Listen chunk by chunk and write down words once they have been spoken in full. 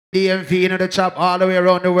DMV in the chop all the way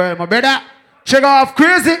around the world, my brother. Trigger off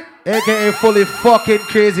crazy, aka fully fucking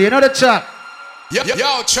crazy. You know the chop. Yo,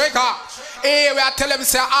 Trigger. Hey, we are telling them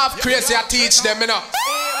say half crazy, I teach them, you know.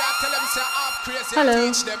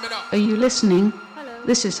 Hello, are you listening?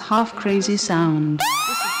 This is Half Crazy Sound.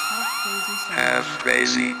 Half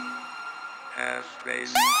crazy. Half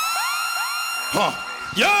crazy. Huh.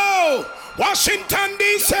 Yo! Washington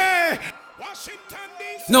DC!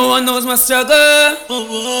 No one knows my struggle.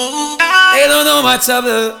 They don't know my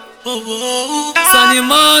trouble. Son, you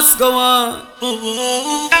must go on.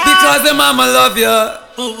 Because the mama love you.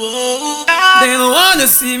 They don't wanna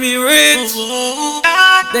see me rich.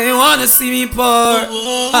 They wanna see me poor.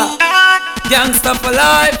 Gangsta for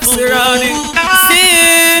life, surrounding.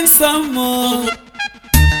 Sing some more.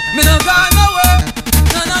 Me no gone nowhere.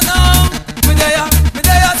 No. Me there,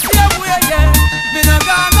 same way again. Me no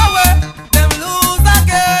gone nowhere. Them lose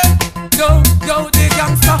again. Yo, the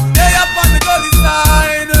gangsta, they up on the gully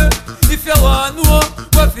side. If you want to know,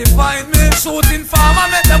 if you find me shooting farmer,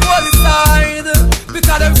 make them gully side.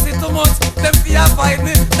 Because them see too much, them fear fight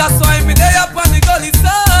me. That's why me they up on the gully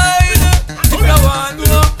side. If you want to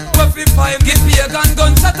know, if you find me, give me a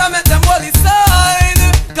gunshot and make them gully side.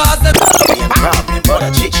 Cause them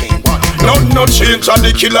no change on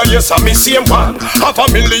the killer, yes, I'm the same one. Half a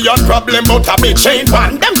million problem, but I be chain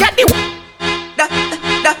one. Them get the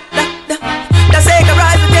That's take a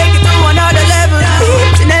rise and take it to another level.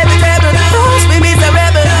 Each and every rebel, push me, me's a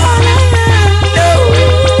rebel. No.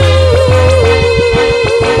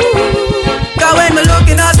 Cause when me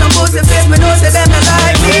looking at some pussy face, me know say them not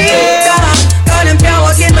like me. Cause them can't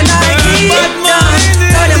walk in my Nike.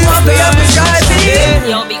 Cause them want me up and try me.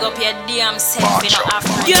 Yo, big up your damn self, you know, after.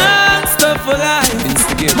 gangsta for life.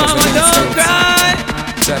 Mama, don't cry.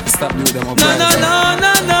 Try to stop me with them up. No.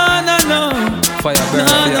 Fire burn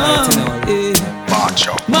No.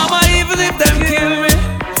 Mama, even if them kill me,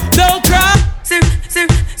 don't cry. Sir,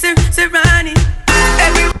 Ronnie.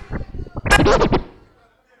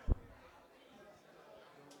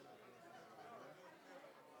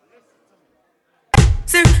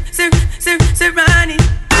 Sir, Ronnie.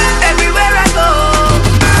 Everywhere I go,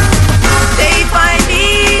 they find me.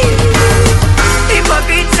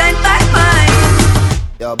 Hypocrites and bad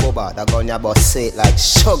minds. Yo, Boba, that gun your boss say it like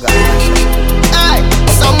sugar. Hey,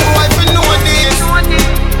 some boy we know this.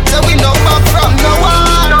 So we know back from no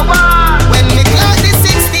one. When we clock the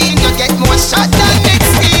 16, you get more shot than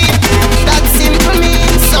 16. That simple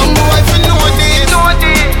means some boy we know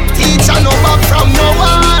this. Teacher no back from no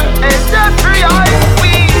one. It's a free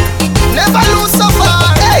we never lose so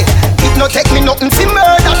far. Hey, it no take me nothing to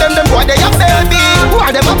murder them. Them boy they a baby.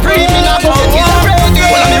 Why them a pre me now go get ready.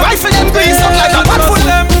 Well, me rifle them grease up like a bad foot.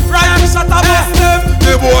 Right, shut up, them.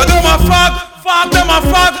 The boy them a fag them a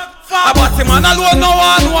fag. About him and alone no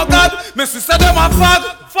one know God. Me sister them a fag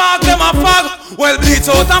them a fag. Well bleach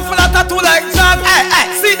out and full of tattoo like Jag. Hey,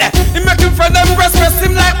 see that? He make him friend them press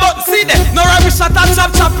him like button. See that? No rubbish shot and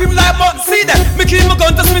chop him like button. See that? Me keep my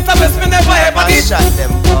gun to Smith and best me never ever did. Shot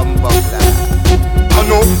them bumbler. I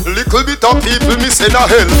know little bit of people me send a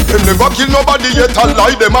hell. Them never kill nobody yet and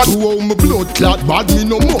lie them a do my blood clot bad me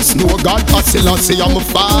no must know God I say I'm a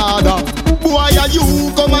father. Boy are you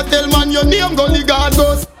come and tell man your name gully God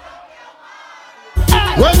goes.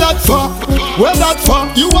 Where that for?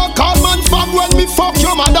 You a common fag when me fuck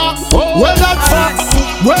your mother. Where that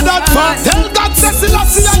for? Tell God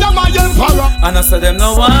Cecility I am my emperor. And I say them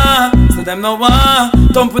no one.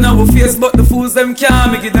 Thumping our face but the fools them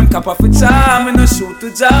can't. Me give them cap off a charm. Me no shoot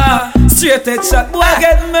to jar. Straight head shot boy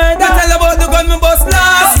get murdered. Me tell about the gun me bust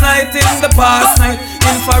last night in the past night.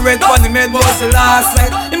 Infrared funny made was the last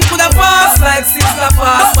night. Him coulda passed like 6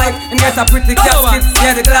 past like. Him get a pretty casket,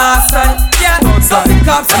 yeah the glass side. Yeah, outside the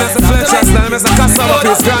cops. There's a fletcher style, there's a customer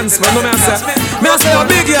for his guns. But no me I say a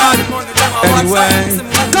big yard. Anyway,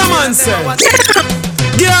 come on say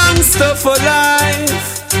gangsta for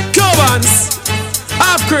life. Cubans,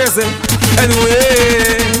 half crazy.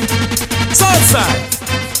 Anyway, Southside.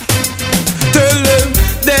 Tell them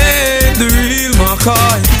they ain't the real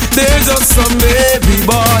McCoy. They're just some baby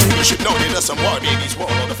boy. You should know there's some war babies war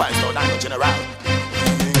on the 5-star dino general.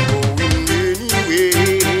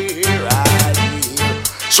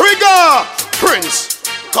 Trigger! Prince!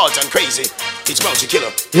 Carlton crazy. It's Bounty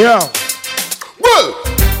Killer. Yeah. Well,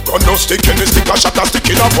 gun no stick in the stick, a shot a stick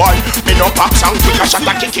in a boy. Me no pop sound quick, a shot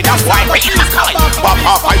a kick in a boy. Pop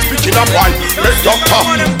half I speak in a boy. Make doctor.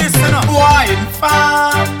 Boy in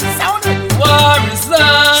farm. War is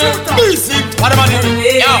love. Easy. What am I doing?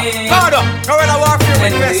 Yo, guard up. Go in a warfare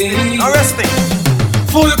with resting. Arresting.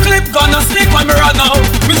 Full clip gonna stick when me run out.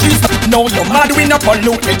 No, you're mad, we no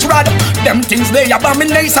pollute the trad. Them things they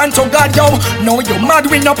abomination to God, yo. No, you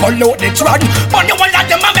mad, we no pollute the trad. But you want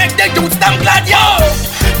them a make the youths them glad, yo.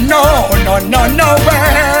 No way.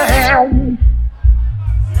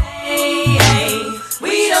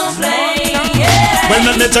 We don't play.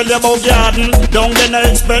 When me tell you about garden, don't get no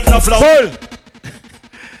expect no flow.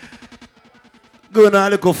 Go on a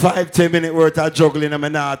little 5-10 minute worth of juggling and I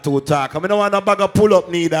not to talk. I don't want a bag of pull up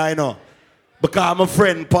neither, I know. Because I'm a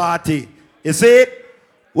friend party. You see it?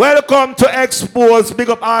 Welcome to Expose. Big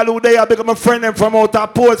up all who there. Big up my friend them from out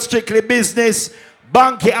of Port Strictly Business.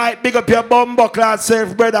 Banky, big up your bumbo class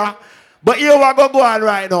self, brother. But here we go on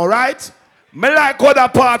right now, right? Me like other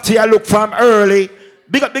party I look from early.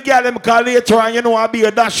 Big up the girl them call later and you know I'll be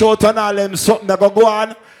a dash out and all them something that go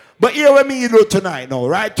on. But here we me do tonight now,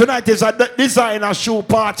 right? Tonight is a designer shoe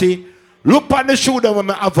party. Look on the shoe that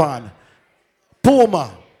we have on.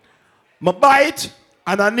 Puma. My bite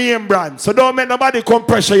and a name brand. So don't make nobody come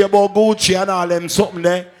pressure you about Gucci and all them something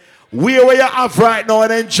there. Wear what you have right now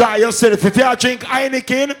and enjoy yourself. If you drink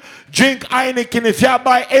Heineken, drink Heineken. If you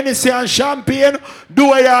buy Hennessy and champagne, do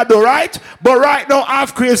what you do, right? But right now,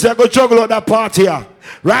 half crazy, I go juggle at that party here.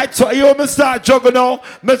 Right? So you want me start juggling now?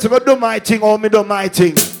 Me to go do my thing or me do my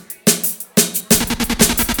thing.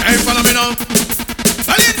 Hey, follow me now.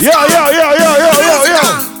 Yo.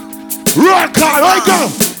 Rock on, I go.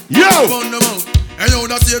 Yo. Hey, yo,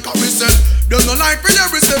 that's your copy said. There's no like for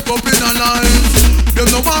every step up in a line.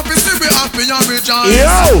 There's no happy to be happy and rejoice.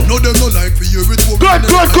 Yo. No, there's no like for every two. Good.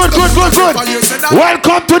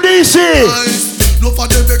 Welcome to DC. No for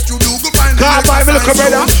the vex you do go find the exercise.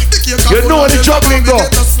 Brother. You know the juggling go.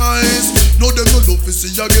 No, there's no love to see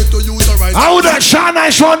you get to use the right. How that shine I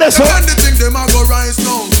show this one? Anything them a go rise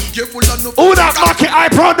now. Careful and no. Who that market I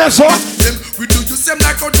proud this one? We do you same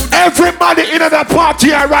like how to. Everybody in the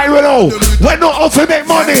party right now. We no offer make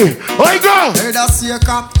money. I go. Hey, that's your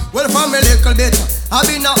cop. Well, from a little bit, I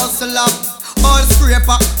been a hustler. All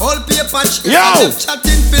scraper, all paper chase. Yo.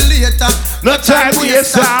 Chatting for later. No time for your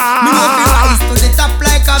side. Me no be rise to the top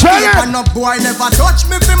like a paper. No boy never touch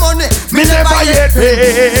me for money. Me never yet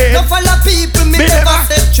pay. No follow people, me never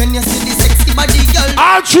step. When you see the sexy body girl.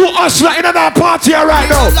 All true hustler in that party right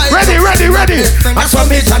now. Ready. I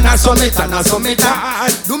submit. Do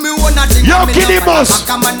me one thing. Yo, Kitty Boss.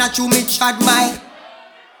 Come on, not you me chad my.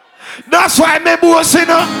 That's why me boss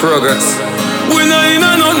in progress. We know you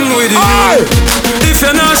know nothing with you. If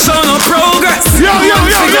you're not showing no progress. Yo.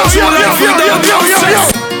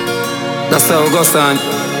 That's how it goes on.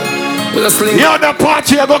 Yo, the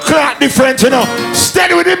party I go clock different, you know.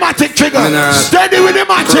 Steady with the matic trigger. Steady with the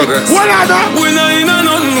matic. What are that? We know you know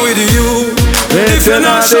nothing with you. If you're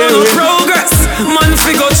not showing no progress, man,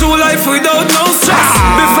 figure through life without no stress.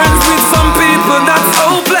 Be friends with some people that's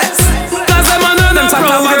hopeless. Cause them a know them talk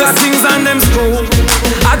about things and them school.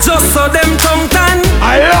 I just saw them tongue tan.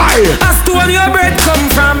 I lie. As to where your bread come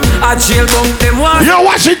from. I jail bunk them one. Yo,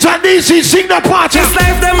 Washington DC, sing the party. It's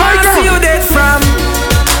like them I see you dead from.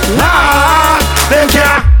 They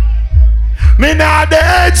can't. Me not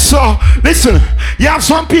dead, so listen. You have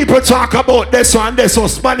some people talk about this one,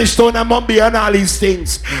 Spanish Town and Mumbai and all these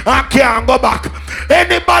things. I can't go back.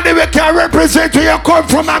 Anybody we can represent where you come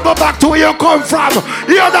from and go back to where you come from.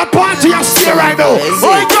 The other party you see right now.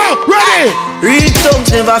 Oh, go, ready? Real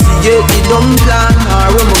thugs never forget the dumb plan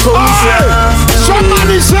or where we come from.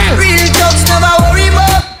 Somebody say. Real thugs never worry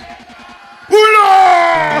about.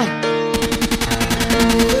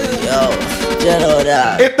 You know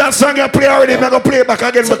that. If that song you play already, I'm going to play it back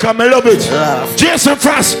again because I love it. Jason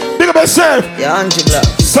Frost, big up yourself. Yeah, Auntie Black.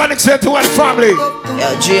 Sonic 71 family.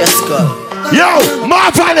 Yeah, J.S.K. Yo,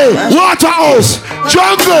 Mar Valley, Waterhouse,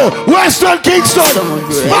 Jungle, Western Kingston,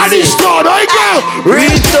 Spanish Town, I go.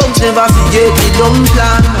 Real thugs never forget the dumb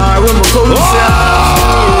plan or where we come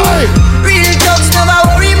from. Real thugs never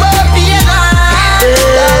worry about the other.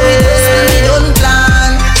 We don't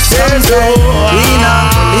plan. Someday we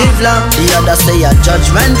not live long. The other say a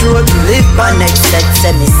judgment road to live by. Next set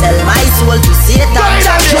say me sell my soul to Satan.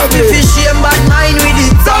 If me fish shame bad mind with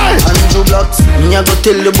it. Andrew Blocks, me a go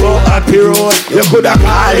tell the bro happy road. You coulda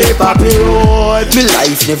call it happy road. Me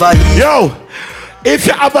life never heal. Yo, if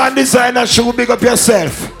you have a designer shoe, big up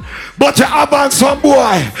yourself. But you have on some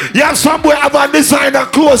boy. You have some boy have a designer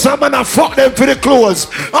clothes. I'm gonna fuck them for the clothes.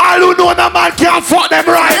 All who know the man can't fuck them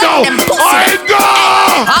right now. I go.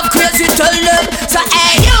 I'm crazy, tell them. So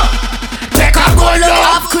hey you, take a go look.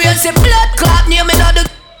 I'm crazy, blood clot near me now the.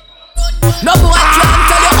 No boy can't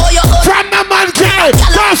tell you how you. From the man can't.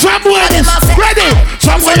 Cause some boy is ready.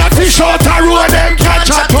 Some boy a fish out a road them catch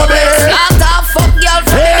up to me. Fuck girl.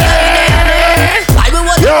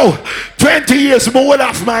 Yo, 20 years, me well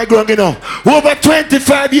off my ground, you know. Over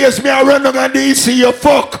 25 years, me I run on DC, you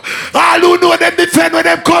fuck. All who know them defend where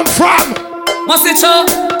them come from. Must it show?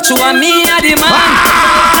 Show me a the man.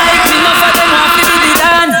 Like me, no for them want to be the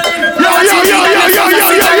dan.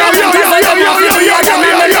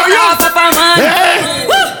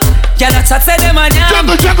 Girl, I chat say them a yam.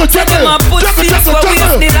 Say them a put feet so we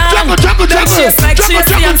off the land. Them chase like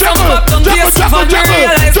Tracy and some pop down place. For me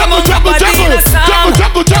realize I'm on my body in a song.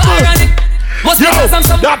 Yo,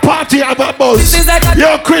 that party have a buzz.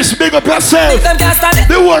 Yo, Chris, big up yourself.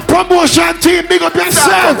 The whole promotion team, big up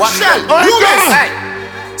yourself.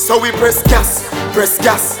 So we press gas, press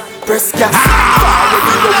gas, press gas. Far we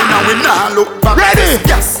going and we now look back. Ready?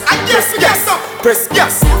 Gas, press gas, press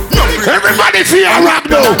gas. Everybody feel a rock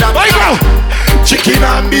now. There you go. Chicken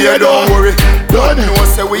and beer, don't worry. Don't know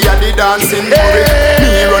say we are the dancing worry.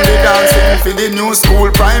 Me run the dancing for the new school,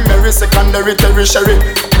 primary, secondary, tertiary.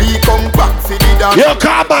 We come back for the dance. Yo,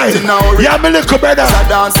 Carbine, yeah, me little brother.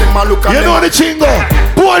 You know the chingo.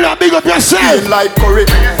 Pull up, big up yourself. Like curry.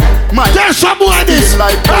 Tell someone this.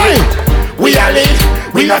 Hey, we are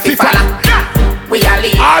live, we not FIFA. We are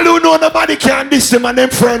live. All who know nobody can diss them and them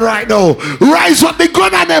friend right now. Rise up the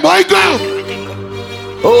gun on them, I go.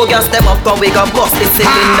 Oh, gas them up, cause we got bust the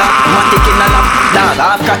cylinder. Matic in a lap, dog,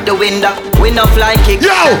 I've got the window. We no fly kick,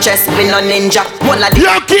 yo, chest, we no ninja. One of the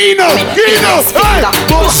yo, Kino, hey,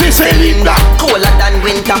 bust the cylinder. Colder than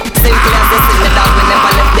winter. Simple as the cylinder, we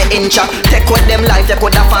never left the incha. Take with them life, you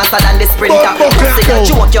coulda faster than the sprinter. See the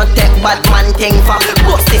joke, you take bad man thing for.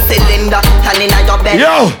 Bust the cylinder, turn in your bed.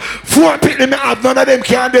 Yo, 4 picnic me have, none of them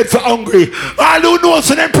can dead for hungry. All who know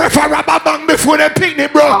so them prefer rubber bang before them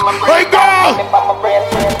picnic, bro. I go.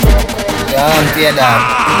 Yeah, I'm paid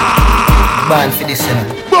Born for this, you know.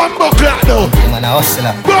 Bumbo clock now. Man, a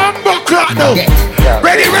hustler. Bumbo clock now.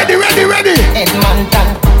 Ready. Edmonton,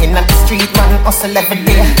 in the street, man, hustle every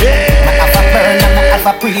day. Yeah. Man, have a burn and I have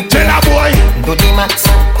a pre-pay. Tell a boy. Do the max,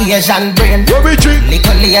 Asian brain. What we drink?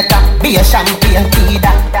 Little later, be a champagne, tea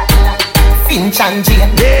that. Finch and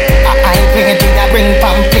Jane. Yeah. I bring it in a bring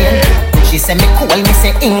pamphlet. She say me cool, me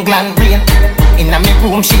say England rain. Inna me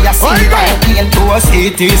room, she a sing again. Do a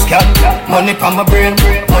CT scan. Money pa my brain,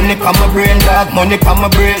 money pa my brain, dog. Money pa my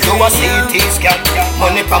brain. Do a CT scan.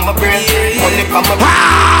 Money pa my brain, money pa my brain.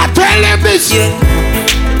 Ah, tell them this. Yeah.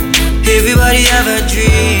 Everybody have a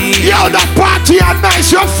dream. Yo, the party are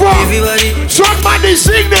nice. You're from. Everybody. Somebody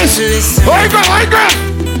sing this. I go.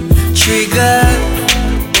 Trigger.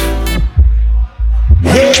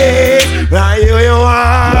 Hey, now you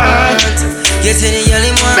want. Get in the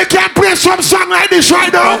yelling one. They can't play some song like this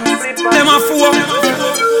right now. Them a fool.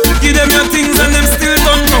 Give them your things and them still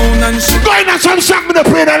don't know and shit. Going on some song with the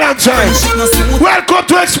play the long time. Welcome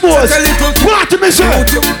to Expose. Party me say.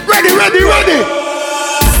 Ready.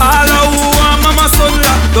 All who want mama son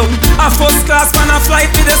locked down. A first class man a flight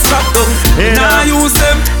with the strap down. Nah use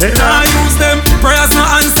them. Prayers no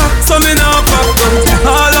answer, so me nah pop down.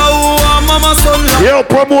 All who want mama son locked down. Yo,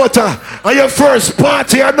 promoter, on your first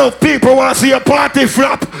party, enough people want to see your party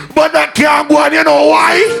flop, but that can't go on, you know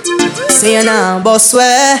why? Say now, boss,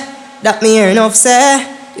 swear that me hear enough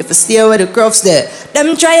say. If you stay where the crowds there,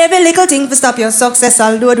 them try every little thing to stop your success.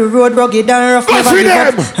 Although the road rugged and rough, never give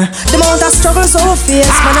up. The amount of struggle so fierce,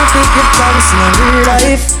 man, I think it comes in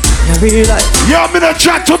real life. Yo, me no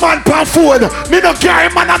chat to man per phone. Me no carry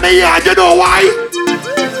man on me yard, you know why?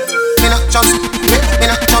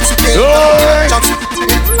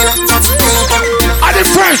 And the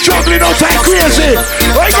first juggling outside crazy.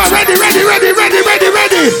 I got ready.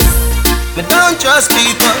 Me don't trust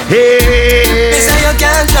people. Hey. Me say you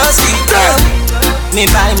can't trust people. Me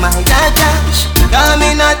buy my dad cash. Cause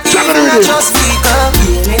me not even a trust people.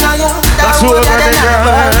 Me know you. That's what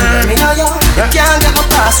me know you. You can't get my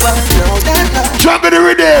password. No that. Juggle the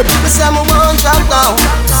rhythm. Me say me won't drop down.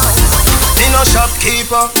 Me no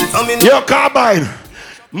shopkeeper. Yo, Carbine.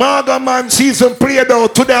 Marga Man season played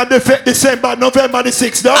out today on December, November the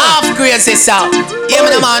 6th. Half-Crazy sound. Hear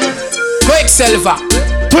me, man. Quicksilver.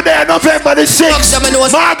 Today, November the 6th,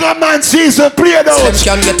 Marga Man season played out.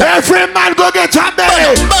 Every man go get up there.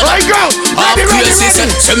 I go. Ready.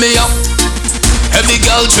 Send me up. Heavy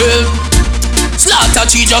girl drill. Slaughter,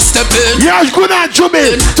 she just step in. Yes, good night,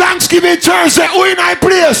 Jimmy. Thanksgiving Thursday, who in my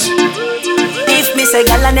place? If me say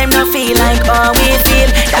gal and them not feel like how we feel,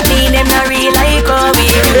 that mean them not real like how we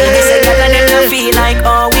real. Me say gal and them not feel like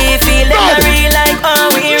how we feel, them not real like how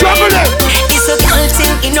we real. It's a girl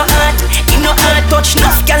thing in no heart, touch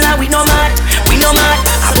enough gal and we no mad.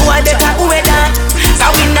 A boy better who we that, so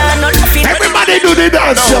we not nothing. Everybody do the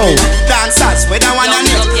dance show. Dancers, we don't wanna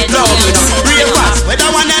need. Love me now. Real fast, we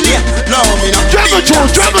don't wanna need. Love me now. Jungle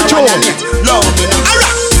Jones, Jungle Jones. Love me now.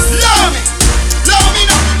 Alright, love me. Love me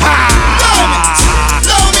now. Love me.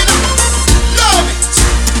 Love me now. Love me.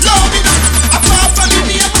 Love me now. Apart from the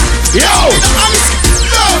name. Yo. Love me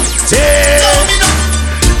now. Love me. Love me now.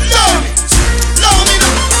 Love me. Love me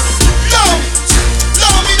now. Love me.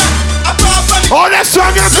 Love me now. Apart from the Oh, that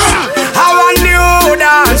song is good. How a new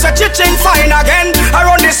dance, a chicken fine again.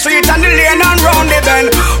 Around the street and the lane and round the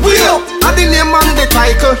bend. We up at the name and the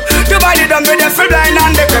title. Divided them with the full blind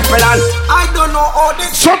and the cripple and I don't know how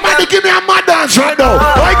this. Somebody give me a mad dance right now.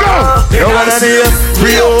 I go. You wanna hear?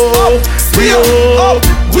 We up, we up,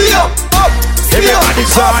 we up, up. Everybody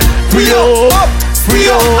sound. We up, we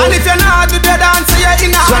up. And if you're not do the dance, you're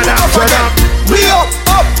in a hand up again. We up,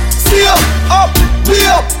 we up, we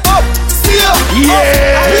up, we up.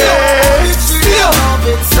 Yeah.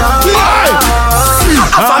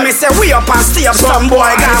 After me say we up and stay up, some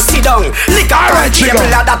boy gonna sit down. Lick up and table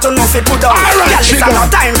that to know fi put down. Girl, it's no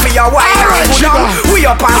time for your wine and put down. We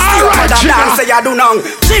up and stay up, the dance say you do now.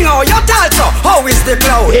 Sing out your talso, how is the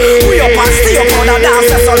cloud? We up and stay up, the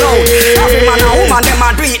dance so loud. Every man and woman them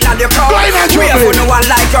a do it now the crowd. We have no one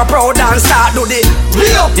like your proud and start do the.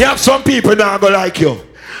 You have some people now go like you.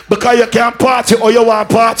 Because you can't party or you want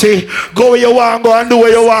party. Go where you want, go and do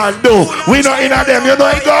what you want do. We not in a them, you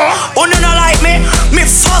know it go. Uno no like me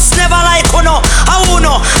first never like Uno. I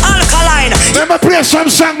Uno, alkaline. Let me play some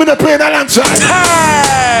song, me play that alongside.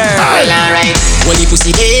 Well, alright. When you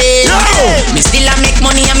pussy dead, me still a make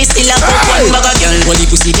money and me still a fuck one bag of girl. When you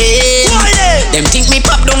pussy dead, them think me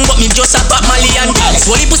pop down but me just a pop Mali and girls.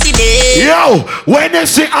 When you pussy dead. Yo, when they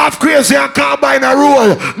see half crazy and combine a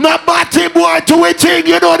roll, no batty boy to a thing,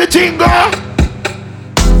 you know the thing go.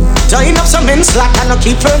 Join up some men slack and no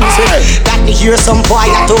keep friends. Got me hear some boy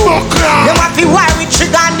at home. Them have to worry with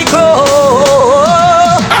trigger and the go.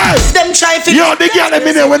 Them try to. Yo, the girl them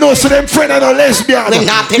in there we know so them friend and a lesbian.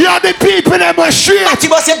 Yo, the people them are straight. But you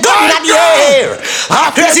must have done that here.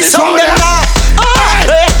 Half crazy some them not.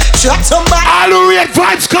 Shot somebody. All who read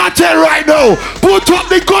Vibes Cartel right now. Put up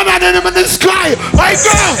the gun and them in the sky. I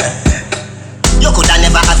go. You coulda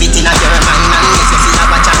never have it in a your mind and if you feel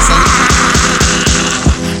have a chance.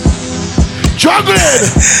 Juggling.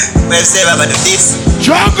 Well, say we're gonna do this.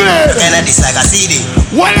 Juggling. And this like a CD.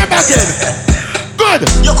 What am I again? Good.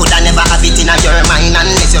 You coulda never have it in a your mind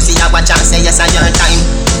unless you see a watch and say yes a your time.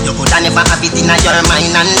 You coulda never have it in a your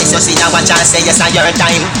mind unless you see a watch and say yes a your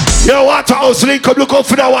time. Yo, Waterhouse Link, come look out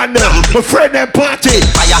for that one there. My friend them party.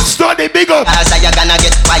 Fire. Study big up. As you gonna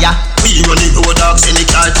get fire. We running road dogs in the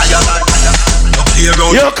car tire.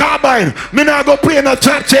 Yo, Combine, me not go play no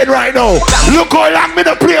top 10 right now. Look how long me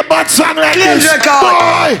not play a bad song like this.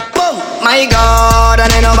 Boy. My God,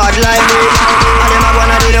 and ain't no bad like me. And them a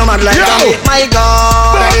gonna do no mad like me. My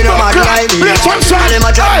God, and ain't no mad like me. And them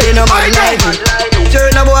a try do no mad like me.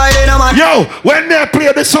 Turn a boy, they no mad. Yo, when they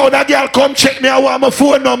play the sound, a girl come check me. I want my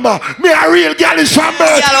phone number. Me a real girl is from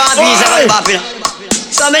birth. Girl want piece of it, papi.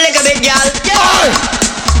 So me like a big girl.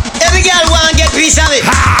 Every girl want get piece of it.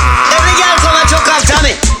 Every girl come and choke after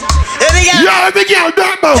me. Every girl. Yo, every girl,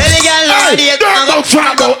 dirt box. Every girl know the dirt box,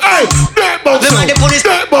 trouble. Hey, dirt box.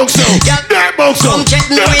 Dirt box. Dirt box. Come check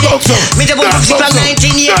me with it. Me the pussy from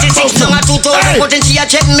 1986. Now 2000 potency a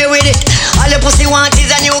check me with it. All the pussy want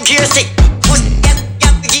is a new gear stick.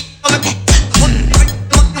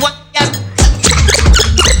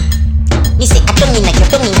 Me say I don't mean that you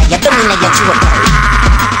don't mean that you don't mean that you chew up.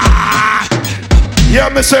 Yeah,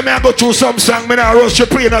 me say me I go through some song. Me now rush you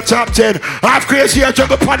play in the top 10. Half crazy I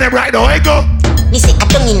juggle upon them right now. I go. Me say I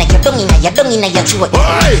don't mean that you don't mean that you don't mean that you chew up.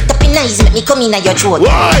 Tapping eyes make me come in at your throat.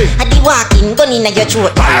 I be walking gun in at your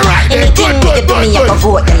throat. Anything you do me you go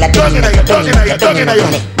vote. I don't mean that you don't mean that you don't mean that you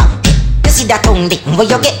don't mean that. You see that tongue dick where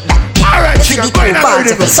you get that. You see the two parts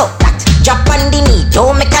of me suck that. Drop on the knee,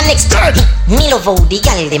 don't make a next step. Me love how the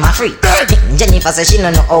gal dem a free. Jennifer say she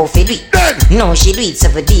no know how fi do it. No, she do it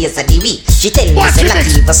 7 days of the week. She tell me say not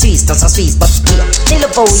even Swiss, not so Swiss, but clear. Me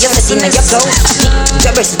love how you sit inna your clothes.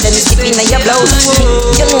 Your breast them slip inna your blouse.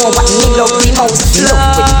 You know what me love the most. Me love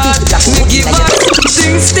when the big black foot inna your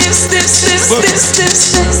this.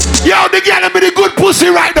 Yo, the gal dem be the good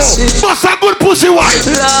pussy right now. Must a good pussy wife.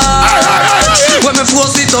 When me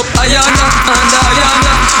force it up, Ayana and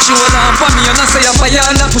Ayana. She will laugh for me and I say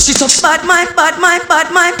Ayana. Push it up. Bad mind,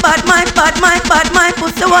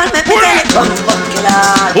 pussy wall make me belly come.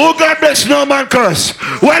 Oh God bless no man curse.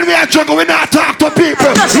 When we are juggle, we not talk to people.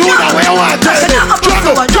 You know where you want to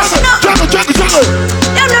juggle.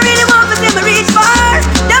 Them no really want to see me reach far.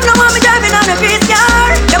 Them no want me driving on a grease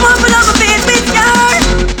car. Them want me love my face with car.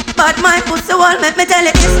 Bad mind, pussy wall Girl, let me tell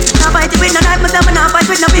you this. Now fight with no knife, but I'm not fight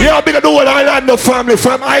with no bitch. Yeah, big the whole Islander family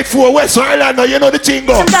from I-4 West Islander, you know the thing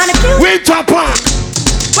go. Winter Park.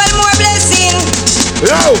 Well, more blessing.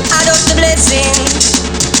 Yo. Adopt the blessing.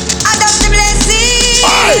 Adopt the blessing.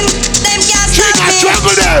 Aye. Them can't stop me.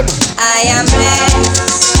 Trouble them. I am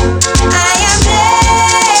blessed. I am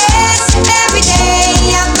blessed. Every day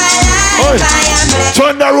of my life, I am blessed.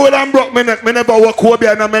 Turn the road and broke me neck. Me never walk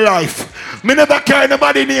Obeah in my life. Me never carry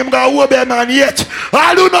nobody name go Obeah man yet.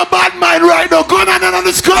 I do no bad mind right now. Gun on the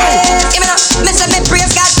sky. Give me no. Me say me praise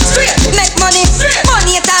God. Make money.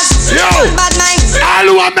 Money attached. Yo. Bad mind. All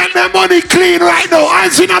who want make their money clean right now.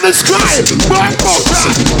 Hands in the sky.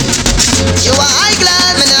 You are high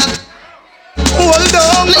glad, man up. Hold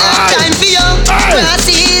on, me have time for you. When I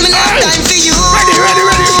see me have time for you. Ready.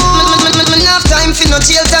 Me have time for no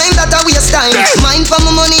jail time, that a waste time. Mind for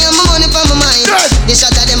my money and my money for my mind. The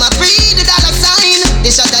shot of them a free the dollar sign.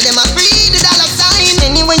 The shot of them a free the dollar sign.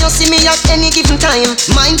 Anyway you see me at any given time.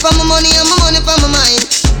 Mind for my money and my money for my mind.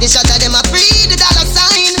 The shot of them a free the dollar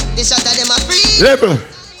sign. The shot of them a free. Level.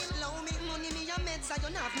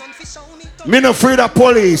 Me not afraid of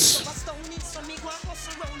police.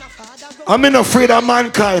 I'm not afraid of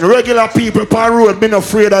mankind. Regular people per road, me not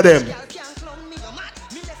afraid of them.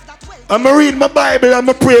 I'm read my Bible and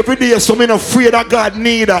I pray every day, so I'm not afraid of God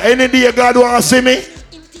neither. Any day God want to see me,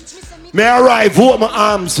 may I arrive, open my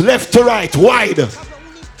arms, left to right, wide.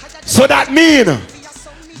 So that mean,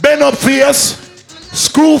 bend up face,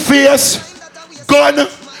 screw face, gun,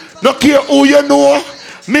 no care who you know,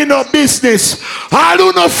 me no business. I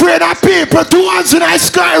do not afraid of people, 2 hands in the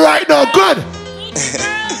sky right now, good.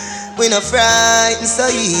 We no frightened so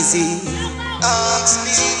easy.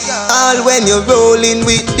 All when you're rolling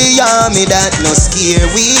with the army, that no scare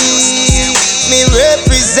we. Me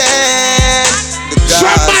represent the God.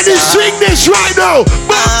 Somebody sing this right now.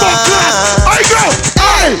 I go.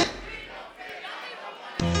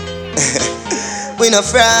 We no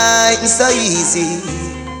frightened so easy.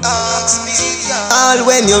 All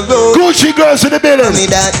when you're rolling. Gucci girls in the building. Me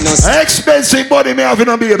that no expensive body me having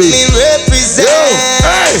a baby. Me represent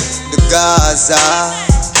the Gaza.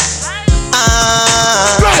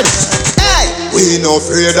 Hey, we no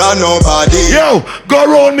afraid of nobody. Yo, go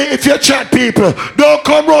round me if you chat people. Don't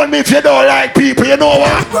come round me if you don't like people. You know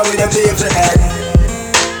what? Grow with them leaves ahead.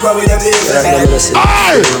 Grow with them leaves ahead.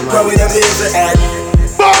 Aye. Grow with them leaves ahead.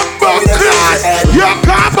 You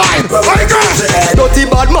can't buy. Dirty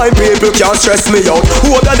bad mind people can't stress me out.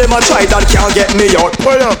 Who other them a try that can't get me out.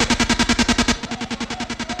 Hold up.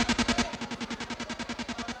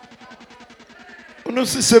 You know,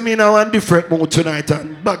 see me now in different mood tonight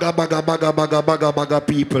and baga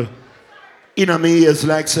people. In my ears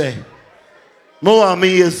like say. More of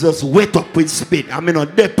me is just wet up with spit. I mean,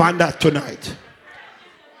 not dip on that tonight.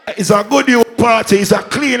 It's a good youth party. It's a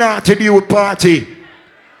clean-hearted youth party.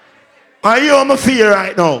 And you know how I feel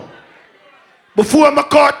right now. Before I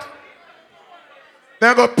cut,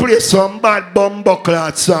 I'm going to play some bad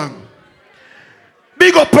bumbuckler song.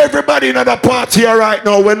 Big up everybody in the party here right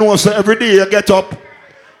now. When you say every day you get up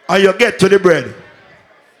and you get to the bread.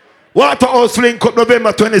 Waterhouse link up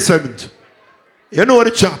November 27th. You know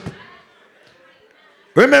the chap.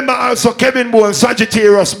 Remember also Kevin Boone,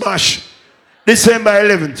 Sagittarius Bash. December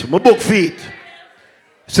 11th. My book feet.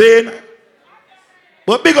 Saying,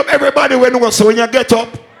 but big up everybody when you get up,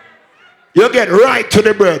 you get right to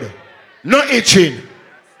the bread. No itching.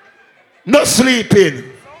 No sleeping.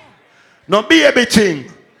 No baby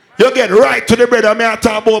thing. You get right to the bread. I mean, I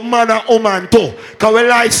talk about man and woman too. Because our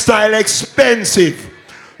lifestyle expensive.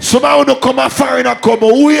 Somebody who come a foreigner come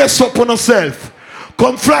waste up on yourself.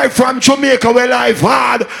 Come fly from Jamaica where life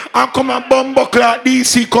hard and come and bumbuckler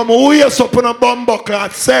DC. Come waste up on a bumbuckler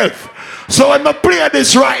itself. So when I play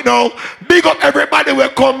this right now, big up everybody will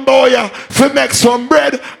come by here to make some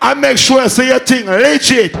bread and make sure say your thing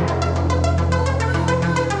legit.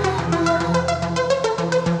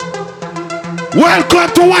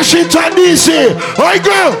 Welcome to Washington DC. I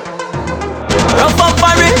go. Rough up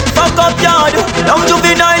Paris, fuck up yard. Young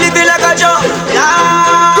juvenile living like a job.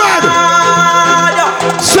 Good.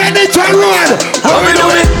 Send it to run. How we do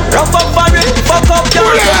it? Rough up Paris, fuck up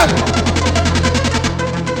yard.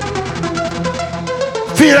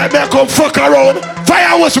 Feel like me come fuck around.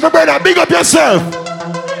 Fireworks with my brother. Big up yourself.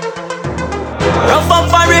 Rough up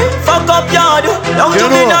Paris, fuck up yard. Young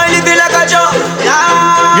juvenile living like a job.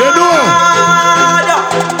 You know.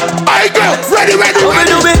 I go. Ready.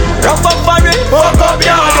 Rough up Paris, fuck up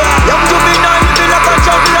yard. Young juvenile living like a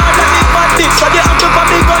job. Big party, so they have to put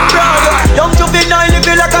big gun brand. Young juvenile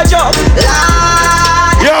living like a job.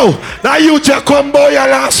 Yo, now you youth you come boy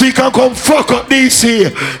last week and come fuck up DC.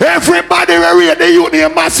 Everybody read the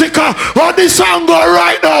Union Massacre. How this song go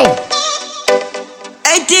right now?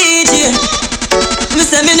 Hey DJ, me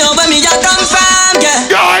say me know where me a come from, yeah.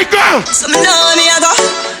 Yo, I go. So me know where me a go.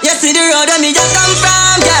 You see the road where me a come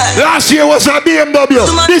from, yeah. Last year was a BMW.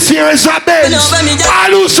 This year is a Benz. I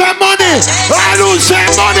lose some money. I lose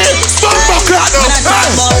some money. Bumbo clad up.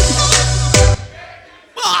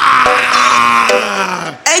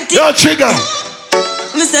 Yo, Trigger.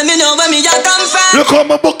 Me say me know where me a come from. Look how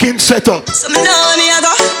my booking set up. So me know where me a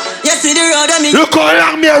go. You see the road where me. Look how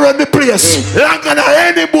long me run the place. Longer than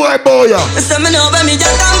any boy. So me know where me a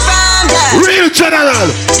come from, yeah. Real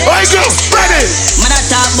general. I go. Ready. Man I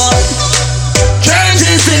talk about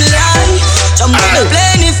changes in life. Jump on the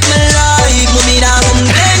plane if me like. Moving down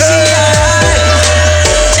from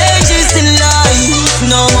changes in life.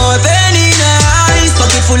 No more pain in the eyes.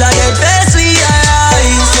 Pocket full of dead face with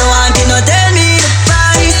eyes. You want to not tell me the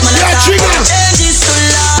price. Man I talk about changes to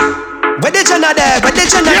life. Where the Jenna there? Where the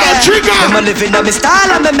Jenna there? I'm a living on my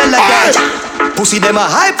style and my melody. Pussy them a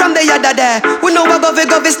hype from the yada there. We know what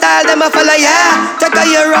govy style them a follow, yeah. Take a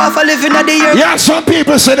year off a living of the year. Yeah, some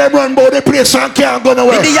people say they run about the place and can't go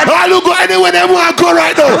nowhere. All who go anywhere they want to go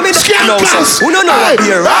right now. Scankers. Who don't know what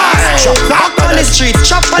beer? Chop on the street,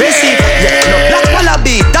 chop on the seat. Yeah, no black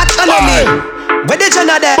wallaby, that enemy. Where the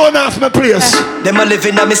Jenna there? Run off my place. Them a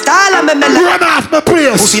living on my style and my melody. Run off my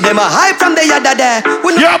place. Pussy them a hype from the yada there.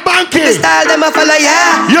 You're banky. The style them a follow,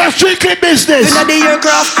 yeah. You're strictly business. Inna the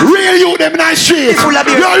aircraft. Real you them nice street. Full of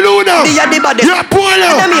beer. You're Luna. You're Polo.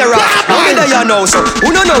 Them here off. Who do you know so? Who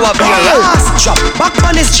don't know what beer ass? Chop back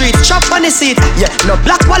on the street, chop on the seat. Yeah, no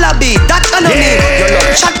black wallaby, that enemy. You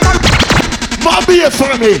love chat. Mobile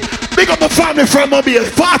family. Big up my family from Mobile.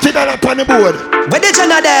 $40 on the board. Where the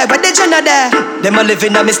Jenna there? Where the Jenna there? Them a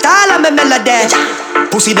living on my style and my melody.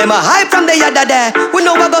 Pussy them a hype from the yada there. We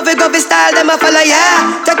know what govy style them a follow,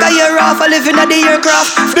 yeah. Take a year off a living at the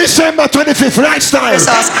aircraft. December 25th, lifestyle.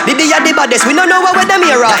 The baddest, we don't know what them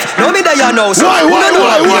here off. No me that you know, so why?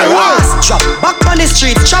 Chop back on the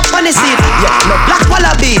street, chop on the seat. Yeah, no black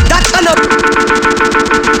wallaby, that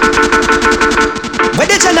Where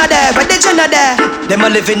the Jenna there? Where the Jenna there? Them a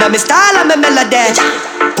living on my style and my melody.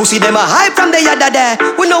 Pussy them a hype from the yada there.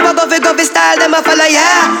 We know what govy style them a follow,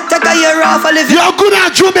 yeah. Take a year off a living. You're good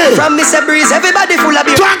at Jimmy. From Mr. Breeze, everybody full of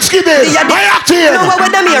beer. Thanksgiving. I act here. You know what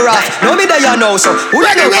them here off. No me that you know, so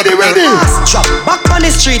ready. Chop back on the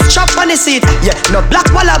street, chop on the seat. Yeah, no black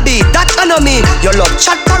wallaby, that enemy. You love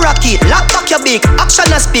chat parakeet, lock back your beak. Action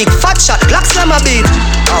and speak, fat shot, black slam a beat.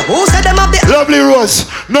 Who said them up the Lovely Rose,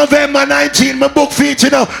 November 19, my book feature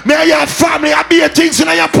now. May your family have beer things in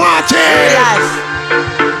your party.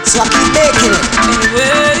 So I keep taking it.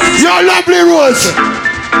 You're Lovely Rose.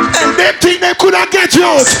 And them think they couldn't get you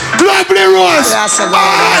out. Lovely Rose.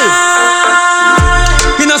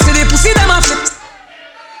 You know see the pussy them up.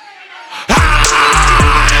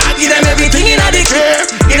 Give them everything in a dick.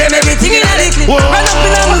 Give them everything in a dick. Run up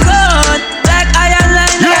in a gun like iron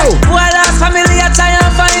line. Boy last family I try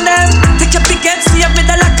and find them. Take your tickets, see if me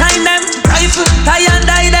the lock kind them. Rifle, tie and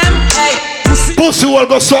die them. Hey. Pussy will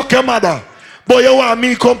go suck your mother. Boy, you want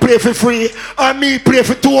me come play for free and me play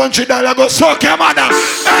for $200, go suck your mother.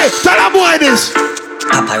 Hey, tell them boy this.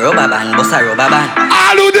 Papa rubber band, bossa rubber band.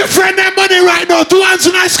 All who defend their money right now, 2 hands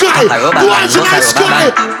in the sky. 2 hands in the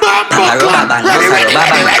sky. Papa rubber band, bossa rubber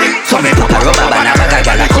band. So me papa rubber band, a bag a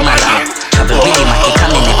gal a come along. Travel with him, he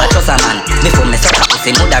come in, never trust a man. Before me suck a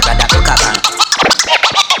pussy, mother rather cook a bang.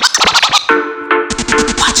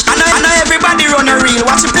 I know everybody run a reel,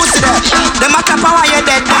 watch your pussy there. Them a clap while you're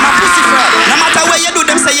dead, them a pussy fret. No matter where you do,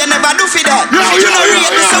 them say you never do for that. You know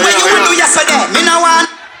rate me, so when you will do yesterday. Me no want.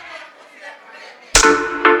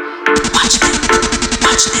 Watch them,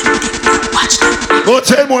 watch them, watch them. Go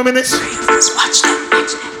 10 more minutes. Watch them.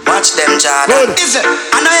 Watch them, Jordan. Listen,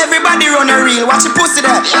 I know everybody run a reel, watch your pussy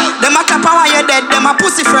there. Them a clap while you're dead, them a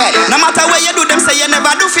pussy fret. No matter where you do, them say you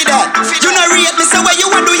never do for that. You know rate me, so when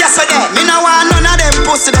you will do yesterday. Me no want none of them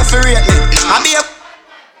pussy there for rate me. I be a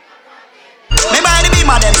me by the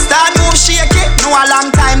beam of them start move shaky. No a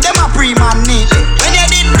long time, them a pre-man neatly. When you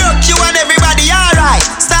did broke, you and everybody alright.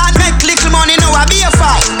 Start make little money, now a be a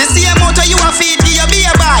fight. The same motor you a feed, give you be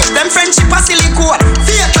a buy. Them friendship a silly code,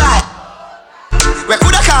 fake life. We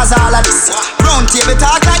coulda cause all of this. Round table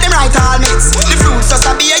talk like them right all mix. The fruits just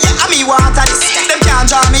a beer, yeah, and me water this. Them can't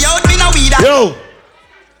draw me out, me no weed. Yo,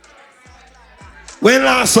 when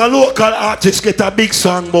last a local artist get a big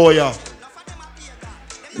song, boy, yeah.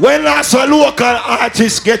 When last a local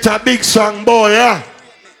artist get a big song, boy, yeah.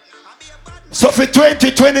 So for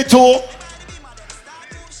 2022,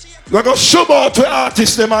 we're gonna show out to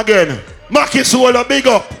artists them again. Mackie Solo, big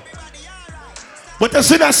up. But you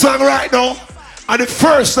see that song right now? And the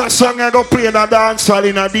first that song I go play in a dance hall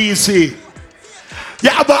in a DC. You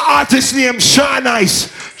have an artist named Sean Ice.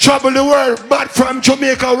 Trouble the world, bad from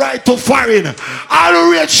Jamaica right to foreign. All the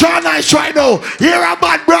rate Sean Ice right now. Here a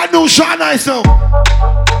bad brand new Sean Ice now.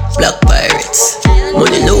 Black pirates,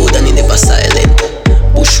 money load and he never silent.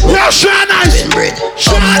 Bushman, spend bread.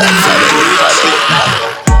 Sean Ice.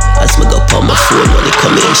 As me go on my phone, money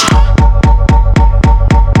come in.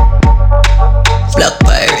 Black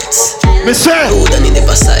pirates. Me say,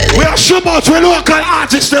 we are sure about we local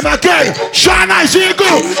artists them again. Sean Ice, here you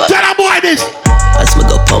go. Tell a boy this. As me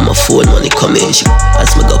go on my phone, money come in.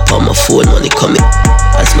 As me go on my phone, money come in.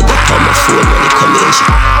 As me go on my phone, money come in.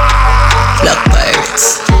 Black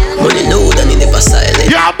pirates, money load and he never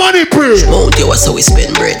silent. Yeah, money pre. Mount you was how we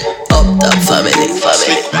spend bread. Up top family.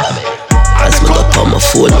 As me go on my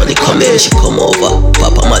phone, money come in. She come over.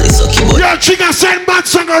 Papa Mali sucky boy. Yeah, Trigger send back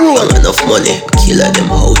song a roll. Bang enough money, kill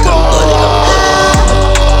them out and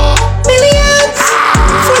Millions.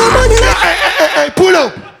 Full of money. Hey, pull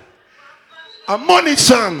up. A money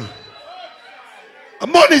song. A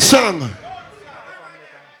money song.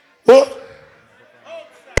 What?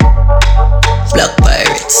 Black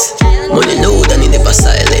pirates, money load and he never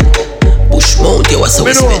silent. Bush mount, you was how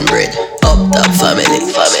we spend bread. Up top family.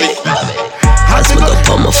 As me go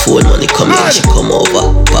on my phone, money come in, she come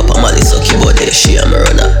over. Papa Mali sucky body, she a me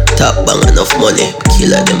runner. Top bang enough money,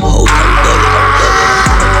 kill them out and done.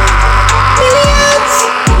 Millions.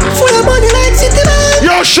 Full of money like city man.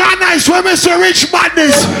 Yo, Sean Ice, when me say rich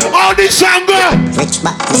badness, all this song go. Rich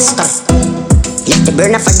badness stuff. Let the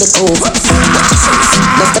burner for the cool.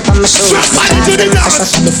 Lift up on my shoes. Somebody do the dance.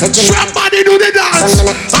 Somebody do the dance.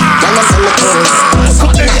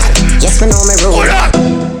 Yes, we know me rule.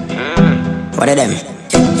 What are them?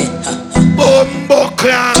 Bumbo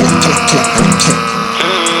clan.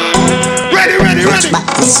 Ready. Rich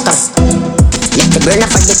badness stuff. Let the burner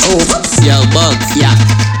for the cool. Yo, Bugs, yeah.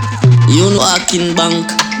 You know Akin Bank,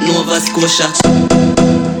 Nova Scotia.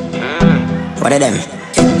 What are them?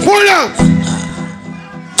 Hold on.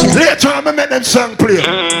 Later on, I make them song play.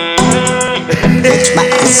 Rich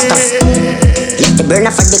badness stuff. Let the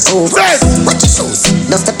burner for the cool. What your shoes?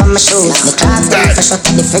 Don't step on my shoes. The clocks them fresh out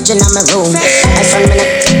of the fridge in my room. iPhone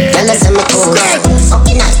minute, girl let's me cool.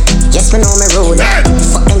 Fucking night, yes we know me rude.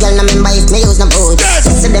 Fucking girl no member if me use no boots.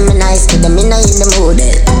 Yes them me nice, but them in the mood.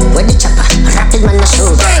 Where the chopper, rapid man no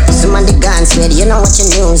shoot. Some of the guns made, you know what you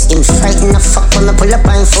news. Him frightened the fuck when me pull up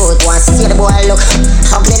on foot. Want see the boy look,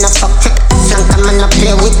 ugly no fuck. Flank a man no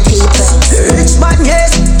play with people. Rich man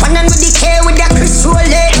yes, one with the K with that Chris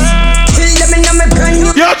Rolex. Kill them in my brand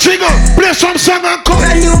new. Yo, Trigger, play some song and come.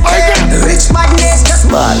 Brand new rich madness, just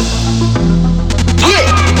ball.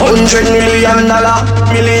 Yeah, $100 million,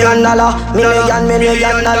 million dollar.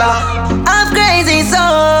 I'm crazy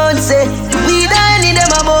son, say we don't need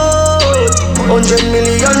them about $100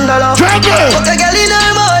 million. Fuck a girl in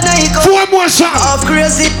her mouth, now he come. 4 more songs. I'm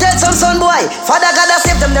crazy, tell some son boy. Father God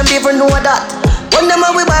save them even know that. When them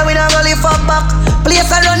we buy, we not really fuck back.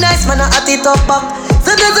 Place a run nice, man, I at it up back.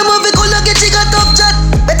 Sometimes the movie could not get Trigger top chat.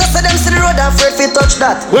 Better say them see the road and afraid to touch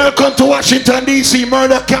that. Welcome to Washington DC,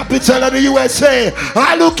 murder capital of the USA.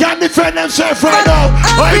 All who can defend themselves right now.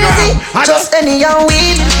 Just any young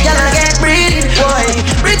weed, y'all get breed, boy.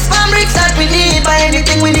 Bricks from bricks that we need, buy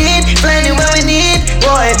anything we need, fly anywhere we need,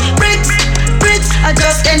 boy. Bricks, are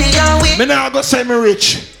just any young weed. Me now go say me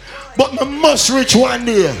rich, but me must rich one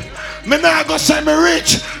day. Me now go say me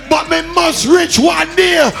rich, but me must rich one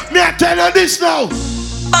day. Me I tell you this now.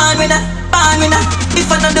 Born winner. If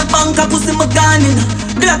another bank, I pussy my gun in.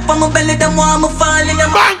 Black on my belly, them want me fall in.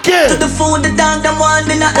 Banky. To the food, the dog, them want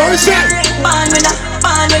in. What is it? Born winner.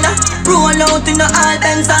 Roll out in the all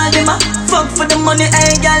dance, all them. Fuck for the money,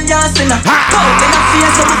 hey, girl, you're sinner. Pop in a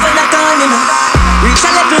face, so we for the gun in. Reach a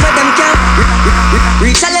level where them can't.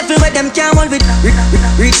 Reach a level where them can't hold with.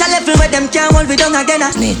 Reach a level where them can't hold with. Don't again a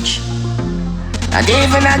snitch. And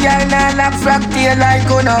even a girl nah knock frack tail like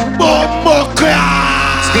you know. Bumbo clan.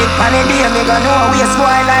 Spit pan the day, me gon' know waste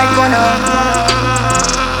boy like you know.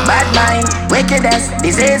 Bad mind, wickedness,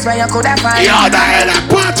 disease where you coulda find. Yo, the hell a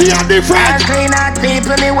party on the front. Clean out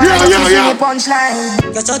people, me want to see the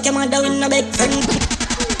punchline. You talk your mother with no big friend.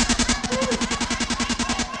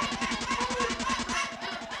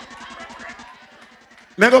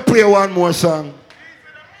 Me go play one more song.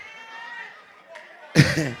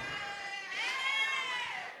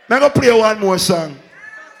 Me go play one more song.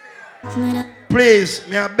 Please,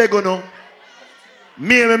 me I beg you now.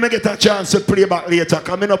 Me get a chance to play back later.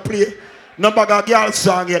 Cause me no play no bag of girl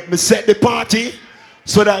song yet. Me set the party.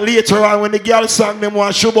 So that later on when the girl sang them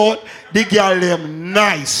want show about, the girl them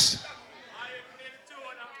nice.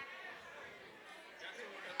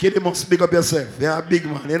 Kid, you must big up yourself. You're a big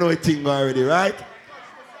man. You know a thing already, right?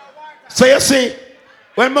 So you see,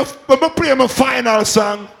 when I play my final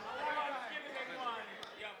song,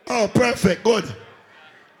 oh, perfect, good.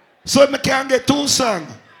 So I can't get 2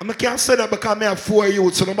 songs. I can't say that because I have 4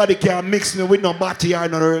 youths, so nobody can mix me with no batty or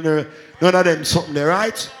none of them something there,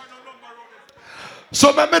 right?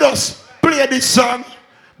 So I just play this song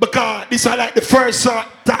because this is like the first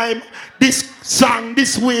time this song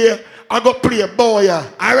this way I go play boy,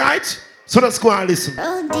 alright? So let's go and listen.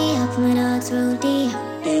 Roll deep, my dogs roll deep.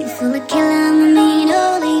 You full of killer, I'm a mean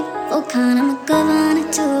leap. Volcan, I'm a governor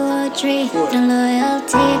 2 or 3. The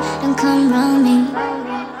loyalty, don't come round me.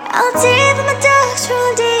 Roll deep, my dogs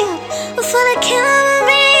roll deep. You full of killer, I'm a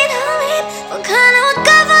mean leap. Volcan, I'm a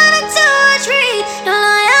governor 2 or 3. The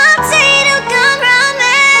loyalty, don't come round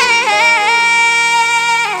me.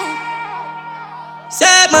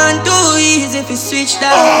 Say man, too easy if you switch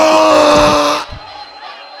that.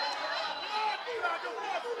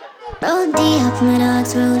 Roll deep, my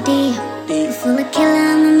dogs roll deep. You full of killer,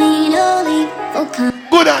 I'm a mean leap. Volcan.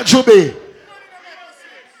 Good at Juby.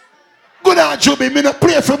 Good at Juby. Me no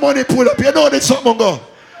pray for money pull up. You know this something go.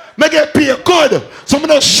 Me get paid good. So me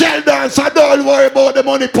no shell dance. I don't worry about the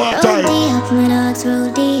money part time. Roll deep, my dogs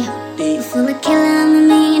roll deep. You full of killer, I'm a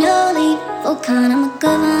mean leap. Volcan, I'm a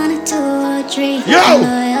governor 2 or 3. Yo!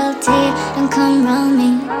 Loyalty, don't come round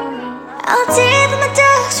me. Roll deep, my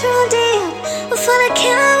dogs roll deep. You full of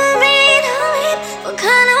killer, I'm a mean leap. Volcan,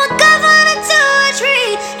 I'm a governor 2 or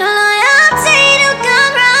 3. No loyalty, don't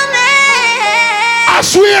come round me. I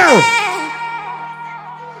swear.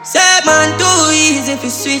 Say man, too easy if you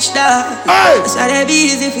switch that. That's how they be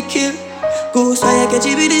easy if you kill. Go so you can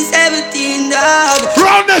with the 17 dog.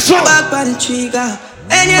 Round this one. Back by the trigger.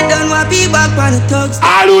 And you done want be back by the thugs.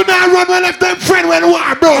 I do not run when left them friend when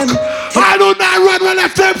war broke. I do not run when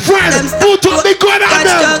left them friend. Who took the gun on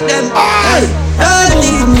them? Aye. Roll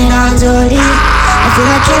deep, my dogs roll deep. I feel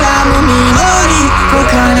like killer, I'm a mean leap.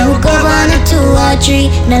 Volcan, I'm a governor 2 or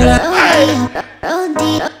 3. No roll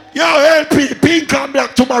deep. Yo, LP, pink and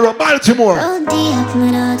black tomorrow, Baltimore. Roll deep,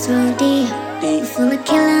 my dogs roll deep. You full of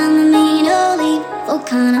killer, I'm a mean leap.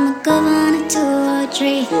 Volcan, I'm a governor 2 or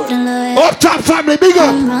 3. Up top family, big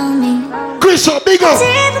up. Chris up, big up.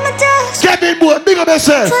 Kevin Moore, big up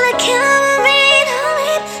yourself. Full of killer, I'm a mean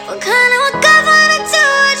leap. Volcan, I'm a governor 2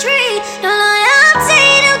 or 3. No loyalty,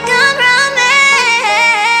 don't come round me.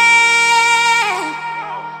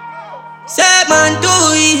 Say man,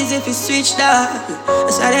 too easy if you switch that.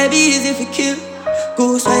 That's how they be easy if you kill.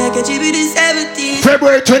 Go so you can with the 17.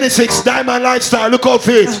 February 26th, Diamond Lifestyle, look out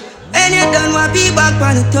for it. And you done want be back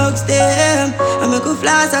on the thugs them. I make a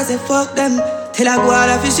flash, I say fuck them. Till I go out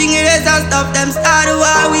of fishing areas and stop them. Start a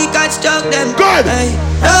war, we can struck them. Good. Hey,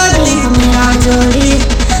 roll deep.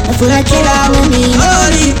 I feel like killer, I'm a mean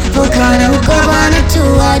leap. Volcan, I'm a governor 2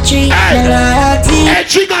 or 3. No loyalty. Hey,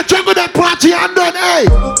 Trigger, juggle that party and done, hey.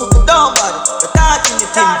 Don't bother, but talking the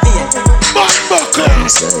thing there.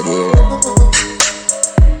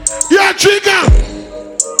 Yeah, Trigger.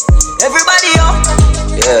 Everybody up.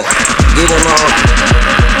 Yeah, give them all.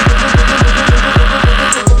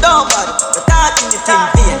 Don't bother, but talking the thing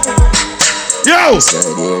there. Yo,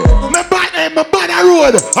 my body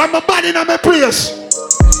road, I'm a body in my place.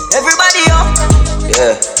 Everybody up.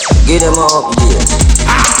 Yeah, give them all. Yeah.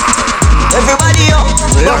 Everybody up.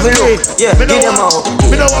 Love it, look. Yeah, give them all.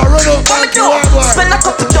 Me don't want to run up. What me do? Spend a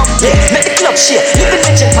couple dump, yeah. Make the club shake. Living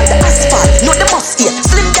legend by the asphalt. Know the must here.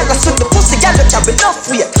 Slim gal swing the pussy gal that have enough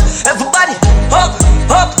weight. Everybody up,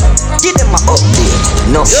 up. Give them a update.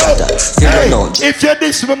 No shatter. Hey, if you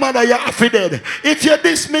diss me mother, you have to dead. If you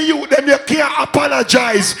diss me you, then you can't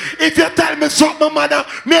apologize. If you tell me something mother,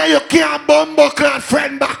 me and you can't bumble clad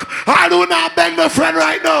friend back. I do not beg the friend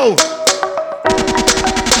right now.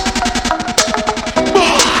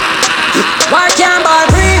 Work your ball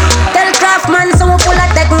free. Tell Craftman so full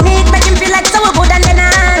of technique. Make him feel like so good and then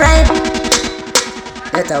alright.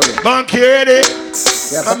 Banky ready?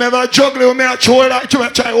 I never juggle with me. I try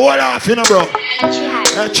hold off, you know, bro.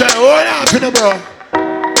 I try hold off, you know,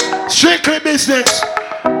 bro. Strictly business.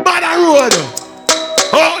 Bad road.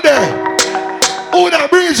 Out there. Who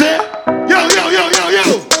that breezy? Yo.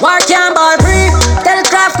 Work your ball free. Tell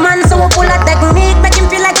Craftman so full of technique. Make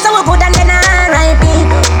him feel like so good and then alright.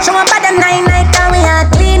 Show up at them 9 night and we are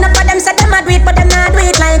clean up for them. Say them a do it but them not do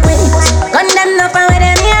it like we. Gun them up and where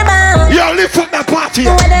them here bound. Yo, lift up the party.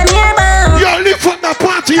 Where them here bound. Yo, lift up the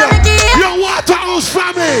party. Yo, Waterhouse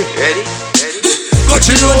family. Ready? Got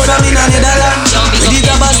you road from in on the dollar. We did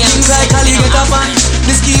a bus things like Ali get up on.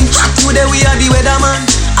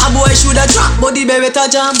 boy shoulda drop, but the beretta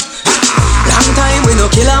jam. Long time we no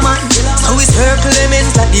kill a man, so we circle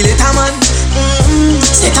elements like the little man.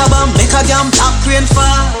 Set a bomb, make a jam, black rain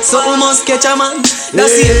fall, so we must catch a man.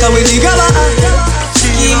 That's it, cause we the grabber.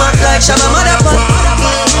 Scheme out like Shabba motherfucker.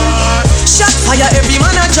 Shot fire, every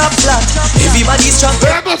man a drop flat. Everybody's trapped.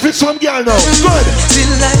 I'm going for some girl now. Good.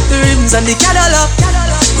 Still like the rims and the Cadillac.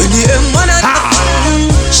 When the M1 a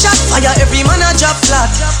shot fire, every man a drop flat.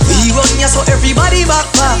 We run ya so everybody back.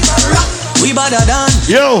 We better than.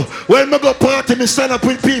 Yo, when I go party, me stand up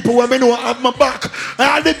with people when I know I have my back.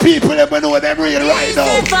 All the people that I know them real right now.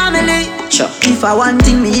 Family. Sure. If I want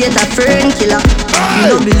thing, me hate a fern killer. I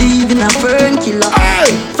don't believe in a fern killer.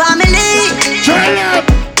 Family. Turn up.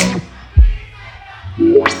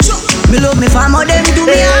 Me love me family, them do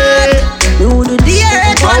me hard. Me who do the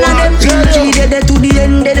earth, one of them. Three dead to the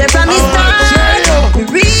end, dead from the start. Me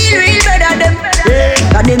real better them.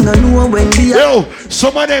 Cause them no know when we are. Yo,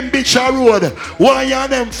 some of them bitch a road. One of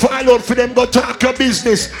them fall out for them go talk your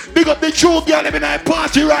business. Big up the true girl them in a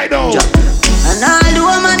party right now. And all the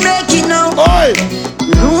woman make it now. Oi!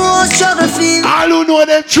 No struggle feel. All who know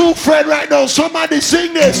them true friend right now. Somebody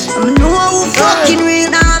sing this. I know who fucking real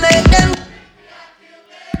now make them.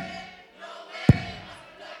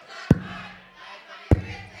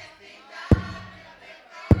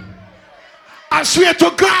 I swear to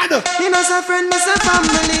God. Me no say friend, me say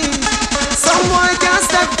family. Some boy can't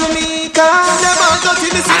step to me, cause them all dirty,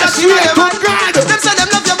 this is I swear to God. Them say them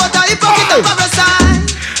love you, but I hypocrite and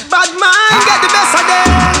parasite. Bad man get the best of them.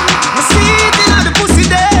 Me see it in the pussy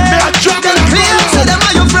there. Them claim say them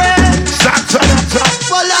are your friends.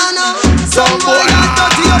 Well, I know. Some boy are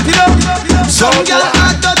dirty up, you know. Some girl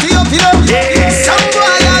are dirty up, you know. Some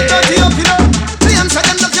boy are dirty up, you know. Claim say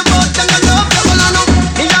them love you, but them don't love you. Well, I know.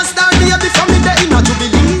 Me a star baby from me there in a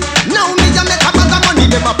jubilee. Now me a make a bag of money,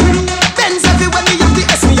 them a pre. Benz everywhere, me have the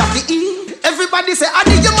S, me have the E. Everybody say,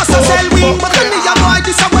 Adi, you must have sell weed. But when me a boy,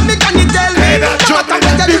 this is what me can you tell me. No matter what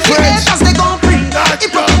they do, the haters they gon' bring.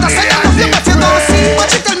 Hypocrite say I love you, but you gon' see. But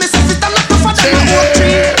she tell me, say fit, I'm not tougher than my own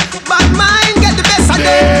tree. Bad mind get the best of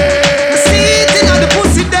them. Me see it in the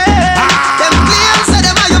pussy there. Them claim say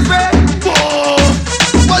them are your friend.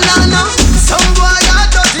 Well, I know. Some boy are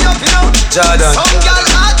dirty up, you know. Jordan. Some girl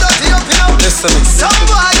are dirty up, you know. Listen me. Some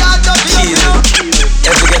boy are dirty up, you know.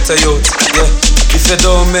 Every ghetto youth, yeah. If you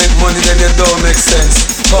don't make money, then you don't make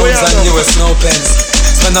sense. Pounds and US, no pence.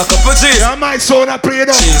 Spend a couple G's. Yeah, my son, I play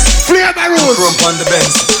now. Flavor rules. Rump on the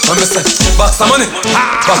Benz. I'm say, box of money.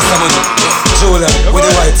 Box of money. Julia, with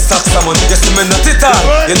the white stacks of money. You see me not it all.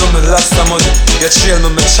 You know me lots of money. You trail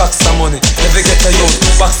me, me shocks of money. Every ghetto youth,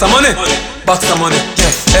 box of money. Box of money,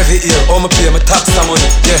 yeah. Every year, all me pay me tax of money.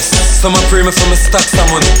 Yes, some I pray me for me stacks of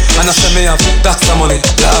money. And I say me have stacks of money.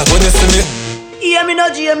 Lord, when you see me. Hear me no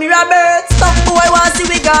Jamie Roberts. Some boy want see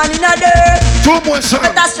we gone in a dirt. Two more songs.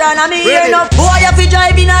 But that's trying to me hear no boy have to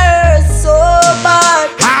drive in a earth so bad.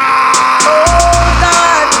 Oh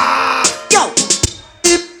God. Yo,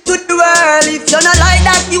 to the world if you not like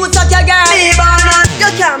that you suck your girl. Me born. You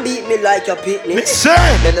can't beat me like your picnic. Me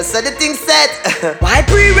say. Then I say the thing set. Why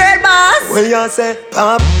pre-red boss? When you say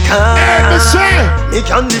popcorn. Me say. Me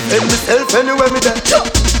can defend myself anywhere me there.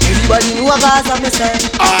 Everybody know about what me say.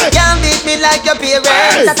 You can't beat me like your parents.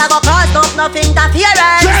 That I go cause up nothing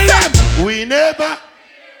interference. Tell them we never.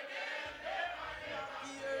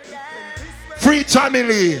 Free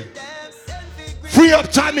family. Free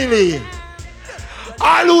up family.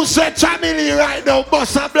 All who say family right now,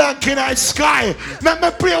 bust a blank in the sky. Let me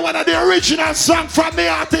play one of the original songs from the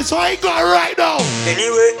artist. So I got right now.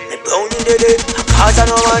 Anyway, me down in the day. Cause I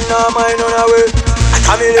know man, no mind on the way. I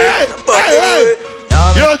come in there, but anyway.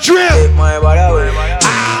 Yo, drill.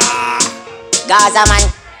 Gaza man.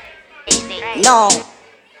 No.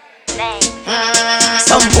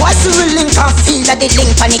 Some boys will link and feel that they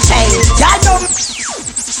link on the chain. Y'all know.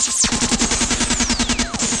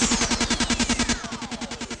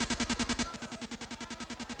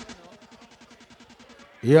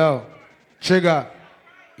 Yo, Trigger,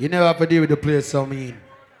 you never have to deal with the place so mean.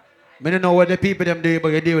 I don't know what the people them do, but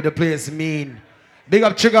you deal with the place mean. Big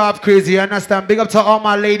up TRIGGAHALFKRAZY, you understand? Big up to all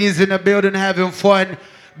my ladies in the building having fun.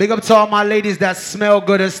 Big up to all my ladies that smell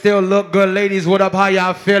good and still look good. Ladies, what up? How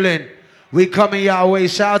y'all feeling? We coming your way.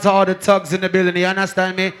 Shout out to all the thugs in the building, you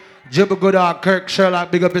understand me? Jibba Goodard, Kirk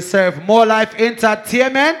Sherlock, big up yourself. More Life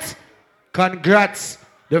Entertainment. Congrats.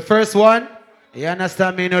 The first one, you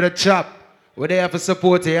understand me? You know the chop. We're there for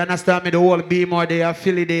support, you understand me? The whole Beamer, they are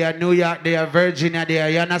Philly, they are New York, they are Virginia, they are,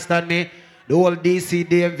 you understand me? The whole DC,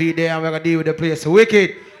 DMV there, and we're going to deal with the place.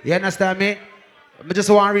 Wicked, you understand me? I just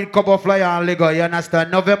want to read a couple of flyers on Lego, you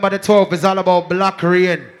understand? November the 12th is all about Black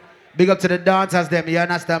Rain. Big up to the dancers them, you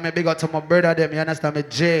understand me? Big up to my brother them, you understand me?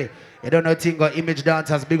 Jay. You don't know thing got image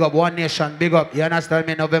dancers. Big up One Nation, big up. You understand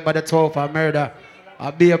me? November the 12th, a murder.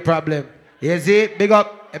 I'll be a problem. You see? Big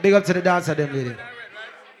up to the dancer them, lady.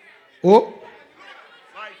 Oh?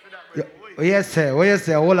 Oh yes, sir. Oh yes,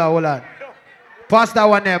 sir. Hold on. Pass that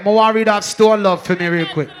one there. I want to read off Stone Love for me real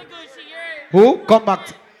quick. Who? Come back.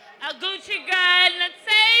 A Gucci girl, let's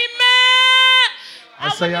say, I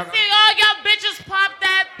want to see all y'all bitches pop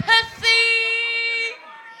that pussy.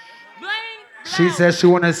 She says she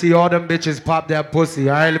want to see all them bitches pop their pussy.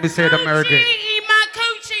 All right, let me say it American. Eat my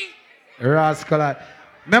coochie. Rascal.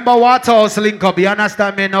 Remember Waterhouse link up. You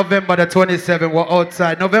understand me? November the 27th, we're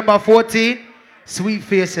outside. November 14th, Sweet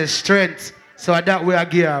Faces Strength. So at that we are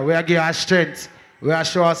gear our strength. We are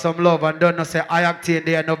show us some love and don't know say I octane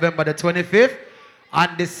there November the 25th.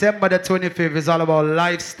 And December the 25th is all about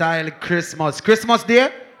lifestyle Christmas. Christmas day,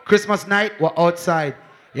 Christmas night, we're outside.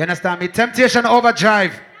 You understand me? Temptation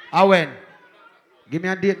Overdrive. I win. Give me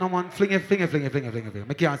a date, no man. Fling it. I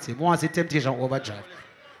can't see. I want to see Temptation Overdrive.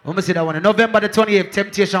 Let me see that one. November the 28th,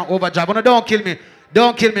 Temptation Overdrive. Oh, no, don't kill me.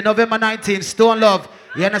 November 19th, Stone Love.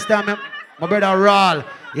 You understand me? My brother Rawl.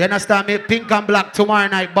 You understand me? Pink and Black tomorrow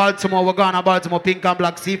night, Baltimore. We're going to Baltimore, Pink and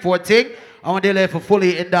Black C4 thing. I want to for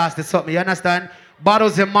fully endorse the something. You understand?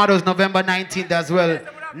 Bottles and Models, November 19th as well.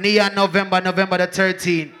 Neon November the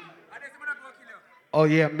 13th. Oh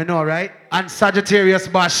yeah, me know, right? And Sagittarius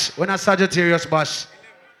Bash. When a Sagittarius Bash.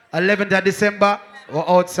 11th of December, we're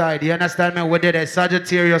outside. You understand me? We did a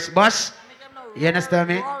Sagittarius Bash. You understand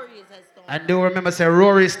me? And do remember, say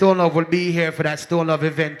Rory Stone Love will be here for that Stone Love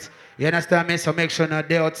event. You understand me? So make sure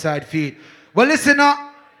they're outside feed. But listen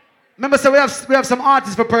now. Remember, say we have some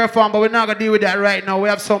artists for perform, but we're not gonna deal with that right now. We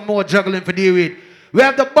have some more juggling for deal with. We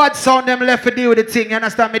have the bad sound them left for deal with the thing. You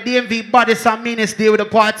understand me? DMV Bodies and Menace deal with the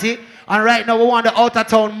party. And right now we want the outer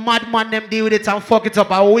town madman them deal with it and fuck it up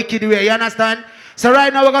a wicked way. You understand? So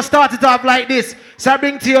right now we're gonna start it off like this. So I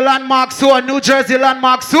bring to you Landmark Sword, New Jersey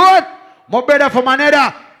Landmark Sword. My brother from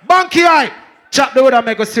Maneda, Banky Hype. Chop the wood and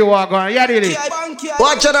make us see what going on. Yeah, really.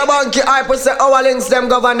 Watch out the Banky Hype. We say our links them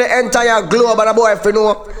govern the entire globe. And the boy if you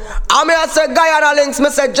know. I mean I say Guyana links. I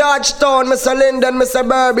say Georgetown. I say Linden. I say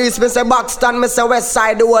Berbice. I say Buxton. I say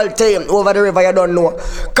Westside. The whole team. Over the river you don't know.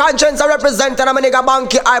 Conscience are representing. I'm a nigga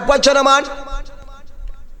Banky Hype. Watch out the man.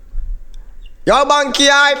 Yo Banky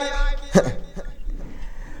Hype.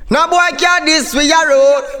 Now boy can't this we a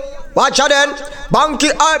road. Watch out then.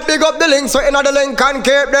 Banky Hype big up the links. So in the link and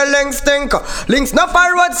keep the links stink. Links not for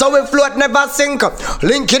road so we float never sink.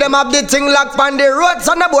 Linky them up the thing lock on the road.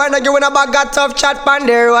 So the boy not giving a bag of tough chat on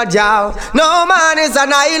the road, y'all. No man is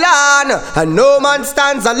an island and no man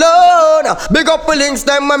stands alone. Big up the links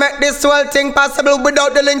them we make this whole thing possible.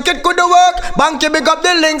 Without the link it couldn't work. Banky big up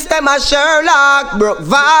the links them a Sherlock, Brook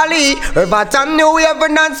Valley, Riverton, New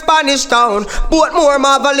Haven and Spanish Town, Portmore,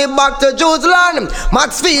 Marvally back to Jerusalem,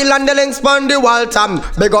 Maxfield and the links on the Waltham.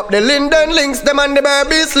 Big up the Linden links, them and the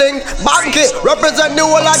Berbice link. Banky represent the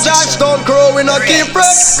whole of Georgetown crew. We not keep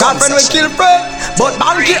Fred, girlfriend we kill Fred. But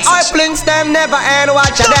Banky Hype links them never end.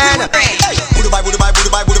 Watch it then. Buy,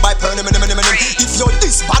 burn him. If you're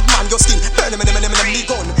this bad man, you're still burn him, me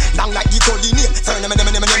gun. Long like the Gully name, turn him,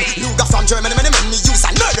 Luga from Germany, me use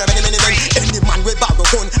and murder, any man with borrow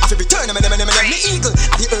gun, I feel return him, me eagle,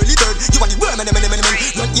 at the early bird, you want the worm, run 8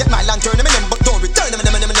 mile and turn him, but don't return him,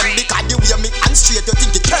 because the way me and straight, you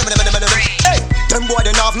think it turn him, hey, them boy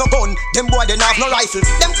they have no gun, them boy they have no rifle,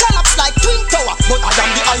 them collapse like Twin Tower, but I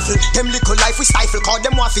am the Eiffel, them little life we stifle, cause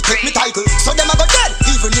them want to take me title, so them a go dead,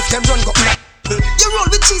 even if them run go you roll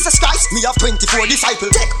with Jesus Christ, me have 24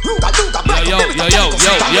 disciples. Take Ruga, yo.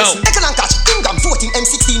 Eckel and catch, Ingham 14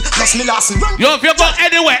 M16 plus me last run. Yo, if you go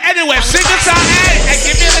anywhere, sing the song, hey. And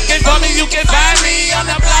if you're looking for me, you can find me on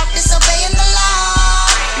the block. Disobeying the law.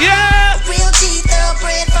 Yeah. Real G,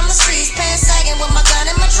 thoroughbred from the streets, pants sagging with my gun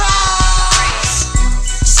in my drawers.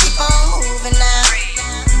 Just keep on moving now.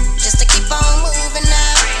 Just to keep on moving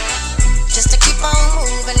now. Just to keep on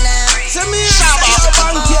moving now. In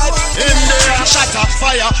there, shatter,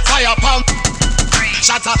 fire, pump.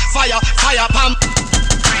 Shatter, fire, pump.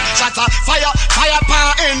 Shatter, fire,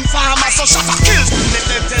 pump. In farmer, so shatter kills. Let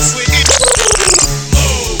them test with it.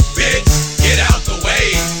 Move, bitch, get out the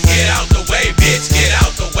way. Get out the way, bitch, get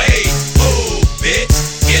out the way. Move, bitch,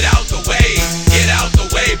 get out the way. Get out the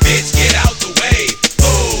way, bitch, get out the way.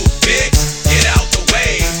 Move, bitch, get out the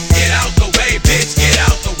way. Get out the way, bitch, get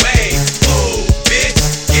out the way. Move, bitch,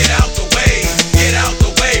 get out the way. Get out the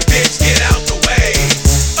way, bitch, get out the way.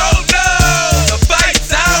 Oh no, the fight's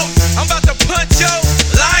out. I'm about to punch your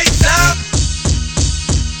lights out.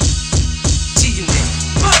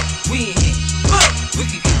 We in here, we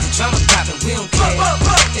can get the drum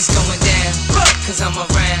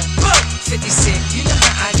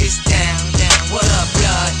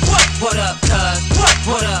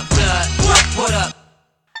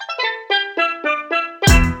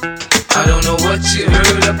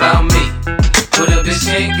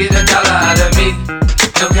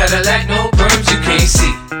Cadillac, no perms you can't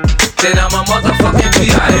see. Then I'm a motherfucking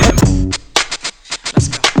B.I.M. Let's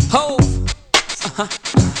go. Ho,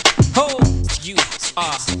 ho, you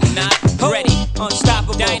are not ready.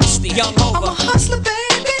 Unstoppable dynasty, young Hova. I'm a hustler,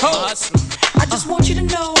 baby. Ho, hustler. I just want you to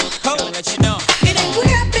know. Ho, I'll let you know. It ain't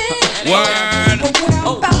where I've been. Word. But where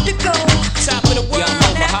I'm about to go. Top of the world.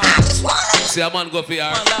 Now I just wanna See a man go for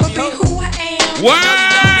your be who I am.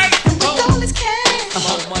 Word. And with all this cash.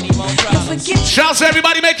 More money, more problems. Shouts to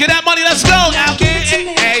everybody making that money. Let's go. Okay.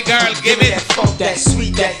 Hey, girl, give me that funk, that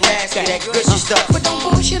sweet, that nasty, that gushy stuff. But don't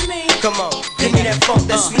bullshit me. Come on, give me that funk,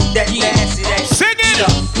 that sweet, that nasty, that sing it.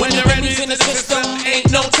 When the revenue's in the system, ain't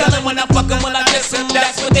no telling when I fuck 'em, when I listen.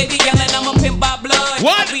 That's what they be yelling. I'm a pimp by blood.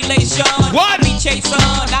 What? Relation. What? We chase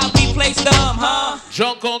on. I'll be placed huh?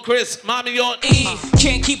 Junk on Chris, mommy on E.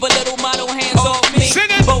 Can't keep a little model hands off me. Sing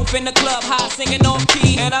it. Both in the club, high singing on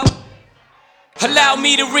key. And allow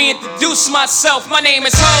me to reintroduce myself. My name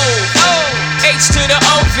is Ho. H to the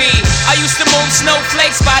O-V. I used to move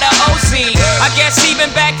snowflakes by the OZ. I guess even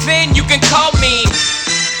back then you can call me.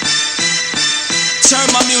 Turn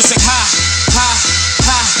my music high, high,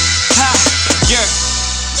 high, high. Yeah.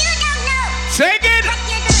 Take it.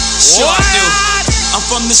 Sure I do. I'm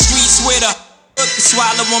from the streets with a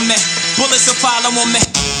swallow on me. Bullets will follow on me.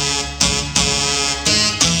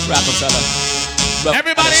 Rockefeller.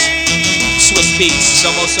 Everybody. Swiss beats. It's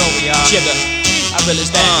almost over, y'all. Jigger. I really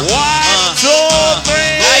stand. 1, 2, 3.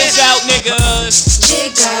 Lights out, niggas.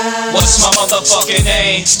 Jigger. What's my motherfucking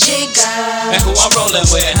name? Jigger. And who I'm rolling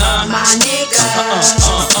with, huh? My nigga.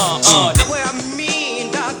 Where I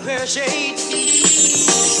mean, dark pair of shades.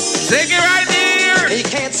 Take it right there. And you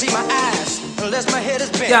can't see my eyes unless my head is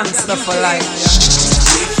bent. Gangsta for life.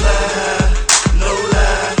 We fly, no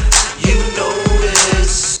lie, you know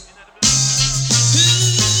this.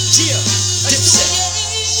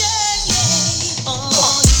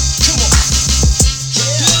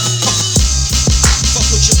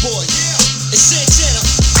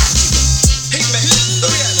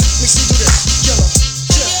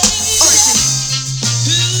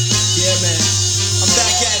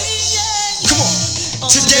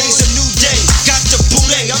 Today's a new day. Got the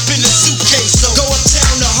booty up in the suitcase. So go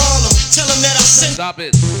uptown to Harlem. Tell them that I sent. Stop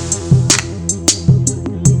it.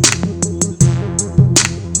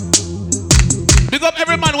 Big up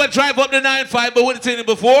every man who drive up the 9-5 but wouldn't seen it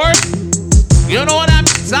before. You know what I'm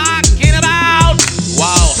talking about.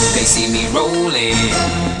 Wow. They see me rolling,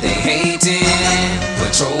 they hating,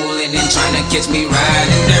 patrolling and trying to catch me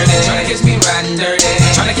riding dirty. Trying to catch me riding dirty.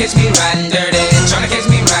 Trying to catch me riding dirty. Trying to catch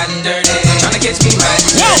me riding dirty. Trying to catch me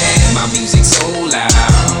riding dirty. My music so loud,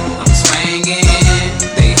 I'm swinging.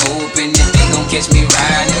 They hoping that they gon' catch me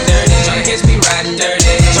riding dirty. Trying to catch me riding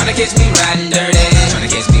dirty. Trying to catch me riding dirty. Trying to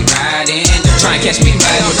catch me riding dirty. Trying to catch me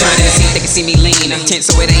riding dirty. They can see me lean, I'm tense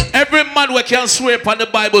so it ain't. Every man who can swear upon the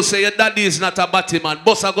Bible say your daddy is not a batty man.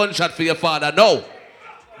 Bust a gunshot for your father, no.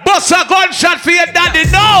 Bust a gunshot for your daddy,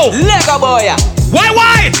 no. Lego boy.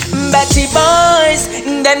 Why? Batty boys,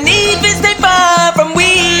 the need is they far from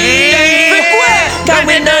we. Can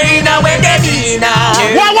we know in a way they be now?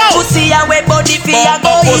 Pussy away body fear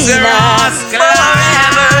go in now.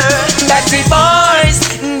 Batty boys,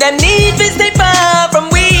 the need is they far from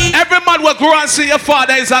we. Every man will grow and see your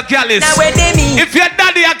father is a gallus. If your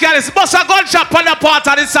daddy a gallus, bust a gunshot on the part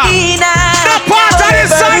of the song. The part of the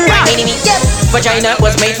song. Yep. Vagina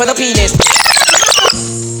was made for the penis.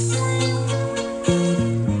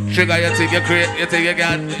 Trigger, you think you create, you think you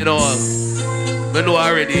can, you know, we know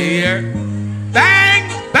already here.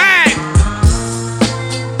 Bang, bang.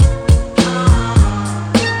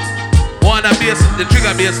 One of the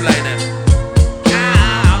trigger bass line there.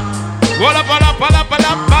 Roll up, bam,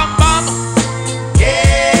 bam.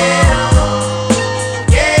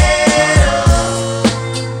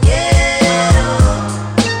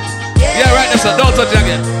 Yeah, right there, so don't touch it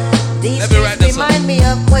again. Let me write this remind me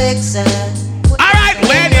of quicksand. Alright,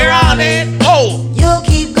 when you're on it, oh, you'll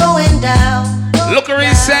keep going down. Look where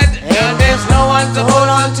he said, and there's no one to hold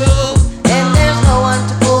on to, and there's no one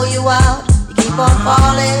to pull you out. You keep on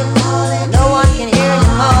falling, no one can hear you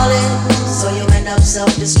calling, so you end up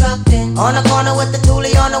self-destructing. On the corner with the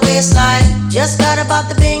toolie on the waistline, just got about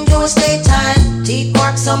the bingo and state time. Teeth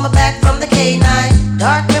marks on my back from the K9.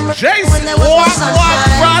 Dark memory when there was no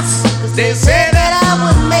sunshine. Cause they said that I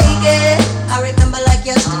wouldn't make it. I remember like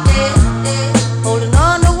yesterday, holding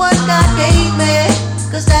on to what God gave me.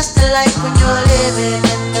 Cause that's the life when you're living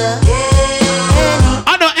in the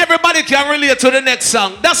I know everybody can relate to the next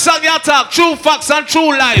song. That song you talk, true facts and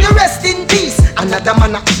true life. You rest in peace, another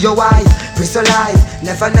man of your wife. Prison life,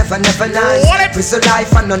 never nice. Prison life,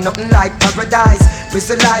 I know nothing like paradise.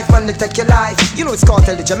 Prison life, when they take your life. You know it's called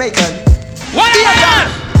the Jamaican. What is that?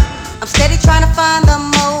 I'm steady trying to find the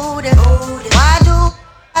motive. Why do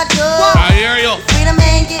I do? I hear you. Freedom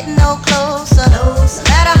ain't getting no closer. No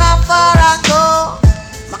matter how far I go,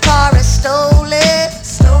 my car is stolen.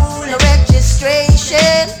 No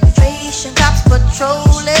registration. Cops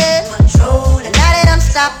patrolling. And now they done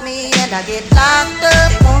stop me and I get locked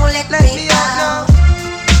up. They won't let me out.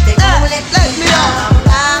 They won't let me out.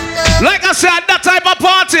 I'm locked up. Like I said, that type of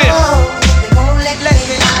party. They won't let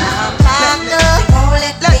me out. I'm locked up. They won't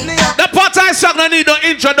let me out. The party song don't need no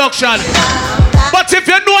introduction. But if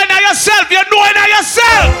you know it now yourself, you know it now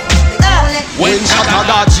yourself. When Chaka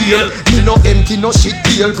got jail, me no empty, no shit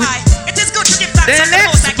deal. It is good to give thanks. The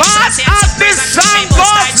next part of this song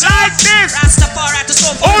goes like this.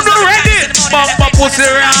 Oh, no ready? Bumper pussy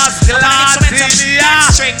rascal, Take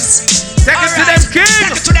it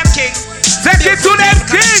to them king. Take it to them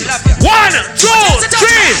king. 1, 2,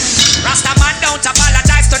 3. Rasta man don't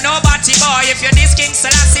apologize to nobody, boy. If you're this King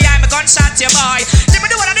Selassie, I'm a gunshot you, boy. Let me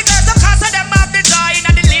do one of the girls, of course, of them have the joy.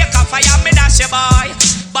 And the lake of fire, me dash you, boy.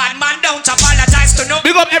 Bad man don't apologize to no.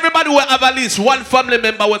 Big up everybody who have at least one family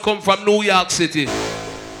member who come from New York City.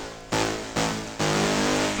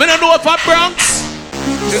 Me don't know if I'm Bronx.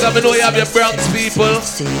 Trigger, me know you have your Bronx people.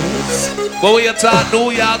 But when you talk New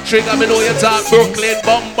York, Trigger, me know you talk Brooklyn,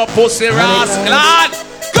 Bumper, Pussy, Rascal.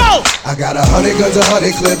 Go! I got 100 guns,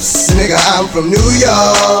 100 clips, nigga, I'm from New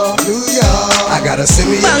York, I gotta send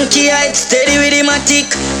me Banky height, steady with him a tick.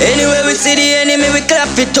 Anywhere we see the enemy, we clap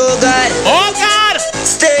it, oh God. Oh God!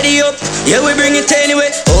 Steady up, yeah, we bring it anyway.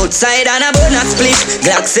 Outside and a bonus split.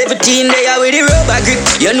 Glock 17 there with the rubber grip.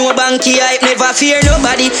 You know Banky hype, never fear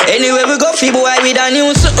nobody. Anywhere we go, fi boy with a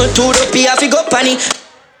new something to the P, fi go panny.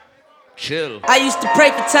 Chill. I used to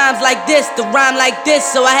pray for times like this, to rhyme like this,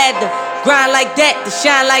 so I had to grind like that, to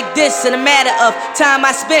shine like this. In a matter of time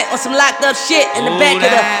I spent on some locked up shit in the back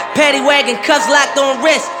of the paddy wagon, cuffs locked on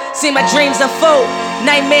wrist. See my dreams unfold,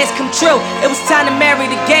 nightmares come true. It was time to marry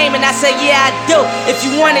the game, and I said, yeah, I do. If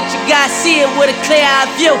you want it, you gotta see it with a clear eye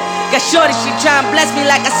view. Got shorty, she tryna bless me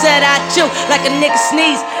like I said I chew. Like a nigga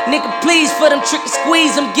sneeze, nigga please for them tricky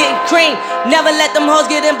squeeze. I'm getting cream, never let them hoes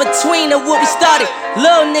get in between of what we started.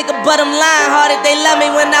 Little nigga, but I'm lying hearted. They love me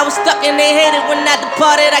when I was stuck and they hated when I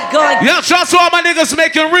departed. I go and yeah, shout out to all my niggas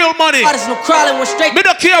making real money. There's no crawling, went straight. Me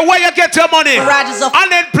don't care where you get your money.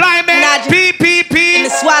 Unemployment, PPP,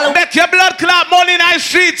 make your blood clot money in the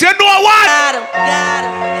streets. You know what? Got him.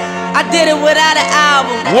 I did it without an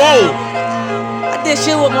album. Whoa. I did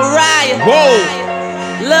shit with Mariah. Whoa.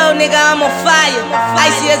 Little nigga, I'm on fire.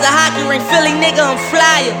 Icy as a hockey ring, Philly nigga, I'm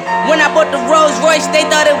flyer. When I bought the Rolls Royce, they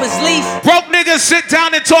thought it was lease. Broke niggas sit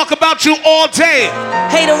down and talk about you all day.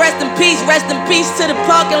 Hater, rest in peace to the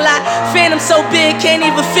parking lot. Phantom so big, can't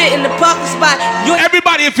even fit in the parking spot.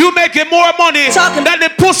 Everybody, if you making more money than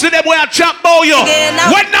the pussy that where I chop bow you.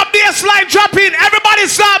 When the baseline drop in, everybody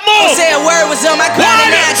start move. Say a word was on my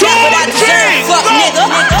grind and I got what I deserve. Fuck nigga,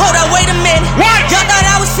 hold up, wait a minute. Y'all thought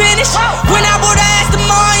I was finished? When I bought the ass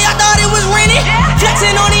tomorrow, y'all thought it was rented?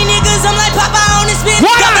 Flexing on these niggas, I'm like Papa on this spin.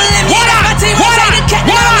 Doubling me, that's my team, I'm saying the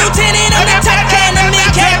captain, I'm lieutenant, I'm the top can, I'm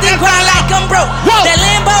in captain, grind like I'm broke. That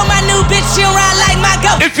Lambo, my new bitch, she ride like my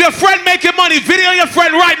goat. If your friend making money, video your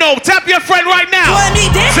friend right now. Tap your friend right now.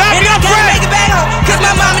 Tap your friend. Make it back home, cause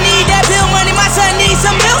my mama need that bill money, my son needs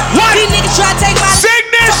some milk. These niggas try to take my sing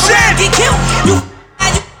this shit. Get killed.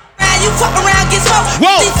 You fuck around, get smoked.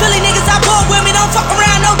 These Philly niggas I bought with me don't fuck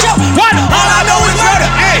around, no joke. What? All I know is murder.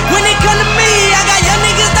 Hey. When it come to me, I got young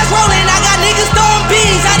niggas that's rolling. I got niggas throwing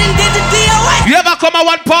bees. I done did the DOA. You ever come at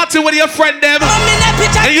one party with your friend them?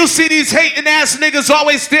 And you see these hating ass niggas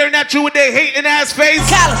always staring at you with their hating ass face?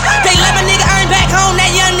 They let my nigga earn back home, that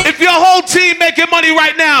young nigga. If your whole team making money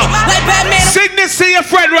right now, like Batman, sing this to your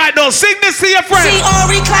friend right now. Sing this to your friend. See on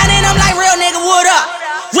reclining, I'm like real nigga, what up?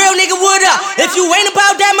 Real nigga, what up? If you ain't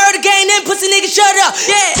about that murder game, then pussy nigga, shut up.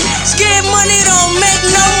 Yeah, scared money don't make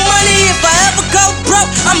no money. If I ever go broke,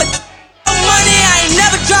 I'ma money. I ain't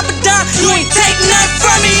never drop a dime. You ain't take nothing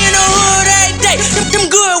from me in the hood every day. Them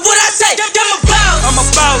good, what I say? Them a boss. I'm a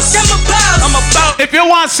boss. Them a boss. I'm a boss. If you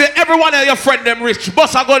want to see every one of your friend them rich,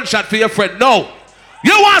 bust a gunshot for your friend. No.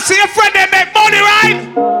 You want to see your friend them make money, right?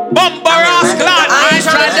 Bumper rascal. I ain't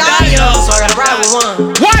trying to die, yo. So I gotta ride with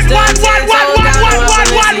one. What?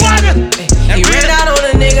 He ran out on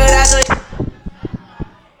a nigga, that's a...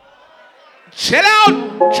 Chill out.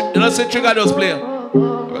 You know, say Trigger does play.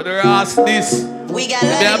 Brother, ask this. We got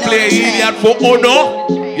they play idiot for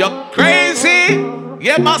Ono. You're crazy.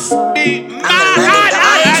 You must be mad.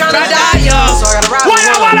 I ain't trying to die, yo. So I gotta ride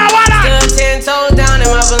with one.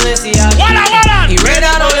 Balenciaga. He ran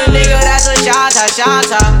out on a nigga, that's a shot.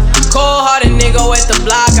 Cold-hearted nigga with the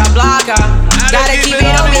blocker. Gotta keep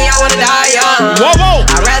it on me, I wanna die young.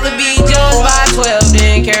 I'd rather be judged by 12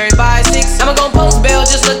 than carried by 6. I'ma gon' post bail,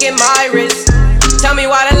 just look at my wrist. Tell me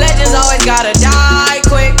why the legends always gotta die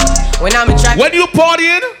quick. When I'm in track. When you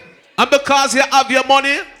partying, and because you have your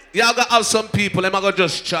money, y'all gonna have some people, them are gonna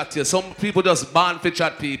just chat you. Some people just ban for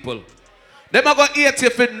chat people. Them are gonna hate you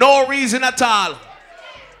for no reason at all.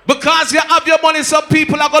 Because you have your money, some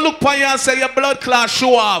people are gonna look upon you and say your blood clot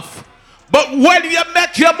show off. But when you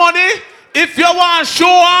make your money, if you want to show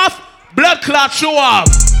off, blood clot show off.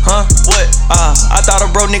 Huh? What? I thought a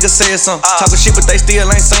bro nigga said something. Talking shit, but they still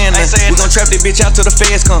ain't saying nothing. We gon' trap this bitch out till the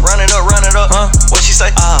feds come. Run it up. Huh? What she say?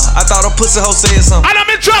 I thought a pussy hoe said something. And I'm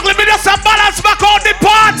in trouble, me just a balance back on the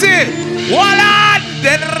party. Voila!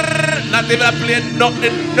 Not even playing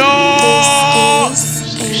nothing, no!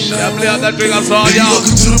 Yeah, play out that drink and song, yo.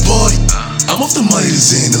 Welcome to the party. I'm off the money to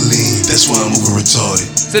Xandaline, that's why I'm over retarded.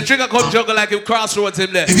 The trigger come juggle like him crossroads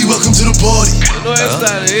him there. Baby, welcome to the party. You know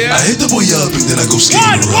yeah. I hit the boy up and then I go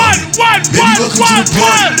skating around. Baby, welcome to the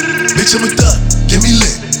party. Bitch, I'm a thot, get me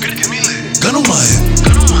lit. Gun on my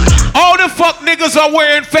head. All the fuck niggas are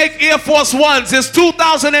wearing fake Air Force Ones. It's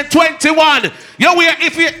 2021.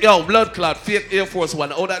 Yo, blood clot, fake Air Force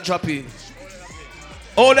One. All that drop in.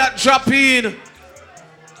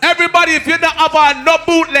 Everybody, if you don't have on no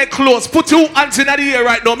bootleg clothes, put your hands in the air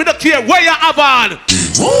right now. Me don't care where you have on.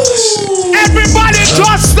 Everybody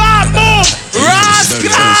just start move. Rascal.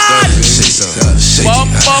 She like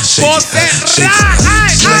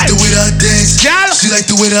the way that I dance. She like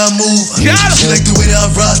the way that I move. She like the way that I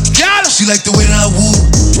rock. She like the way that I woo.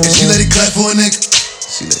 And she let it clap for a nigga.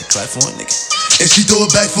 And she throw it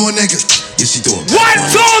back for a nigga. Yeah, she throw it back.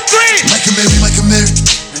 1, 2, 3. Mike and Mary.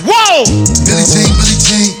 Whoa! Billy Jean.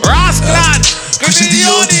 Rascal. Christian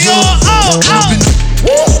Dior.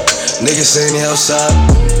 Niggas saying they outside.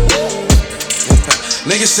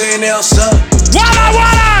 Niggas saying they outside.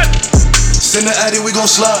 Walla! Send the addy, we gon'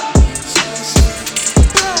 slide.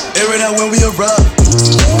 Air it out when we arrive.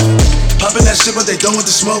 Poppin' that shit, but they done with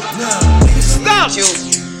the smoke. Stop!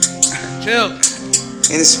 Chill.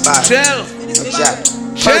 In the spot. Chill.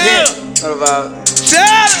 What about?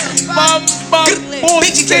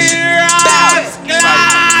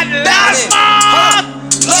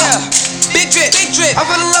 Big drip. I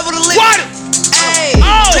fell in love with a lick. What? Ayy.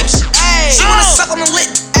 She wanna suck on the lip.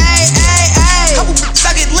 Ayy. Couple bitches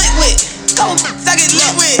I get lit with.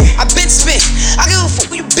 I been spit. I give a fuck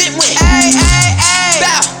who you been with. Ayy.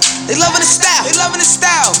 Bow. They loving the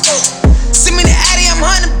style. Send me the addy, I'm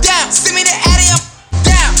hunting them down.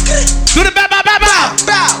 Do the bow.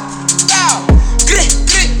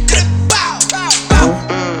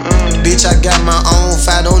 Bitch, I got my own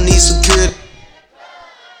fight, don't need security.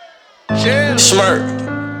 Chill. Smirk.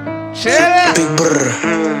 Chill. Big brr.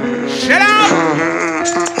 Shut up.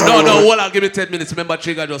 No, hold on, give me 10 minutes. Remember,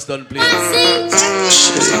 Trigger just done playing.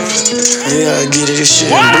 Shit. Yeah, get it, this shit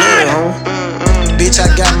blood, Bitch,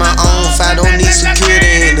 I got my own fight, don't need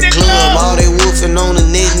security in the club. All they wolfing on the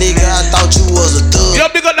net, nigga, I thought you was a thug. Yo,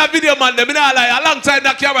 big on that video, man. Them not like a long time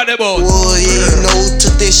that camera them out. Well, yeah, you know who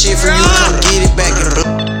took that shit from you, come get it back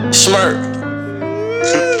and Smirk.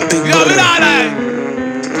 Big yo, me not like.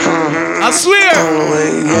 I swear.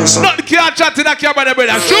 Not the car chat to that camera, them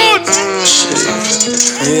brother. Shoot.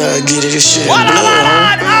 Yeah, get it, this shit blood,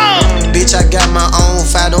 Bitch, I got my own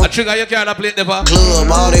fight, don't Trigger, you can't play never.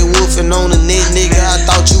 Club, all they wolfing on the net, nigga, I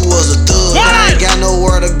thought you was a thug. I ain't got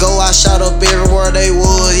nowhere to go, I shot up everywhere they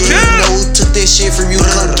was. Yeah, you know who took that shit from you,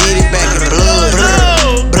 come get it back in blood.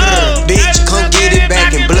 Bitch, come get it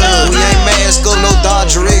back in blood. We ain't mask up, no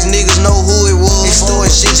Dodger X, niggas know who it was. It's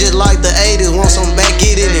throwing shit just like the 80s, want some back,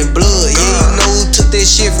 get it in blood. Yeah, you know who took that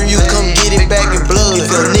shit from you, come get it back in blood.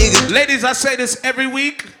 If a nigga. Ladies, I say this every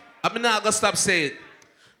week. I'm not gonna stop saying it.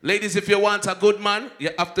 Ladies, if you want a good man, you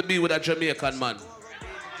have to be with a Jamaican man.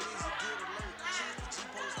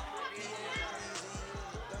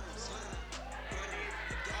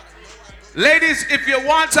 Ladies, if you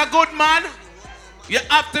want a good man, you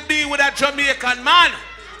have to be with a Jamaican man.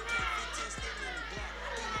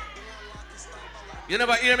 You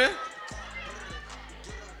never hear me?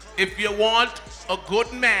 If you want a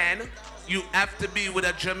good man, you have to be with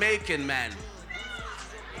a Jamaican man.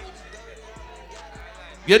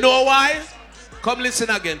 You know why? Come listen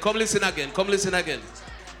again.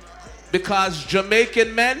 Because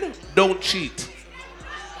Jamaican men don't cheat.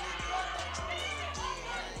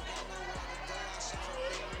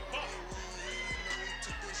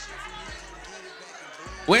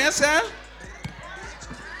 Where, sir?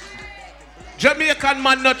 Jamaican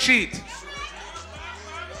man not cheat.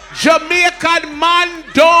 Jamaican man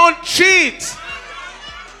don't cheat.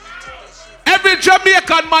 Every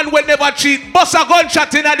Jamaican man will never cheat. Bust a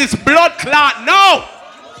gunshot in this blood clot. No.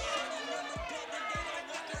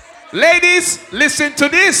 Ladies, listen to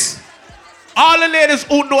this. All the ladies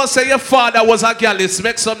who know say your father was a gallus,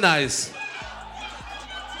 make some noise.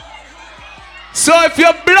 So if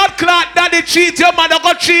your blood clot daddy cheat, your mother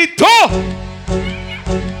go cheat too.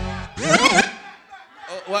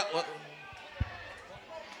 What?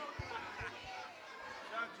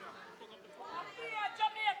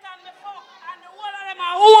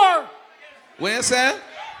 What you say?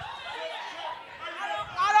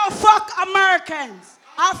 I don't fuck Americans.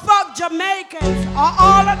 I fuck Jamaicans.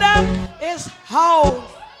 All of them is hoes.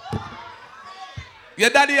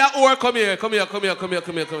 Your daddy at war, come here. My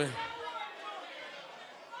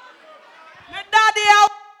daddy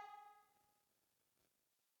out.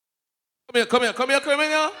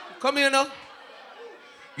 Come here now.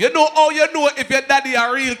 You know how you know if your daddy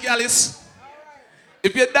a real callous?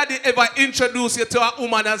 If your daddy ever introduce you to a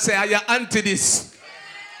woman and say, you're anti this.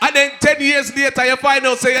 And then 10 years later you find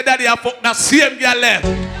out say your daddy a fuck the same girl left.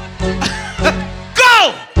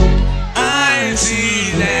 Go! I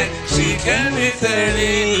see that she can be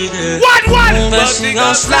 30. What? But she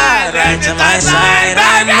gon' slide right to my side.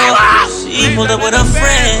 I know she pulled up with her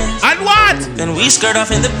friends. And what? Then we skirt off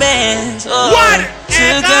in the bands. Oh, what?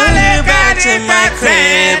 Took her back to my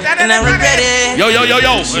crib, and I regret it. Yo.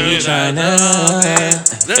 She tryna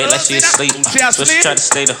feel like she asleep. So she tried to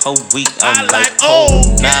stay the whole week. I'm like, oh,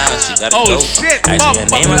 nah, she gotta go. Shit, actually, her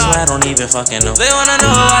name is what I don't even fucking know. They wanna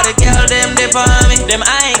know why the girl them dip on me. Them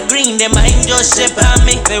I ain't green, them I ain't just ship on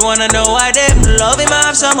me. They wanna know why them love him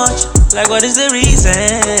up so much. Like, what is the reason?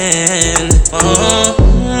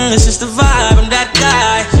 It's just the vibe, I'm that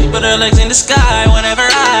guy. She put her legs in the sky whenever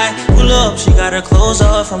I pull up. She got her clothes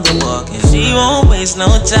off from the walk, and she won't waste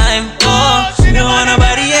no time. Oh, she don't want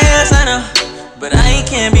nobody else, I know. But I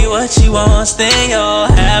can't be what she wants. They all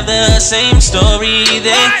have the same story.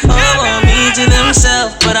 They all want me to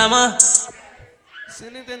themselves, but I'm a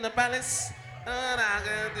sitting in the palace. What I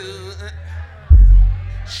gonna do?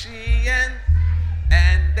 She and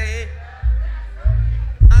they.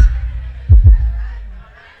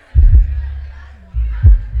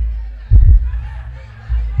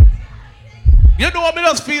 You know what me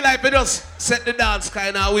just feel like? Me just set the dance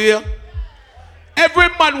kind of way. Every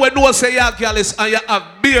man will know say you're a gallus and you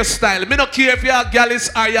have beer style. Me don't care if you're a gallus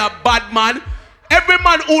or you're a bad man. Every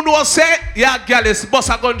man who knows say you're a gallus, bust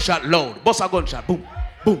a gunshot loud. Bust a gunshot. Boom,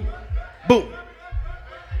 boom, boom.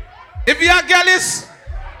 If you're a gallus,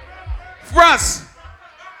 frost.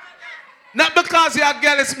 Not because you're a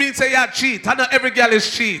gallus means say you're cheat. I know every gallus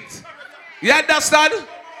cheat. You understand?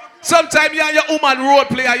 Sometimes you and your woman role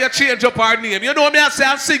play and you change up her name. You know me, I say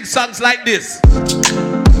I sing songs like this.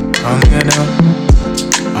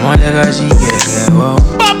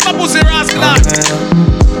 Bamba pussy rascal.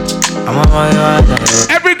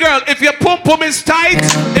 Every girl, if your pum pum is tight,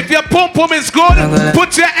 if your pum pum is good,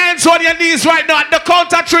 put your hands on your knees right now at the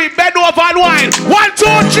count of 3. Bend over and whine. 1, 2,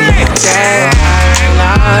 3.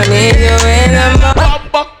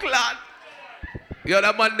 Bamba clan. Yo,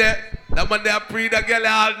 that man there pre the girl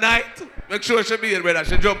all night. Make sure she be here, brother.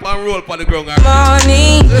 She jump and roll for the ground.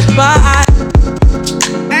 Morning, but I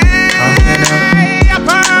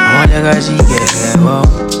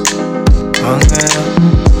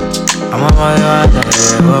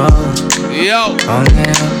Yo.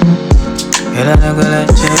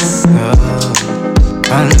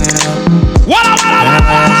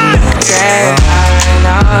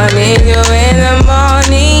 I need you in the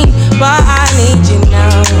morning, but I need you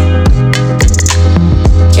now.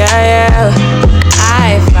 Yeah,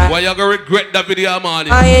 I find. Why you gonna regret that video,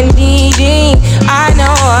 man? All you needing, I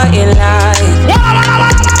know what you like.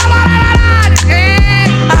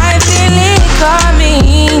 I feel it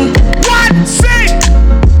coming. What? Sing!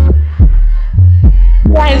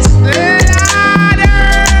 Yes.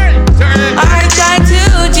 I try to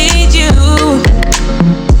teach you,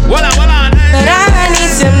 but I need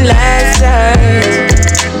some lessons.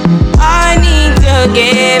 I need to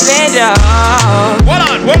give it up. Hold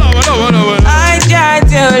on. I try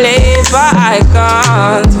to live, but I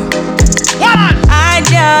can't. I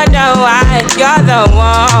don't know why you're the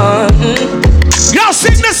one. Yo,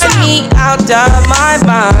 sing the song. Me out of my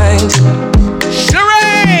mind.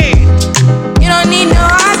 Sheree! You don't need no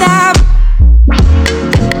other.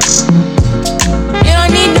 You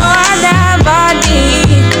don't need no other body.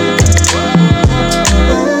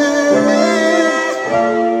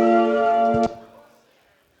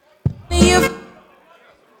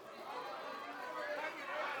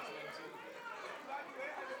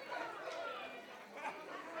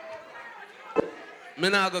 Me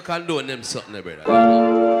not go condone them something, brother. Oh,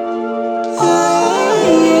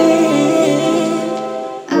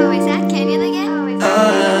 is that Kenyan again?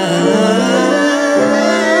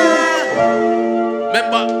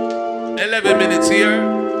 Remember, 11 minutes here.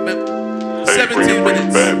 17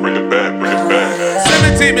 minutes. Bring it back.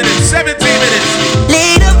 17 minutes.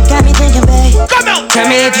 Lead up, got me thinking, babe. Come on. Tell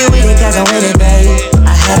me if you with it, cause I'm with it, babe.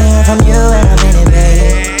 I haven't heard from you and I'm in it,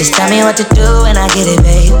 babe. Just tell me what to do and I get it,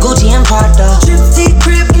 babe. Gucci and Prada. Gypsy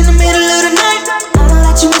crib in the middle of the night. I don't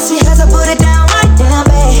let you miss me cause I put it down right down,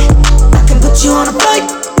 babe. I can put you on a flight.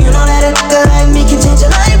 You know that a nigga like me can change your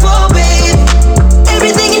life, oh, babe.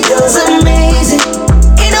 Everything you do is amazing.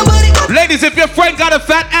 Ain't nobody got. Ladies, if your friend got a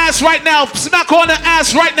fat ass right now, smack on her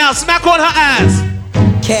ass right now. Smack on her ass.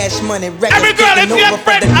 Cash money, every girl, if your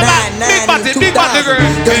friend have a big body girl.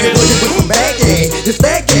 Girl, you put it with some baggy. Just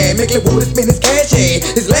baggy, make it wood, spin his cashy.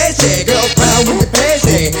 His lashy, girl, proud with your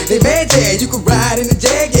passion. They magic, you can ride in the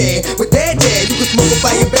jaggy. With that jet, you can smoke a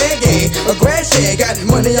fire baggy. A grashy, got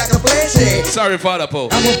money, I can flash it. Sorry, Father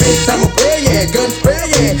Poe. I'm a bitch, I'm a player, gun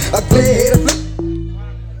sprayer. A clear, a flip.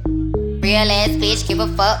 Real ass bitch, give a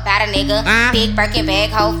fuck about a nigga. Big Birkin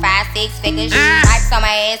bag, hold 5-6 figures. Stripes on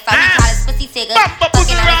my ass, so he call his pussy tigger.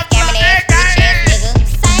 Fucking on his scamming ass, bitch ass nigga.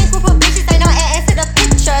 Same group of bitches, ain't no ass to the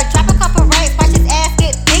picture. Drop a couple racks, watch his ass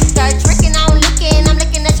get bigger. Drinking, I'm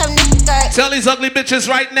looking at your nigga. Tell these ugly bitches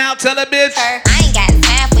right now, tell a bitch. I ain't got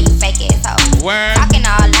time for you fake ass hoes. Word. Talking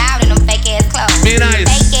all loud in them fake ass clothes. Be nice.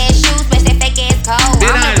 Fake ass shoes, match that fake ass coat. Be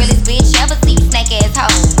I'm nice. the realest bitch ever see, snake ass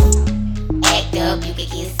hoe. Act up, you could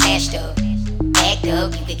get snatched up. Act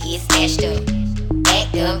up, you could get snatched up.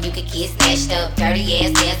 Act up, you could get snatched up. Dirty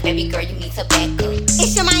ass ass, baby girl, you need to back up.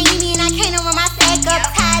 It's your Miami and I can't run my stack up.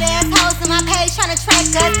 Tired ass hoes in my page trying to track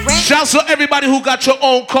us. Shouts to everybody who got your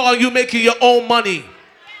own car, you making your own money.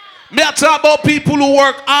 Me I talk about people who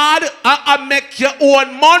work hard and make your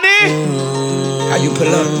own money. How you pull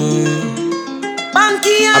up?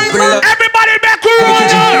 Banky, I pull up. Everybody back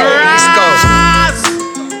Let's go.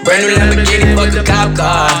 Brand new Lamborghini, fuck the cop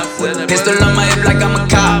car. With a pistol on my hip like I'm a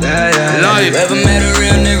cop. Life. Ever met a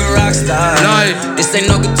real nigga rock star? Life. This ain't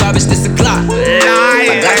no guitar, bitch, this a clock.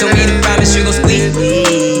 I got to me to promise you gon' squeeze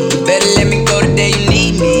me. You better let me go the day you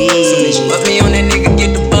need me. Put me on that nigga, get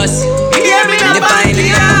the bus. And if I ain't the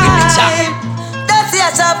nigga, get the chop. That's the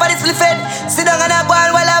chop, but it's flipped. Sit down on a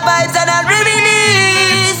ball while I vibes and I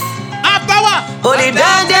reminisce. Hold it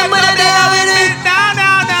down, them when I there with me.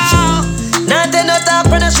 Nothing, not up,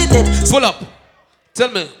 and I shit it. Pull up. Tell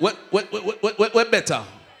me, what better?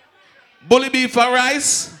 Bully beef and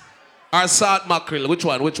rice or salt mackerel? Which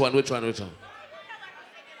one?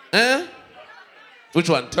 Eh? Which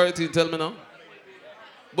one? 13, tell me now.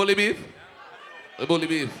 Bully beef? Bully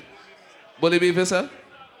beef. Bully beef, you say?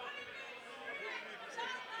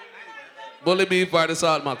 Bully beef or the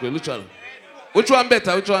salt mackerel? Which one? Which one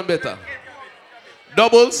better?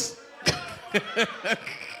 Doubles?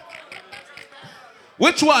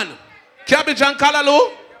 Which one? Cabbage and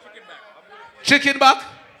callaloo? Chicken back?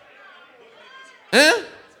 Eh?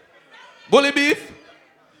 Bully beef?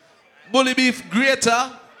 Bully beef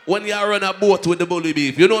greater when you run a boat with the bully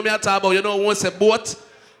beef. You know what me I talk about? You know once a boat?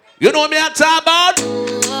 You know what me I talk about?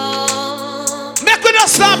 Make we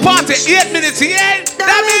just start party. 8 minutes, yeah?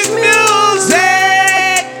 That means music!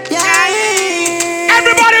 Yeah.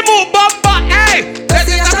 Everybody move, bumper, hey! That's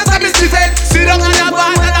sit down on your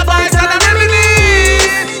bar, and the boys and the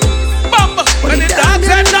reminisce. Bumper, when the dance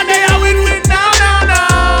and the day I win now.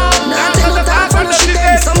 Nothing but talk from the shit.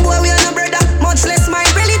 Some boy we are no brother, much less my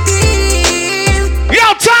relative. Yo,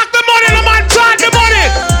 talk the money, the man talk the money.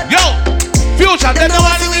 Yo, future, they know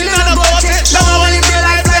what we know about it. They know what we feel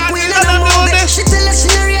like we know about it. She tell us she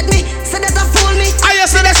not rate me, so that I fool me. I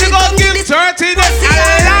just said that she gon' give 30 days.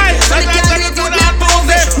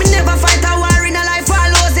 Me never fight a war in a life or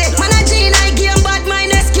lose it. Man a G in a game, bad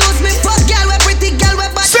mind excuse me. Fuck girl we pretty, girl we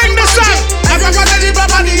bad. Sing the song. I'm not gonna leave my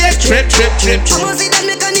money yet. Trip. I'ma see that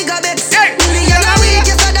make a nigga vex. Million a week,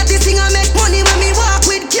 you saw that this thing I make money when me walk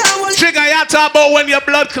with girl. Trigger, you talk about when your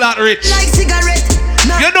blood clot rich. Like cigarette.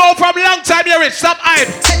 You know from long time you're rich. Stop hype.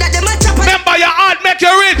 Remember your heart make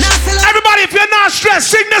you rich. Everybody, if you're not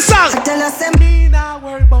stressed, sing the song. Tell us them. Me not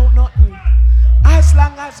worry about nothing. As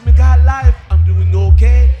long as me got life, I'm doing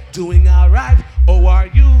okay, doing alright. How are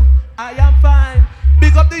you? I am fine.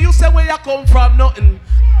 Big up the you say where you come from, nothing.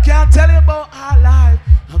 Can't tell you about our life.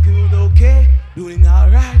 I'm doing okay, doing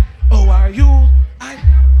alright. How are you?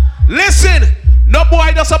 Listen, no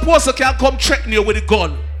boy that's supposed to can come threaten you with a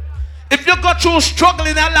gun. If you got through struggle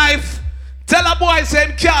in your life, tell a boy say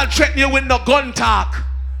him can't threaten you with no gun talk.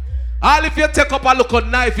 All if you take up a look at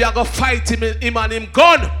knife, you go fight him and him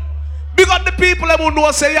gun. Big up the people who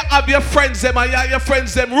know say you have your friends them and you have your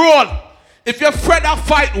friends them roll. If your friend a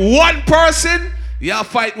fight one person, you have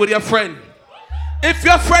fight with your friend. If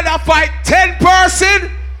your friend a fight 10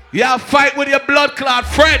 person, you have fight with your blood clot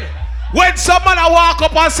friend. When someone a walk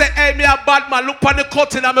up and say, hey, me a bad man, look on the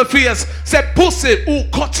cut in my face. Say, pussy, who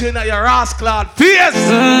cut in your ass clot face?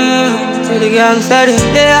 To the gangster,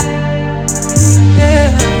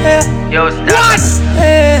 Yo, stop.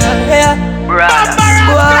 What?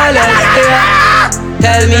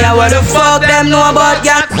 Tell me how the fuck them know about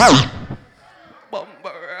gang.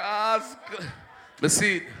 Let's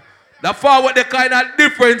see. That far what the kind of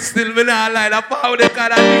difference still me not lie. That far what the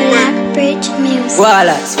kind of difference. Bridge music.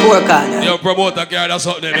 Wallace, 4 corner. Yo, promoter carry that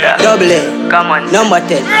something. Yeah. Double A. Come on. Number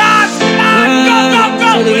 10. To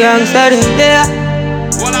the gangster,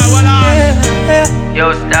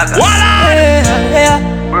 Yo, stop. Wallace,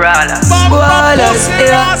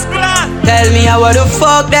 tell me how the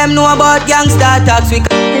fuck them know about gangster talks. We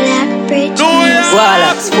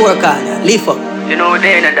Wallace, 4 corner. Lift up. You know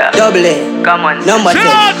they in that. Double A. Come on. Number 10. To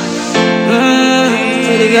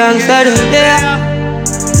the gangster,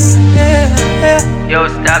 Yo,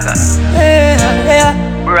 stagger.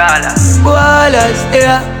 Wallace,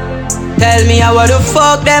 tell me how the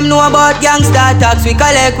fuck them know about gangster talks. We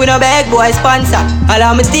collect with no big boy sponsor. All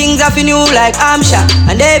of my things are for new like Amsha.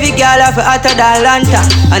 And every girl are for hotter than Lanta.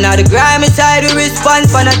 And now the grimy side we respond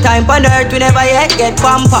for no time on earth we never yet get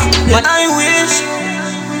pamper. But I wish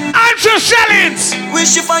Answer Shellings.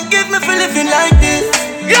 Wish you forgive me for living like this.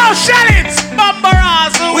 Yo, Shellings.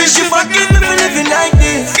 Bambaraz. Wish you forgive me for living like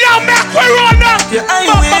this. Yo, make we run up. Yeah,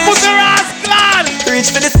 I wish.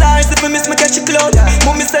 Reach for the stars if I miss me catch a cloud.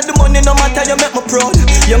 Mommy said the money no matter you make me proud.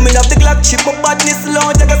 You me have the Glock chip but badness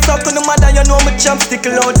loud. I got stuck on the mother you know me champ stick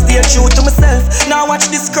loud. Stay true to myself. Now watch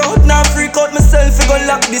this crowd. Now freak out myself. I go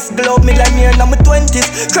lock this glove. Me like me in my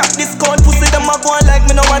 20s. Crack this code. Pussy them a go on like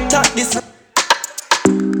me no attack this.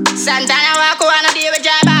 Santana walk on a day with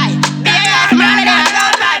drive-by. Be a rock man, they go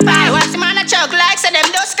bye-bye. Watch the man a choke like say them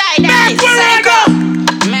do skydive. Psycho.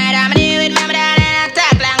 Madam, deal with me, madam, and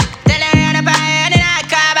attack long. Tell her you're the fire, and I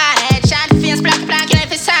carbon. Headshot, face, black, plank, you know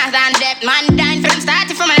if it's sound and depth. Man dying from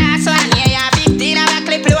starting from my last one. Yeah, yeah, 15, I have a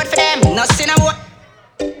clip load for them. Nothing about.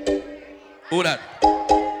 Who that?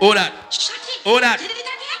 Who that? Who that?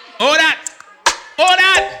 Who that? Who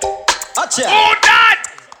that? Who that?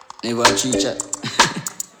 Never cheat chat.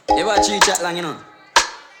 Never cheat chat long, you know.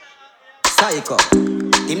 Psycho.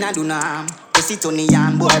 Him not do nam. Pussy to the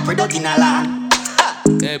yam. Boy, product in a land.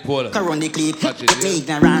 Hey, Paul. Can run the clip. With me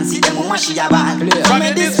ignorance. See them who mash your bag. From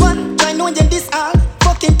this one, try know them this all.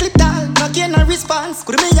 Fucking clip down. Not getting a response.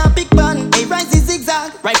 Could me a big band. Hey, rise is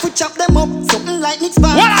zigzag. Right foot chop them up. Something like Nick's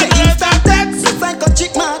band. Check instant text. Looks like a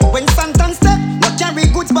chick man. When Santan step. Not carry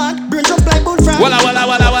goods back. Brain jump like bullfrog.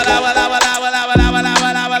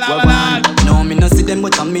 No, me no see them,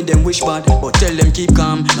 but I me them wish bad. But tell them keep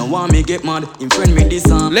calm. No want me get mad. In friend me this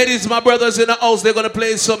song. Ladies, my brothers in the house, they're gonna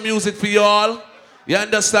play some music for y'all. You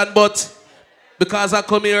understand? But because I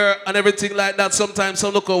come here and everything like that, sometimes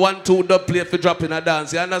some look at 1, 2 dub play for dropping a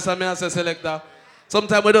dance. You understand me as a selector?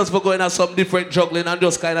 Sometimes we just for going at some different juggling and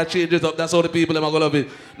just kind of change it up. That's how the people are gonna love it.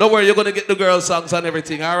 Don't worry, you're gonna get the girl songs and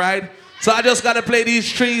everything, alright? So I just gotta play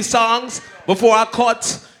these 3 songs before I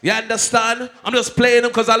cut. You understand? I'm just playing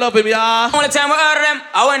them because I love him, yeah. Only time we heard them,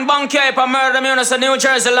 I went Banky up and murdered them. You know, so New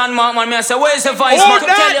Jersey landmark, man. Me I say, where's the voice, man?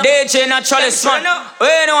 DJ Naturalist, man.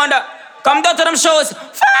 Where you know that? Come down to them shows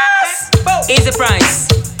fast. Easy price.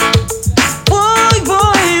 Boy,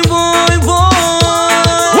 boy, boy, boy.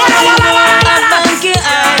 Banky,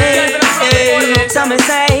 so me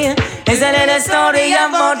say, it's a little story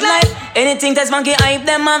about life. Anything that's monkey hype,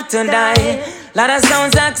 them have to die. Lot of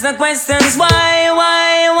sounds ask the questions, why?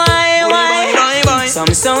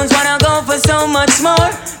 Some sounds wanna go for so much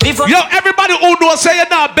more. Before yo, everybody who knows say you're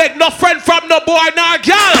not beg no friend from no boy, no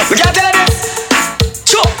girl. We can't tell them this.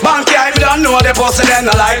 Sure. Banky hype don't know the pussy them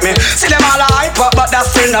not like me. See them all hype up, but that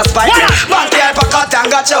still not spike me. Banky hype a cut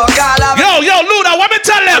and got choke all of me. Yo, Luda, what me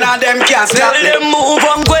tell them? None of them can't stop me. Them move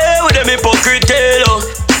on way with them hypocrite tailor.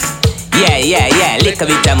 Yeah, lick a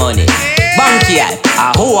bit of money. Banky hype,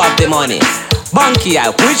 who have the money? Banky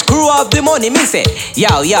hype, which crew have the money? Me say,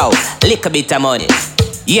 yo, lick a bit of money.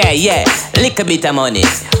 Yeah, lick a bit of money.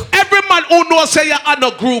 Every man who knows say you're on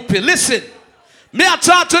a groupie, listen. Me I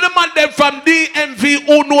talk to the man them from DMV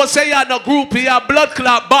who knows say you're on a groupie, you're a blood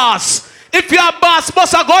clot boss. If you're a boss,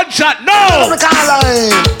 must a gunshot, no!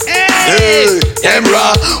 Hey,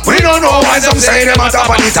 Emra, we don't know why some say them on top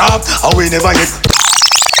of the top, and we never get.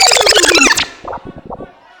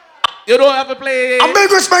 You don't have to play. A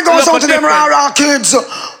big respect goes out to them rah kids.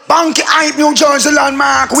 Banky hype, New Jersey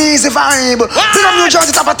landmark, Weezy vibe. Big up New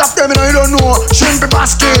Jersey, top of top them, you don't know. Shrimp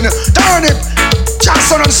basking, turn it.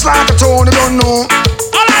 Jackson and Slaughter Tone, you don't know.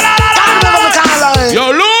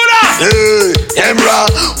 Yo, Luna! Hey, Emra,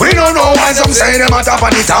 we don't know why some say them at top of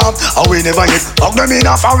the top. Or we never hit, hug them in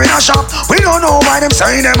a foreign shop. We don't know why them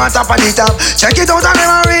say them at top of the top. Check it out and them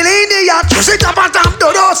are really in the yacht. You see top of top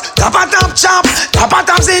dodos, top of top chop. Top of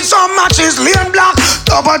top see some matches, lane block.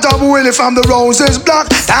 Top of top Willie from the Roses block.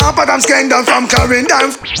 Top of top Scandal from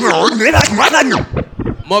Clarendon.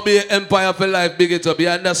 Moby Empire for life, big it up, you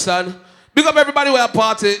understand? Big up everybody who a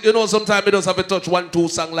party. You know, sometimes we just have to touch 1-2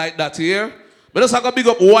 song like that here. But just have to big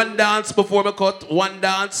up one dance before me cut. One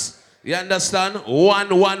dance. You understand? One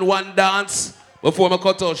dance before me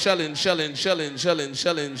cut out. Shellings.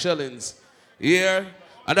 Here.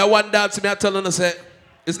 And that one dance, me I telling you, say,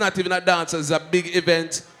 it's not even a dance, it's a big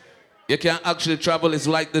event. You can actually travel. It's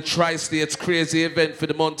like the Tri-States crazy event for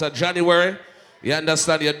the month of January. You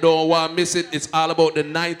understand? You don't want to miss it. It's all about the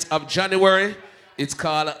 9th of January. It's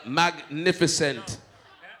called Magnificent.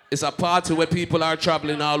 It's a party where people are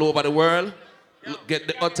traveling all over the world. Get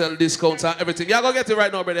the hotel discounts and everything. Y'all go get it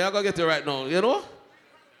right now, brother. Y'all go get it right now, you know?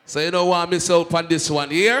 So you don't want to miss out on this one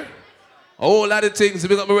here. A whole lot of things.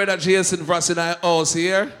 We got my brother Jason Frost in our house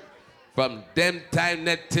here. From them time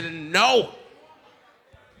net till now.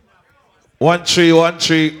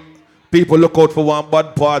 1313. People look out for one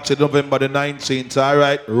bad party November the 19th.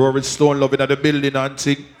 Alright. Rory Stone loving at the building and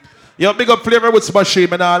thing. Yo, big up Flavor with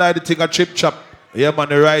Smashing and all I the thing a chip chop. Yeah, man,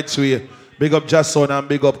 the right way. Big up Jason and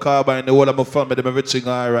big up Carba and the whole of my family, them everything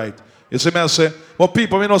all right. You see me I say? But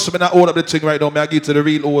people, me know so me not hold up the thing right now. Me I give to the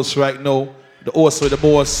real host right now. The host with the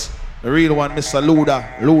boss. The real one, Mr.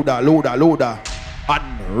 Luda.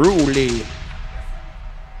 Unruly.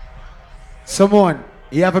 Someone,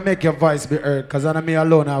 you have to make your voice be heard, because I'm me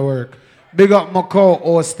alone at work. Big up my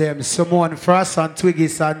co-host them, Simone Frost and Twiggy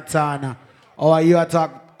Santana. How are you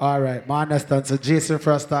attack? Alright, I understand. So Jason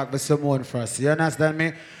Frost talk with Simone Frost. You understand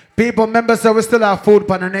me? People, remember, so we still have food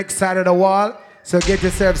on the next side of the wall. So get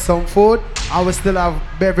yourself some food. And we still have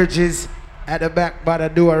beverages at the back by the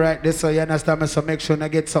door right there. So you understand me? So make sure you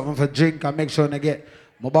get something for drink and make sure you get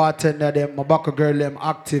my bartender them, my buckle girl them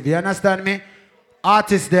active. You understand me?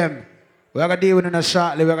 Artists them. We're going to deal with it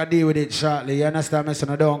shortly. We're going to deal with it shortly. You understand me? So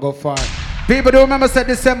no, don't go far. People do remember that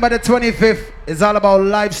December the 25th is all about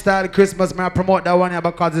lifestyle Christmas. May I promote that one here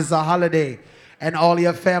because it's a holiday. And all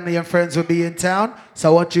your family and friends will be in town. So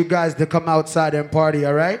I want you guys to come outside and party,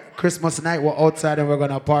 all right? Christmas night, we're outside and we're going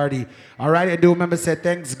to party. All right? And do remember that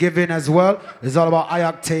Thanksgiving as well. It's all about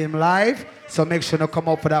iOctane Live. So make sure to come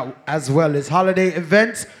out for that as well. It's holiday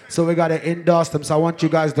events, so we got to endorse them. So I want you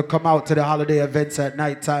guys to come out to the holiday events at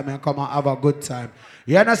night time and come and have a good time.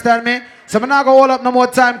 You understand me? So I'm not going to hold up no more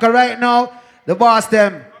time because right now, the boss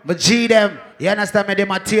them, my G them, you understand me? They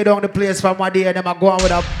might tear down the place from one day and they might go on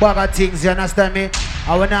with a bag of things, you understand me?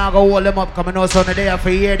 And we're not going to hold them up because I know so on the day for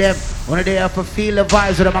hear them, on the day for feel the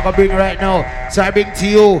vibes that I'm going to bring right now. So I bring to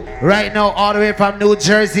you right now all the way from New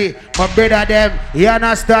Jersey, my brother them, you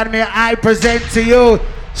understand me? I present to you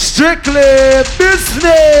Strictly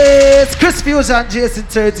Business! Chris Fusion, Jason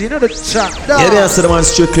 13, you know the track. Yeah, they answer the man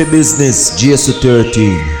Strictly Business, Jason 13.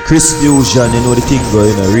 Chris Fusion, you know the thing bro,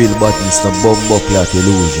 you know, real buttons, no bomb like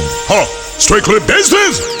illusion. Huh, Strictly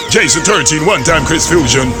Business? Jason 13, one time Chris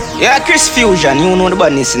Fusion. Yeah, Chris Fusion, you know the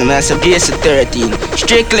badness in the man, so Jason 13.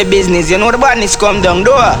 Strictly Business, you know the badness come down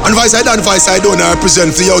door. And vice I don't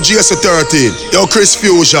represent for your Jason 13. Yo, Chris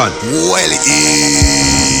Fusion. Well,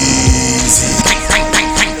 easy.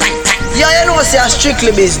 Yeah, you know say a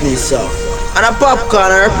Strictly Business, so. And a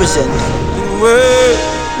popcorn I represent. Way,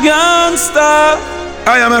 gangsta.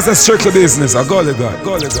 I am as a Strictly Business, I go to God.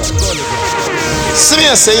 So me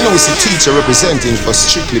I say, you know, it's a teacher representing for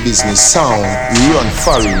Strictly Business sound. We run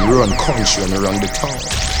foreign, we run country, and we run the town.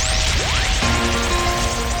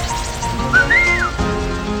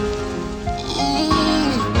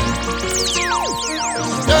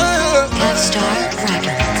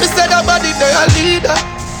 They said that body they a leader.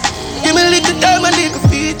 Give me a little time, a little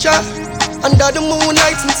feature. Under the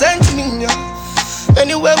moonlight and sentiment, yeah.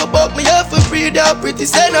 Anywhere we buck me up for free, that pretty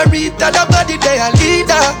senorita. That body they a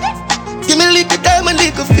leader. Give me a little time, a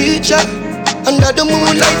little feature. Under the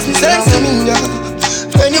moonlight and sentiment,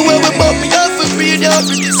 yeah. Anywhere we buck me up for free, that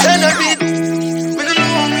pretty senorita. Me no know.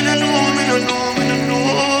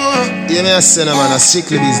 Yeah, me a say no man, a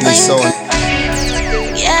Strictly Business sound.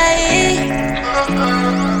 Yeah.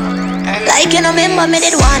 Like you know, remember me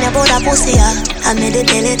did one about a pussy, I made it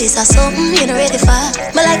tell you this is something you not ready for.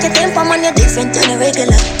 But like your temper, man, you're different than a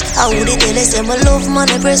regular. I would tell you, say my love,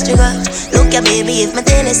 money, press trigger. Look at baby, if my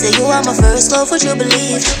tell you, say you are my first love, would you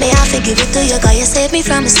believe? May I forgive it to you, cause you saved me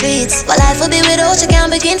from the streets. But life will be without you, can't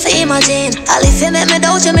begin to imagine. All if you make me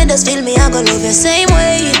doubt you, me just feel me, I go love you same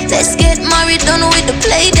way. Let's get married, done with the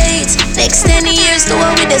play dates. Next 10 years, do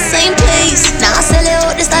it with the same place. Now I sell you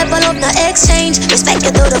out, this type of love, no exchange. Respect you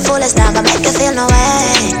to the fullest, now gonna make you feel no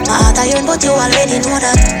way. My heart iron, but you already know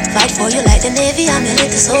that. Fight for you like the Navy, I'm your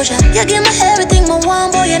little soldier. You give me everything, my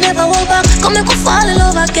one boy, you never hold back. Come make me fall in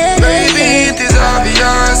love again. Baby, it is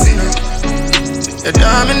obvious, you know. You're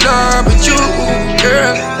damn in love with you,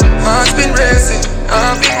 girl. Heart's been racing,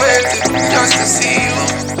 I've been waiting just to see you.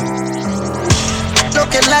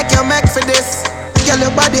 Looking like you're made for this. Girl,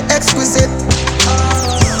 your body exquisite.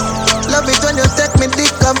 Love it when you take me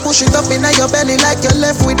dick and push it up in your belly like you're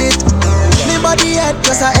left with it. Me body head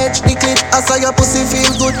just a edge the clit. I saw your pussy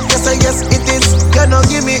feel good. Yes, I guess it is. You know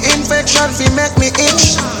give me infection, feel make me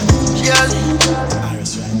itch. Girl.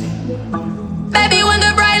 Baby, when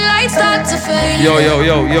the bright lights start to fade. Yo.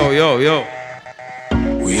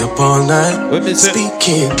 We up all night. What me say?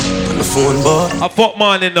 Speaking on the phone, boy. I fuck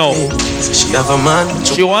money now. So she have a man.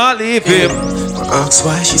 She want leave him. Ask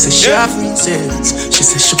why, she said she have reasons. She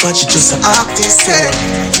said she want you just an artist.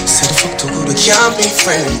 Said the fuck too good, we can't be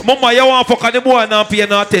friends. Mama, you want fuck on the boy and not pay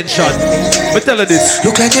no attention. Me tell her this.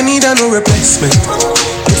 Look like you need a no replacement.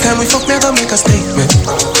 Next time we fuck, me gonna make a statement.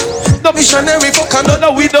 No missionary fuck and no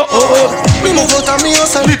we don't We move out of me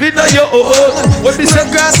house and live in your when we say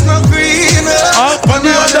grass not green on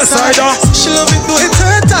the other side. She love it do it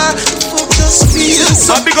her time. Fuck just feel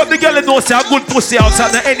so. I pick up the girl that knows a good pussy outside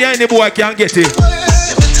and any boy can get it.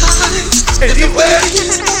 Anyway.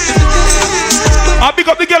 I pick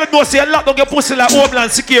up the girl that knows a lot of your pussy like Homeland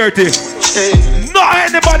Security. Not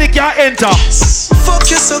anybody can enter. Fuck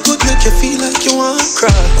you so good, make you feel like you want to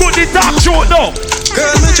cry. Could the talk show now?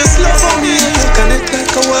 Girl, me just love on me and you connect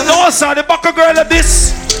like a wife. No, sir, the back of girl like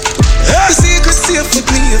this. Yeah. The secret safe with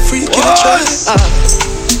me, a freak in the try.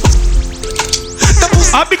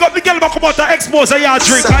 I pick up the girl that come out and expose your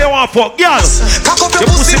drink. I want fuck, girl. Cock up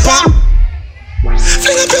your pussy pan.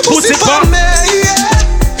 Fling up your pussy pan, me, yeah.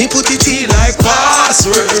 He put it in like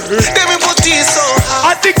password. Then we put it so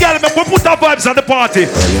hard. I think girl, we put our vibes at the party.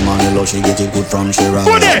 Early morning love, she get it good from she ran.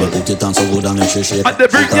 Good day. But put it on so good and make she shake. And they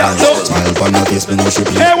bring you out. Smile upon her face, me know she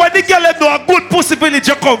please. Hey, when the girl know a good pussy village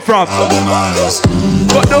you come from. All them eyes.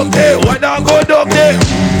 Go down there, why not go down there?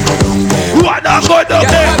 Why not go down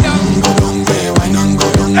there?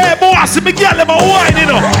 Hey, boy, I see me girl them a wine, you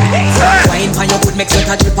know. Wine for your good makes you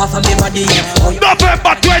drip off of me body.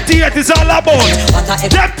 November 28th is all about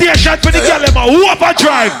temptation for the girl them a whoop and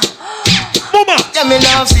drive. Mama. Yeah, me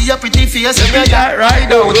now see your pretty face and your eye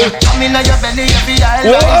ride out. Come in your belly, every eye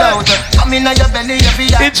ride out. Come in your belly,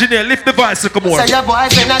 every eye. Engineer, lift the bicycle more. Say your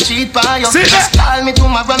boyfriend a cheat by you. See that? Call me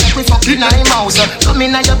tomorrow, make we fucking eye mouse. Come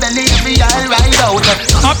in your belly, every eye ride out.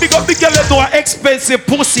 I pick up the girl that know an expensive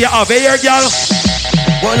pussy you have here, girl.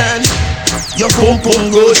 One hand, your pum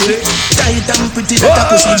pum goatee. Tight and pretty like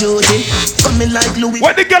a pussy Jody. Coming like Louis.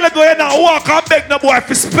 When the girl go in and walk and beg no boy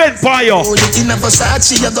to spend for you. Hold it in a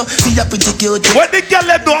Versace, you go feel a pretty cute. When the girl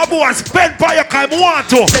know a boy spend for you, cause I want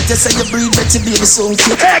to. Better say you breathe, better baby so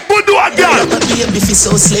cute. Hey, good one, girl. Baby feel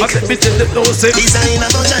so slick. Let me tell you no say.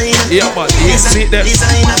 Designer vagina. Yeah, man. You see that?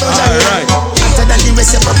 Designer vagina. Alright. After that, the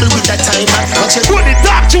rest you bubble with that time. Put the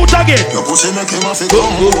dark shoot again. Your pussy make him a fit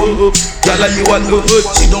come. Girl, you want good.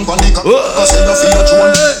 Sit down on the cock. Cause you don't feel your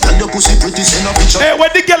throne. Tell your pussy pretty, send a picture. Hey,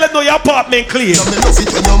 when the girl know your apartment clean. Me love it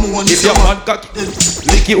when you moan. If your man cock,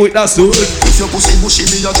 lick it with that sword. If your pussy bushy,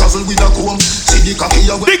 me a travel with a comb. See the cocky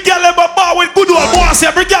you the girl in my bar with good one. Boy, say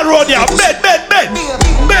every girl round here. Bed.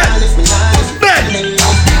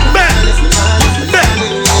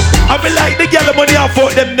 I be like the girl money I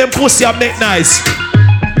fuck them pussy I make nice.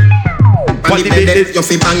 Bang it, you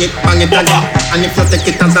feel bang it, and if you take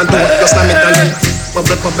it as a door, you slam it again.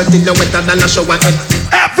 Bubble till you wetter than a shower head.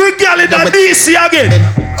 Every girl in the DC again.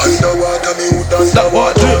 Underwater me would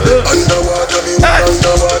underwater. Underwater me would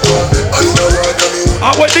underwater. Underwater me would.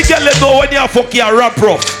 And when the girl know when you fuck you rap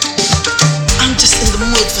rough. I'm just in the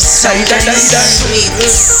mood for sweet.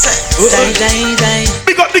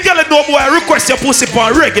 Because the girl know boy request your pussy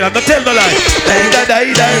for regular, don't tell no lie.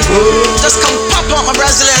 Just come pop out my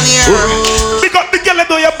Brazilian here. Because the girl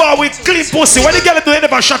know your bar with clean pussy. When the girl know you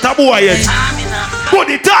never shot a boy yet. Put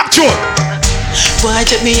the talk to Boy,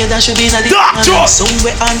 check me head and should be in a Doctor!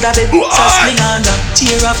 somewhere under bed, so sling under.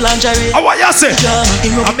 Tear off lingerie. What you say?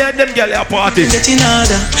 I made them girl a party. Get in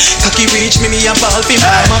order. Cocky reach me a ball for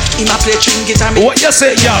mama. Him a play string guitar. What you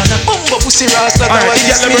say, yeah? Bumbo pussy rasta. Alright,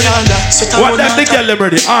 the girl ready. What them the girl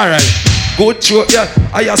ready? Alright. Good throat, girl.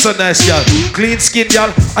 I am so nice, girl. Clean skin,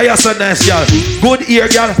 girl. I am so nice, girl. Good ear,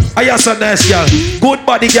 girl. I am so nice, girl. Good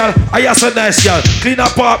body, girl. I am so nice, girl. Clean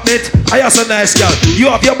apartment. I am so nice, girl. You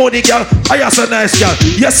have your money, girl. I am so nice, girl.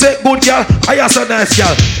 You say good, girl. I am so nice,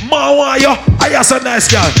 girl. Man want you. I am so nice,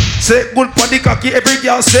 girl. Say good body cocky. Every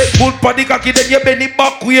girl say good body cocky. Then you bend it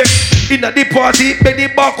back way. In the party, bend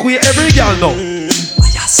it back way. Every girl know.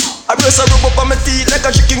 I brace a rub up on my teeth like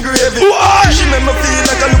a chicken gravy. She make me feel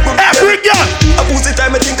like a look of every girl. A pussy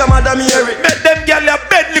time I think I'm Madam Mary. Make them girl a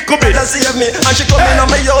bed little bit. That save me and she come in on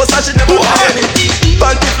my house and she never pay me.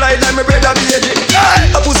 Panty fly like my brother baby.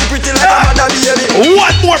 A pussy pretty like a Madam Baby.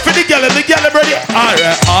 What more for the girl? The girl ready.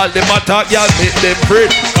 Alright, all them attack girl make them afraid.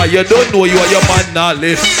 Cause you don't know you are your man now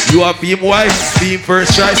left. You are being wife, being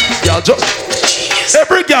first choice. Y'all just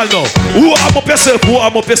every girl know. Who am up yourself? Who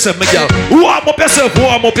am up yourself, my girl? Who am up yourself? Who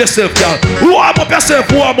am up yourself, girl? Who am up yourself?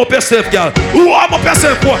 Who am up yourself, girl? Who am up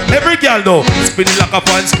yourself? Who? Every girl know. Spinning like a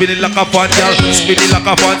fan, spinning like a fan, girl. Spinning like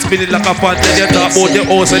a fan, spinning like a fan. Then you talk about your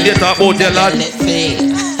house and you talk about your land.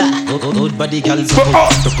 Good body girl.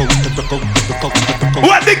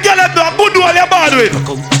 What the girl do? A good one you're bad with.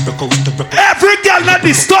 Every girl not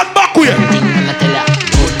this. Stand back with.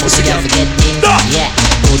 Good pussy girl forget things. Yeah.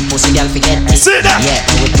 Good pussy girl forget things. See that? Yeah.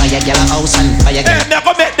 Good fire girl a house and fire girl. Hey,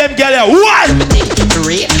 never make them girl here. What?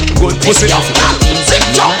 Good pussy girl forget things.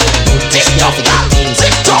 Good pussy girl forget things.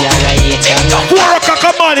 Yeah, 4 o'clock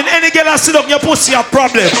a morning, any girl that sit up your pussy a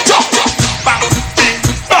problem.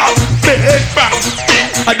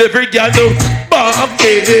 And every girl do bam,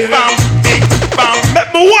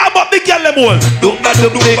 make me warm up the girl them all.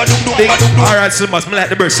 Alright, so must me like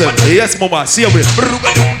the person. Yes, mama, see you with.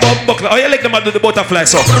 Oh, you like them to do the butterfly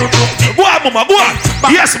so. Go on, mama, go on.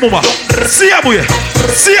 Yes, mama. See you with.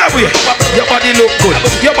 See you with. Your body look good.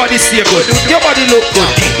 Your body stay good. Your body look good.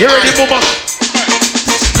 You ready, mama?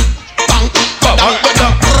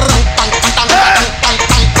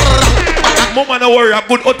 Mama, no worry, a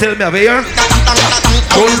good hotel me over here.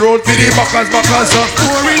 Roll road for the backers.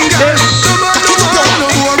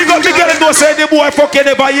 Because the girl don't say the boy fucking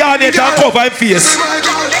never yarn it and cover him face.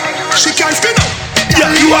 She can't spin up.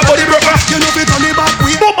 Yeah, you are body broker. You know fi turn it back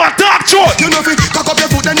way. Mama talk short. You know fi cock up your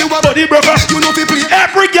foot and you are body broker. You know fi play.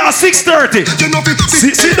 Every girl 6:30. You know fi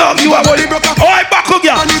sit down. You are body broker. Oh, I back up,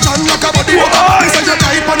 girl. Listen your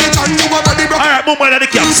type on it and you are body broker. Alright, mama in the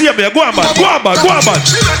camp. See me. Go on, man. Go on, man. Go on, man.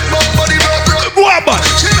 Go on, man.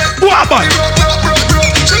 Go on, man.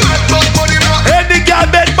 Any girl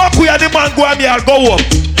bed back where the man go on me, I'll go home.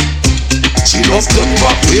 She loves to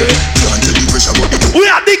back way. Can't tell the pressure but we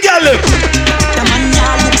are the girl them. The man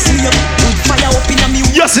y'all look see you. Good fire up in a me.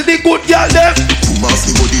 You see the good girl them. Boom off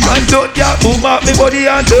me body and don't girl boom off me body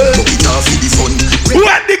and don't. Book it off for the fun. We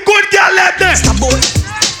are the good girl them.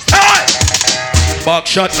 Hey. Back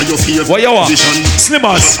shot. What you want?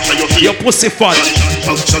 Slimmers. Your pussy fat.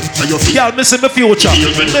 Girl, me see my future.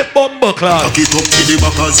 Me bumble clad. Cock it up to the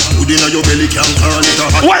backers. Put in your belly can't call it a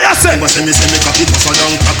hot. What you say? Me cock it tougher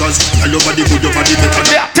than crackers. Tell your body good, your body better.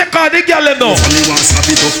 Yeah, take all the girl now. Me want slap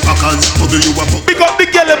it up packers. Bubble you up. Because the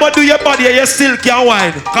girl them do your body and you still can't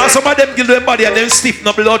whine. Cause some of them give their body and them stiff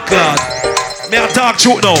no blood clot. Me a talk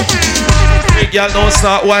truth now. The girl don't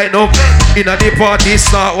start wine up. In a the party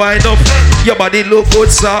start wine up. Your body look good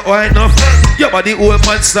start wine up. Your body old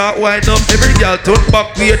man start wine up. Every girl turn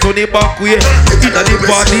back way, turn it back way. In a the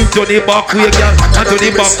party turn it back way, girl. And turn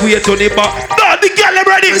it back way, turn it back. No, the girl them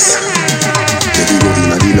ready. Take it up in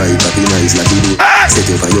a delight, but in eyes like you do. Set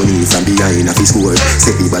you for your knees from behind a fist score.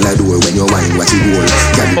 Set people a door when you wine, watch it roll.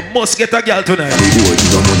 I must get a girl tonight. The board,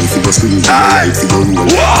 give your money for your spree, give your life for your roll.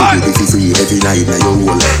 Take it for free every night na your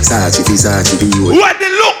roll. Sachi for you. What the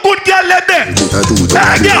look good girl let them? Put a two to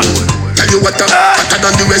girl. Tell you what better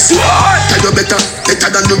than the rest. Tell you better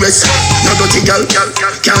than the rest. No dirty girl,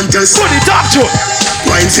 can't just. Put it up to.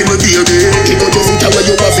 Wine for me baby. Kick out your foot where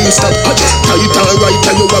you have in stop. Tell you turn right,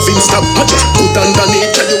 tell you have in stop. Put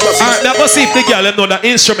underneath, tell you have in stop. Alright, now go see if the girl know the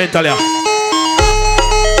instrumental here.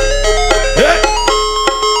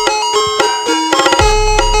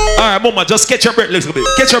 Alright, Alright, mama, just catch your breath a little bit.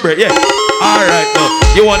 Catch your breath, yeah. Alright, now.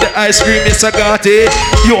 You want the ice cream? Yes, I got it.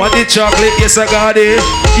 You want the chocolate? Yes, I got it.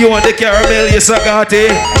 You want the caramel? Yes, I got it.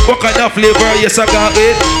 What kind of flavor? Yes, I got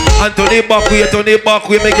it. Anthony back way,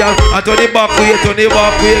 me girl. Anthony back way, girl.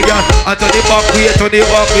 Anthony back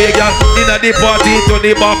way, girl. Inna the party,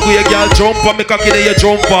 Tony back way, girl. Jump on me cocky, then you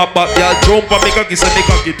jump up back, girl. Jump on me cocky, say me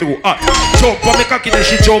cocky too. Jump on me cocky, then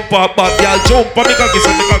she jump up back, girl. Jump on me cocky,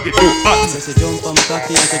 say me cocky too. Jump on me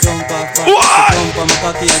cocky and she jump up back. Jump on me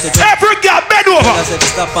cocky and she jump. Every girl bend over. I said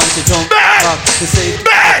stop and she jump back. She say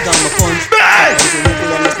back down my punch.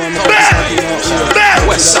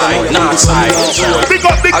 West side, north side. Big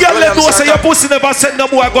up the girl, let know say your pussy never send no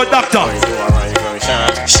boy go doctor.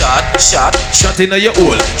 Shot in your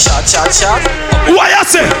hole. Shot. What you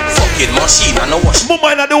say? Fucking machine and no wash.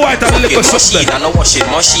 Mama in the white and the liquor machine and no washing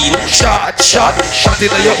machine. Shot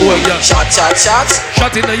in your hole, girl. Shot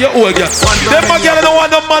in your hole, girl. Them a girl don't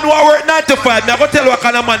want no man who work 9 to 5. Me I go tell you what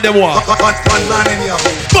kind of man them want. One man in your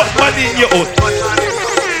hole. Good man in your hole.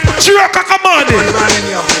 3 o'clock a morning.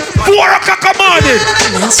 4 o'clock a morning.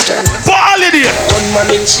 For holiday. One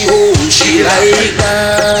man in she hole, she like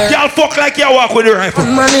that. Y'all fuck like you walk with the rifle.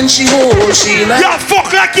 One man in she hole, she like. Y'all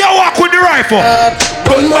fuck like you walk with the rifle.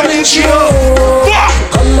 One man in she hole.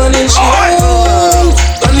 One man in she hole.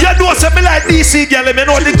 You know say me like DC girl. Me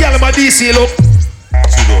know the girl my DC look.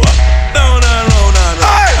 She go up, down and round and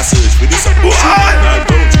round. I search for this.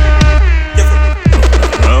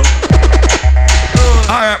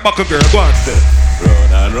 Alright, buckle girl, go on.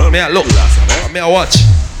 Round and round. Me I look. Me I watch.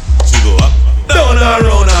 She go up, down and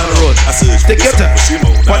round and round. Take your time.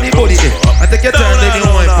 Pon the body there. And take your time, then you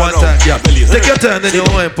want one time, yeah. Take your time, then you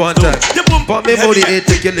want one time. Pon me body there,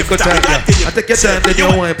 take your little time, yeah. And take your time, then you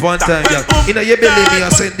want one time, yeah. Inna your belly, me I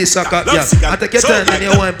send this a cut, yeah. And take your time, then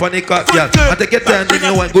you want pon the cut, yeah. And take your time, then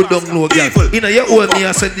you want good down low, yeah. Inna your hole, me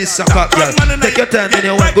I send this a cut, yeah. Take your time, then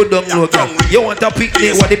you want good down low, yeah. You want a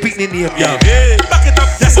picnic, what the picnic name, yeah. Back it up,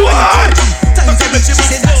 yes. What?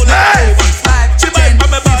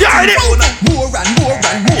 You heard it? More and more.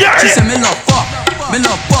 She say me love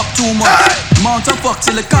fuck too much. Mount of fuck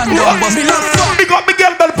till the condom bust. Me love fuck. Big up me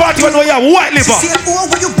girl bell party when you have white liver. She say oh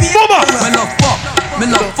where you be? Mama. Me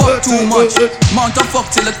love fuck too much. Mount of fuck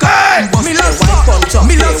till the condom bust. Me love fuck too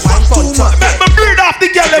much. Let me breathe off the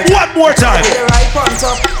girl one more time.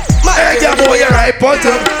 Hey girl boy, you're right point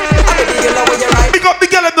up. Big up the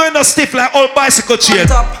girl doing a stiff like old bicycle chain.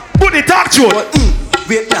 Put it talk to her.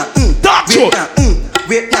 Talk to her.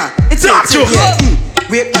 It's talk to her.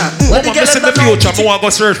 What the girl in the future? I want to go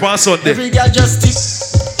search for Sunday. Every girl just tick.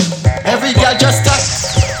 Every girl just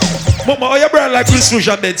touch. Mama, how you brought like Chris Rouge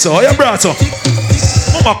and Benson? How you brought so?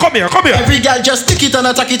 Mama, come here. Every girl just tick it and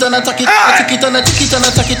attack it and attack it. Tick it and attack it and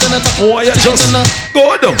attack it and attack it. Oh, you just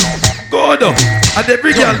go down. And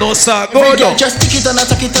every girl don't start. Go down. Just tick it and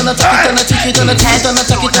attack it and attack it and attack it and attack it and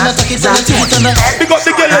attack it and attack it and attack it and attack it. Because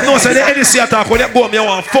the girl you know say the NC attack when you go me you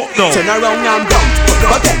want fuck now. Turn around and down.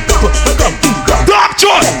 Talk to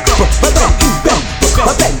us.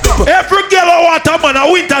 Every girl I want a man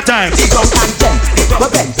a winter time.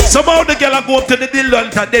 Somehow the girl I go up to the dildo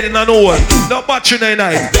and dead in an hole. No battery in the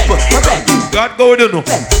night. God go to know. You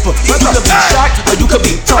could be short or you could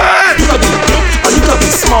be tall. You could be big or you could be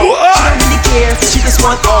small. She don't really care. She just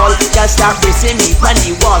want all. Y'all start racing me on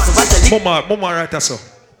the walls. Mama right there so.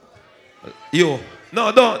 Yo.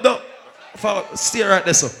 No, don't. Stay right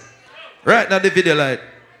there so. Right now the video light.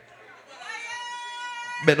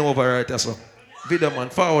 Bend over right there so. Video man,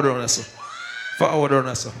 forward on us. Forward on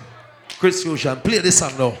us. Chris Fusion, play this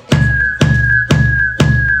song now.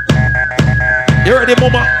 You ready,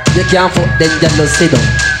 mama? You can't fuck then just sit down.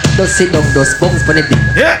 Just sit down, just bounce on the dick.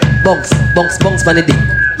 Yeah. Bounce on the dick.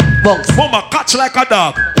 Bounce. Mama, catch like a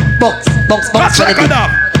dog. Bounce on the like dick. a dog.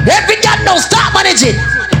 Every girl now start manage it.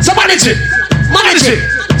 So manage it. Manage it.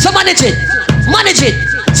 So manage it. Manage it.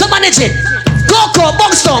 So manage it. Go,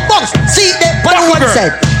 bounce down, bounce. See them on one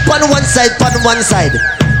side. On one side, on one side.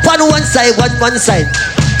 On one side, one side.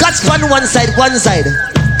 Catch on one side, one side.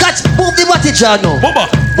 Catch, move the body jar now. Mama,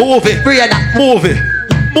 move it. Brianna. Move it.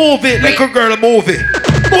 Move it, little girl, move it.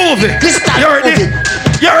 Move it. Crystal, You ready? move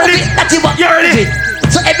it. You ready? Move it, that's it, You ready? move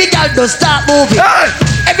it. So every girl don't start moving. Hey.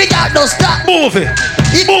 Every girl don't start. Move it.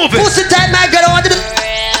 Move it. Pussy time, my girl, I want to do.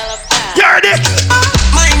 You ready?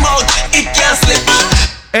 My mouth, it can't slip.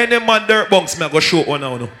 Any man dirt bunks me I go shoot one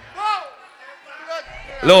now. No.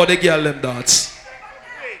 Lord, the girl them dance.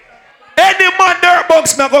 Any man dirt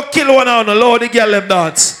bunks me I go kill one now. No. Lord, the girl them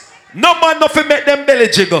dance. No man nothing make them belly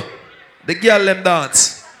jiggle. The girl them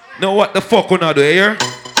dance. Know what the fuck we not do here?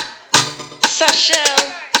 Sashel,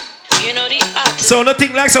 you know the art. So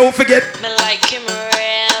nothing like so we forget. Me like him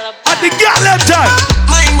real. I The girl them time.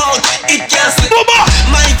 My mouth, it can't slip.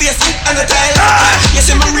 My face, and the tile. You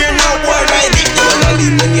see me real now, boy, right? You wanna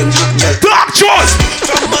leave me name, Talk choice.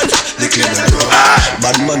 From months, the kids are grown.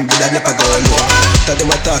 Bad man, good and never go low. Tell them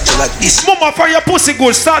I talk to like this. Mama, for your pussy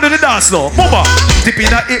good, start with the dance now. Mama, tip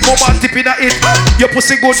in it, mama, tip in it. Your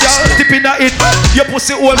pussy good, girl, tip in it. Your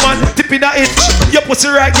pussy old man, tip in it. Your pussy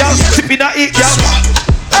right, girl, tip in it, girl.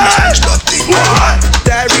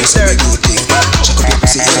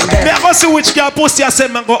 Me I go see which girl pussy I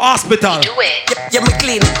send me go hospital. Yeah, me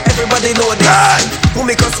clean. Everybody know this. Who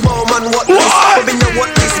make us small man what this? Who me know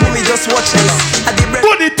what this? Who me just watch this?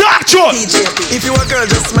 Put the talk show. If you a girl,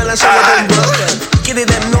 just smell and show them bro. Give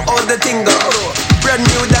them know all the thing go. Brand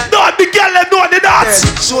new that. No, the girl them know the dance.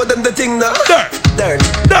 Show them the thing now. Dirt, dirt,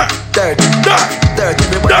 dirt, dirt, dirt, dirt.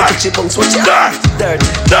 Everybody put your bunks watch ya. Dirt,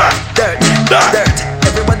 dirt, dirt, dirt.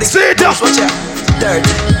 Everybody see it up. Watch ya. Dirt.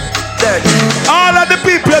 All of the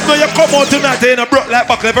people that know you come out tonight, they ain't broke like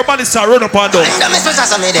buckle. Everybody start run up and down. Run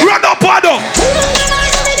up and down.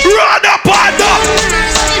 Run up and down.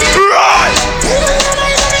 Run.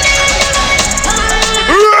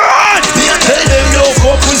 Run. Tell them no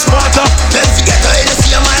fucking smarter. Then forget how you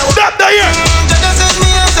see my own. Stop there.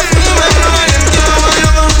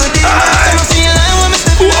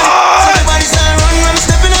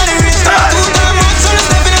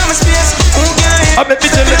 I bet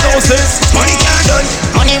bitch in the nonsense. Money can't done,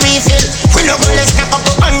 money refill. We no go let's snap up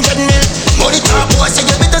 100 mil. Money talk, boy, so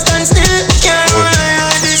you better stand still. Can't rely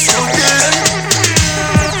on this something.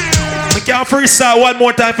 We can't freestyle one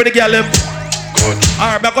more time for the girl them.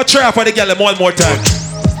 Alright, I'm gonna try for the girl them one more time.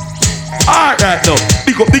 Alright now,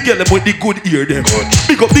 big up the girl them with the good ear them.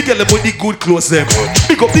 Big up the girl them with the good clothes them.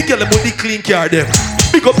 Big up the girl them with the clean car them.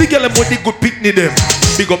 Big up the girl them with the good picnic them.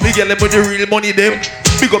 Big up the girl them with the real money them.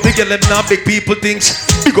 Big up the girl them now big people things.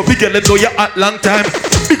 Big up the girl them know you at long time.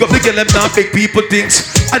 Big up the girl them now big people things.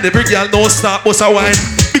 And every girl know start bust a wine.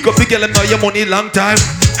 Big up the girl them know your money long time.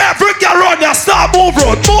 Every girl run there start move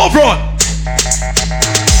run, move run.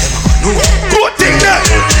 Good thing there.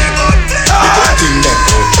 Good thing there.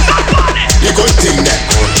 The good thing there.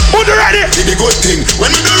 Who you ready? The good thing. When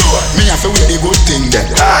we do road, me have to wear the good thing there.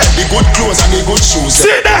 The good clothes and the good shoes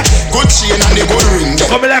there. See that? Good chain and the good ring there.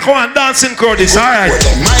 Come like one dancing crowd this, alright.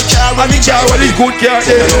 My car and the car with the good car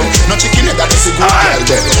there. No chicken that is a good girl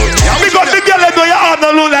there. Big up the girl that know your arm no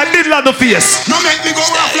look like diddle on the face. No make me go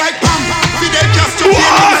off like pam. Fidel Castro came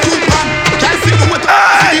in the two pan. Can't fit the motor,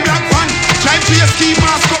 the black one. Drive to your ski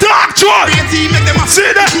mask. Talk to her. See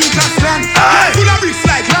that? Full of bricks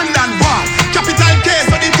like London Wall. Capital K,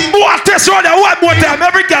 so the thing. What this one there one more time?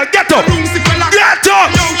 Every girl get up. Get up.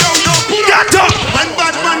 Get up. Get up.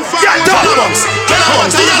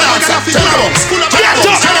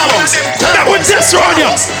 That was this one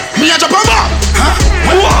here. Me a jump on back.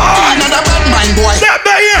 What? Another bad mind boy. That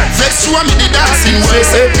here. Vex you and me the dancing way.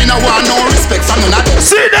 Me no want no respect from none of them.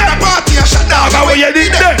 See that? The party a shut down. How you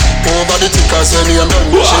did that? Over the tickers when you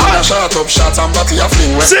done. She a shot up shots and body a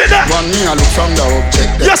fling. See that? One me a look from the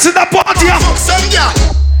object. You see the party? Fuck some girl.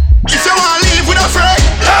 If you want live with a friend,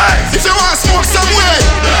 if you want smoke some way,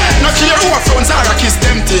 no care who a phones are a kiss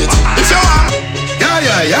them teeth. If you want,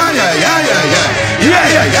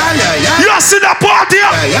 you see the party?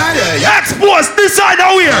 Expose this side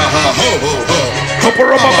of here. Couple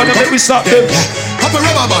rubber band and let me stop them. Couple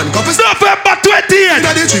rubber band, couple November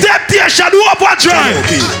 28th. Temptation overdrive.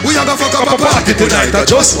 We are gonna fuck up a party tonight. I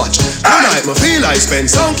just watch. Tonight me feel I spend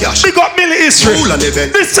some cash. Big up Millie history.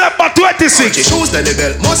 December 26th. Shoes the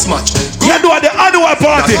level must match. You do the annual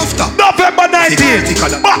party. November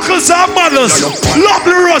 19th. Buckles and models.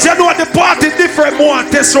 Lovely Rose. You do the party different more.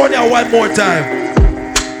 Test run you one more time.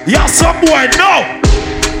 Yeah, some boy, no.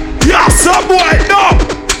 Yeah, some boy, no.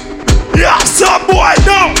 Yeah, some boy,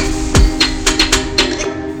 no.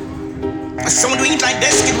 Some do it like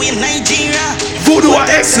this, kid, we in Nigeria. Voodoo are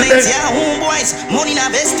excellent. Yeah, homeboys, money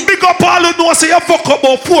not vested. Big up all who know, say you fuck up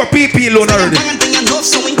about 4 people alone already.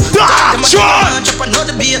 John! Drop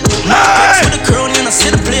another beat. Hey! With the crown, you know,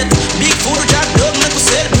 see the plate. Big voodoo job, dog, make us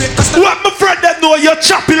celebrate. What my friend that know your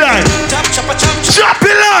choppy line?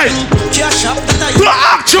 Choppy line! Cash up, that I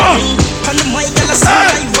action! On the mic, I'll say,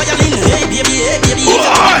 I violin. Hey, baby,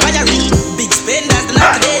 violin. Big spenders, the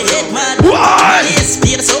night today, head man. Why?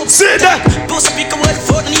 See that?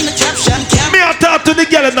 Me I talk to the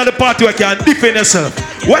girl in the party where can defend yourself.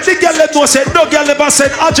 When the girl know say no girl never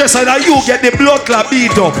send address and you get the blood clot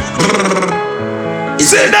beat up.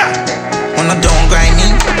 See that? On a down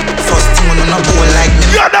grinding, first thing on a bowl like me.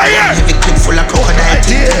 You're not here. Heavy clip full of crocodile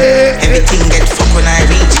teeth. Everything get fucked when I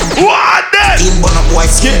reach. What then? Team bun up boy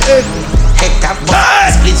skin. Head tap bun.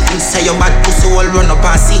 Split and say your bad pussy all run up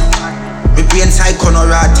and see. Me brain side corner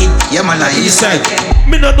rotted. Yeah man, I inside.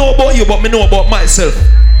 Me no know about you, but me know about myself.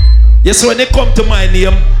 Yes, when they come to my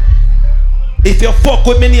name, if you fuck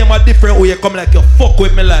with me name a different way, you come like you fuck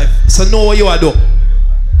with me life. So know what you are do.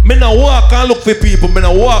 Me no walk and look for people. Me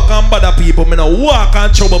no walk and bother people. Me no walk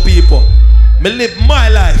and trouble people. Me live my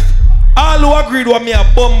life. All who agreed with me a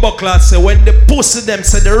bumbo class say when the pussy them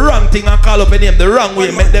say the wrong thing and call up a name the wrong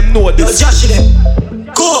way, make them know this. Yo, Josh,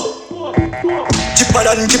 them. Go. Chipper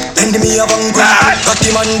than chip, enemy of Angus. Got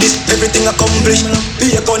him on this, everything accomplished.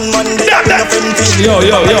 Be a gunman, they have no friend fish. Yo.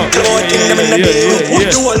 The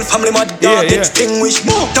whole family mad dog extinguished.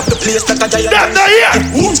 Top the place like a giant.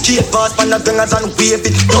 Skate past pan the gangers and wave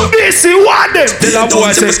it. BC want them. Tell a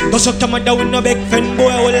boy say bust up to my down no big friend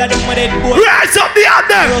boy. All of them are dead boy. Rise up the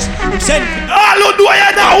other. All who do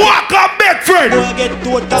I now walk up big friend.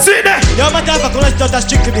 See that? Yo, my dad, let's do that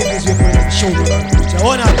strictly business with me. Show me.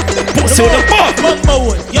 Pussy the boss.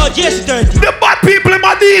 Yo, Jason 30. The bad people in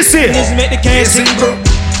my DC. This make the case sing, bro.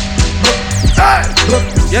 Hey.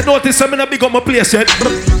 You notice I'm not big up my place yet.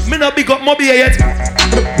 Me not big up my beer yet.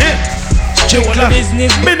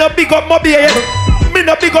 Me not big up my beer yet. Me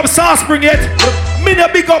not big up South Spring yet. Me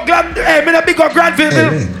not big up me not big up Granville.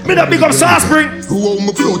 Me not big up South Spring. Who own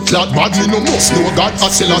my blood clot body no must know God I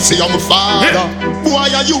still say I'm a father. Why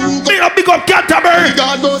are you? Me not big up Canterbury.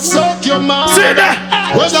 God go suck your mouth. See that?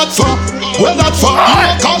 Where that fuck? Where that fuck?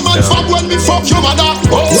 You call man fuck when me fuck your mother.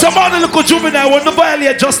 Somebody look at juvenile when the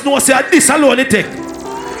violate just know say this alone it take.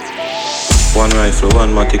 One rifle,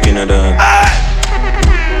 one matic in a dog.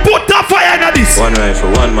 Put the fire in this. One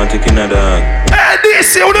rifle, one matic in a dog. Hey,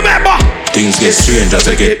 this you remember? Things get strange as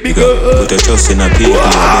I get bigger. Put a trust in a people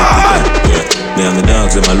and get bigger. Me and my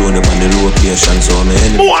dogs, them alone up on the location. So me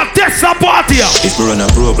enemy. More test a party. If me run a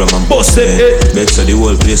program and bust it, bet so the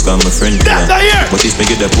whole place got my friend killer. But if me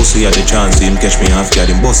get the pussy at the chance, him catch me half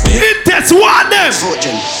guard, him bust me. It test one them.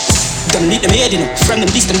 Them need them head in from them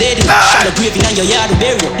distant dead in shot a grave in your yard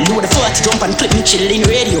burial. Load the 40 jump and clip me chill in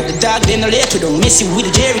radio. The dog then no later don't mess you with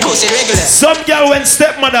the Jerry go say regular. Some girl when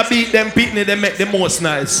stepmother beat them pitney they make the most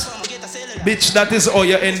nice. Bitch, that is how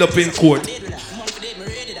you end up in court.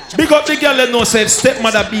 Big up the girl that know say if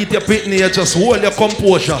stepmother beat your pitney, you just hold your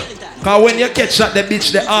composure. Cause when you catch at the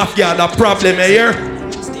bitch, the half guard a problem, you hear?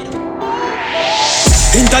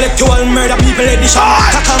 Intellectual murder people edition.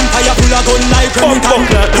 Campfire full of gun like Remington.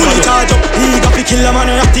 Pull it charge up, he got to kill a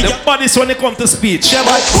man and the bodies when they come to speech. Yeah,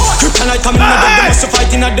 but kryptonite coming out of the must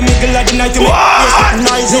fighting at the middle of the night to make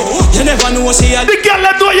nice. You never know, say the girl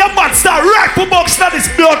that know your bad star, rifle box, that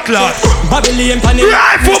is blood clot. Babylon panic.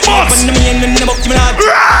 Rifle box. Rifle.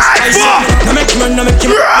 No make him run, no make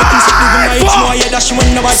him sit the night. No, yeah, dash him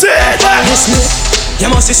when nobody.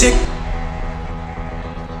 You must be sick.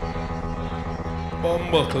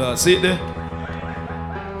 Bumble class, see it there?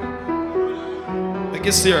 Make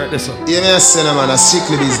it see right this one. Yeah, me a sinner man, a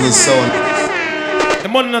strictly business sound. The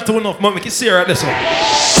money not enough, man, make it see right this one.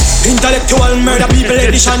 Intellectual murder people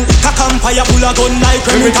edition. Campfire full of gun like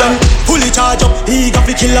Remington. Pull it charge up, he got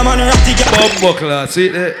to kill a man and Bumble class, see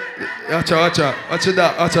it there? Watch out, watch it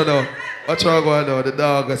down, watch it down. Watch out going down, the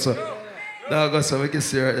dog goes up. Dog goes up, make it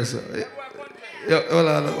see right this one.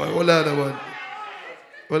 Hold on, one.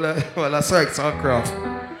 Well, I saw it on craft.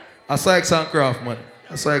 I saw it on craft, man.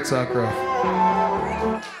 I saw it on craft.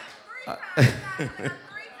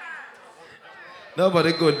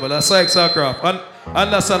 Nobody good, but I saw it on craft. And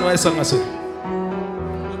understand why I sung I said.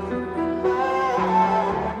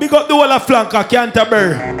 Big up the whole of flank of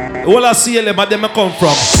Canterbury. The whole of CLM and them I come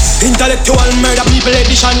from. Intellectual murder people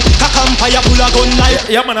edition. Campfire full of gun like.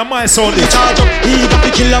 Yeah, man, I'm my soul. Charge up, he got to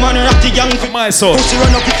kill a man and rock the gang. My soul. Pussy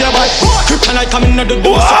run up with your bike. Kryptonite coming out the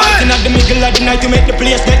door. So fighting at the middle of the night to make the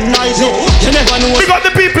place get noisy. You never know. We got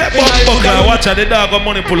the people at Buckler. Watch out, the dog got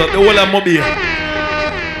money pull up. The whole of mobile.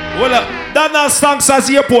 That now stunks as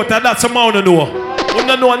the airport and that's a man who know. We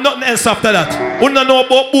don't know nothing else after that. We don't know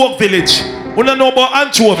about Boak Village. We don't know about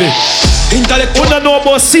Anchovy. We don't know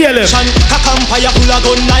about CLM. Campfire full of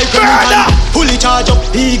gun like Remington. Pull it charge up,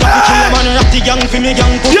 he got to kill a man and rock the gang for me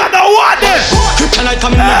gang. You know what then? Kryptonite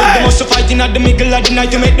coming out of the must fighting at the middle of the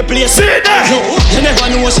night to make the place. See that? You never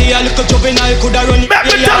know, say a little juvenile could have run. Let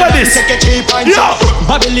me tell you this.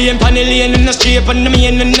 Babylon, Panellian in the street and the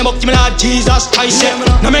main in the book, my Lord Jesus Christ.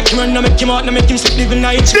 No make him run, no make him out, no make him sleep living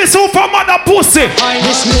night. This who from mother pussy.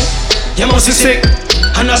 Miss me, you must be sick.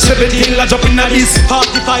 And I 17 la jump in the this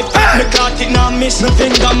 45, me caught it now miss. Me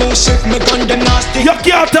finger move sick, me gun them nasty. You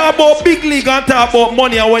can't talk about big league and talk about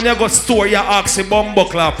money. And when you go store, you ask the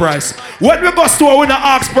bumbuckler price. When we go store, we don't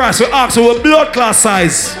ask price, we ask our blood class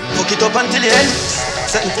size. Fuck it up until the end.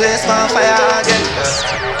 Set in place for fire again.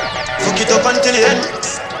 Fuck it up until the end.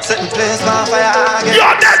 Setting place on fire again.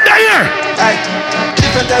 You're dead there. Hey,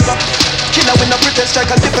 different type of killer with no pretend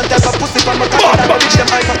strike. A different type of pussy from my car.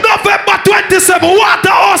 November 27,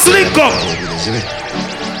 Waterhouse link up.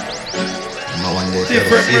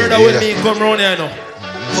 Different murder with me come round here now.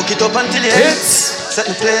 Fuck it up until it hits.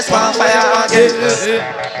 Setting place on fire again.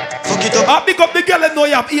 Fuck it up. I pick up the girl and know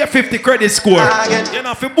you have 850 credit score. You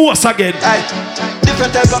know, for boss again.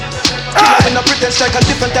 Different type of killer with no pretend strike. A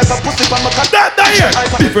different type of pussy from my car.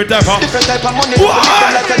 Different type of money.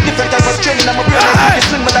 Like a different type of training. I'm a brain like a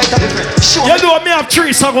slim like a different. You know me have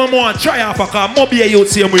 3 songs more and try off a car. Mobile youth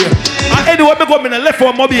same way. And anyway, me go in the left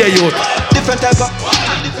one mobile youth. Different type of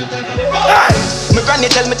my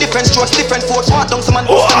granny tell me different strokes, different forks. Walk down some man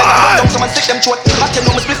post them, down some man stick them short. I tell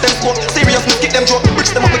you me split them smoke. Serious me kick them joke.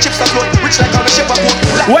 Rich them up with chips and float. Rich like all the ship of boat.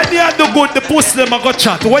 When you do good, the pussy them a go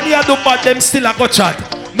chat. When you do bad, them still a go chat.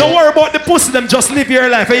 No worry about the pussy them, just live your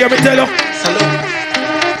life. You hear me tell you?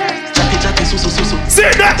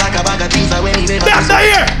 See that? That's the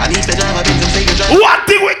here. One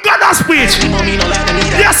thing we got that speech.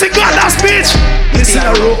 Yes, we got that speech. Listen,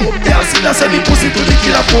 I wrote up there. See that send the pussy to the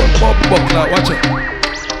killer phone. Buckler, watch it.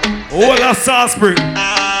 All that sauce spring.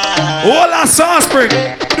 All that sauce spring.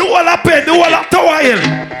 Do all that pen. Do all that tower hill. 4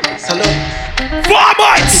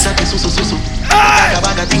 months. Hey!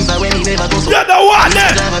 You're the one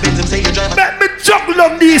there. Let me juggle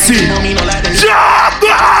on DC.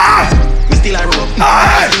 Juggle! If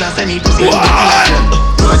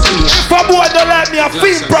a boy don't like me, I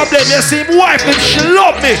feel problem. You see him wife and she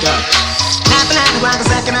love me.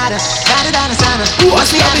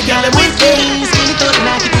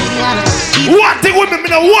 One thing with me,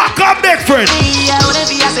 I walk on big friend.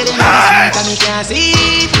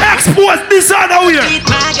 Expose this other way.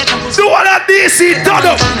 Do all that DC done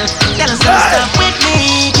up.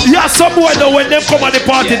 Yeah, some boy though when them come at the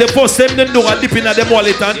party, the first them know a dip in at them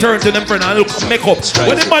wallet and turn to them friend and look make up.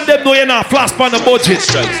 When the man them know you're not flash on the budget.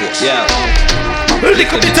 Yeah.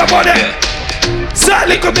 Little bit of money. Say a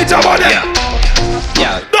little bit of money.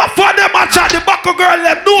 Yeah. Not for them a chat, the back of girl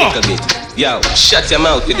them know. Yo, shut your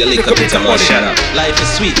mouth with your little bit of money. Shut up. Life is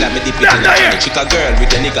sweet, like me dip it in the money. Chick a girl with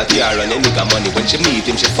a nigga tiara and a nigga money. When she meet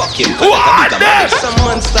him, she fuck him. Cause that's a bigger money. Some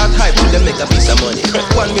man start hype with them make a piece of money.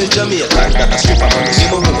 1 mil Jamaica, that a strip of money. See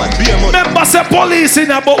my woman, be a money. Remember say police in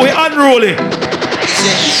here, but we unruly.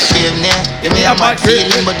 You may have bad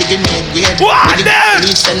feeling, but you need great. What them?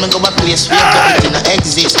 Please send me go a place where everything no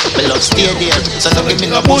exist. Me love stay there, so don't give me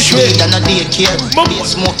no bush weed and no daycare. Be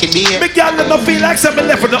smoky beer. Me girl them don't feel like something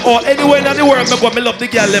left in the all. Anywhere in the world, me go. Me love the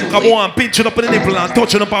girl them come on, pinching up in the nipple and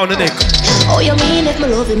touching up on the neck. Oh, you mean if me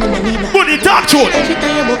love him, me need that. Money talk to it. Every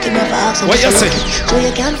time you book him, I ask. What you say? So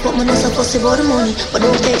you can't put me no supposed to about the money, but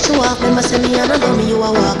don't take you off. Remember say me and a dummy, you a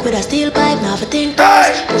walk with a steel pipe, now for think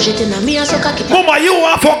twice. Push it in a me and so cocky. Mama, you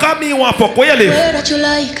want fuck and me want fuck. Where you live? Where that you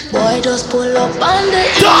like, boy, just pull up on the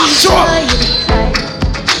east side.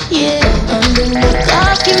 Yeah, and then the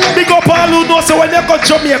cocky. Big up all who know so when you go to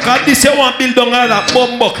Jamaica, this you want build on all that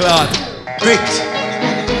bumbo clad. Brick.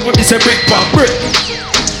 What me say brick pop brick?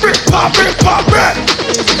 Brick pop brick pop brick.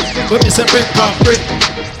 What me say brick pop brick?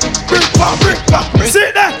 Brick pop brick pop. See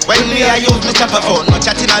that? When me I use me chopper phone, no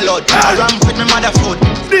chatting a lot. I ramp with me mother food.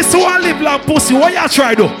 This one live long pussy. What you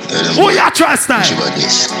try do? What you try style?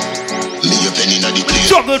 Lay your penny in the place.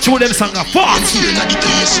 Juggle through them song fast.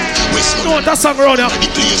 No, that song around here.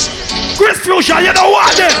 Chris Fusion, you know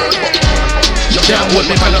what then? You can't hold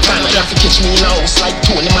me from the fan, you have to catch me in a house like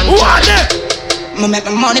Tony Man. What then? Me make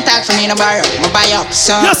my money talk for me in a bar, me buy up,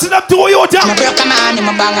 so you see them two you there? Me broke a man in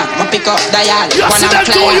my banger, me pick up dial. You see them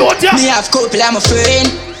two you there? Me have couple, I'm a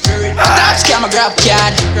friend. Stop scam, a grab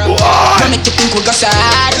card. Me make you think we go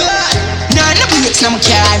sad. No, no breaks, no my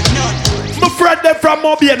car. My friend them from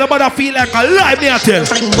Mobile, nobody feel like a lie, me I tell.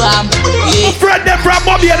 My friend them from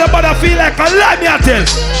Mobile, nobody feel like a lie, me I tell.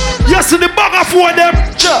 You see the bag of for them?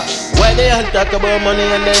 Why they all talk about money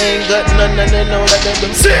and they ain't got none and they know that they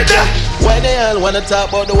don't see that? Why they all wanna talk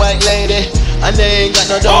about the white lady and they ain't got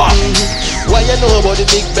no dog? Why you know about the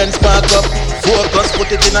big Benz park up? Focus, put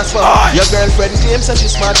it in a spot. Your girlfriend claims that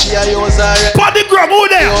she's smart, she a use her. Body gram, who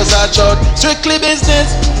there? Use her church. Strictly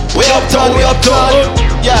business. We uptown, we uptown.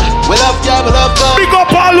 Yeah, we love ya, we love God. Big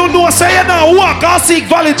up all who know say you now walk and seek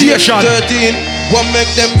validation. 13, what make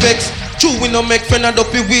them vex? True, we no make friend and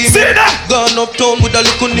up with we. See that? Gone uptown with a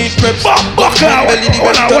little neat prep. Hold on.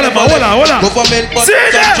 Government but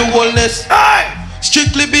touch the wellness.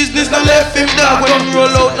 Strictly business, no left him down. When we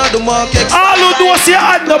roll out, now the market. All who know say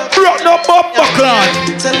I no broke no bumper clan.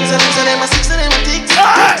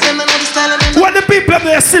 When the people have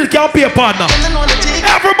their silk and paper now,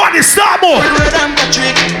 everybody start more.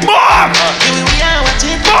 More.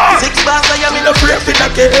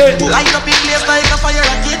 Light up in place like a fire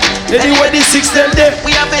rocket. Anyway, the 6 them there.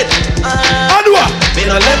 We have it. Adwa. Me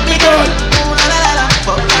no let me go.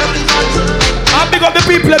 I big up the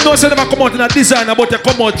people that don't say them come out in a designer, but they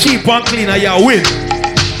come out cheap and clean and you win.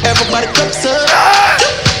 Everybody cups up.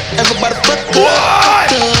 Everybody fuck up.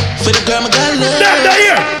 For the girl, my girl love. They're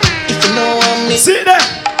here. If you know what me. See that?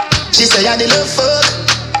 She say I the love fuck.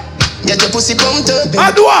 Get your pussy pumped up.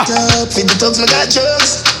 Adwa. Feed the thugs, my got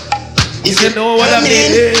drugs. If you know what I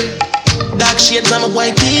mean. Dark shades on my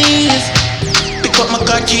white teeth. Pick up my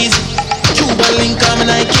car keys. Cuba link on my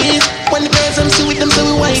Nikes. When the birds I'm with them, so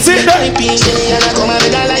we white. See that? Say and I come and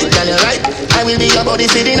with a light, girl, you're right. I will be your body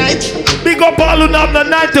for the night. Big up all who have the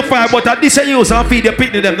 9 to 5, but at this I use and feed your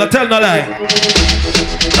picnic them. Don't tell no lie.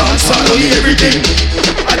 Dance all on me everything.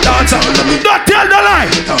 I dance all on me. Don't tell no lie.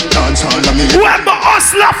 Dance all on me. Where my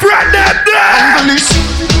hustler friend them there?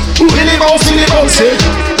 Really bounce it.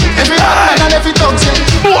 Every man and every dog say.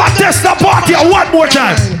 What test the party one more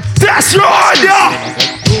time. That's right, yeah.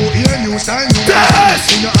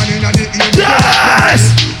 Yes. Yes.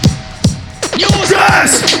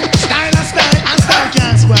 Yes. Style and style and style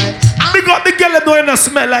can't spoil. Big up the girl that don't even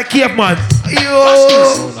smell like caveman.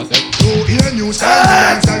 Yo.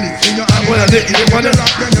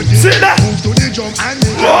 See that?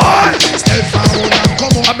 What?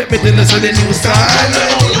 I make me listen to the new style.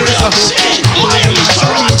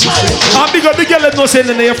 I big up the girl that don't say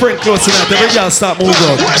in your friend close tonight. Every girl start moving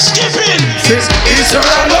on. We're skipping.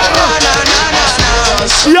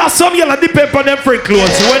 Yeah, some girl depend on them friend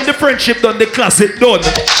clothes. When the friendship done, the classic done.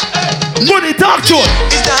 Money talk to it.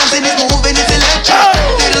 It's dancing, it's moving, it's electric.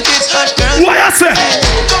 Little kids, hush, girls. What I say?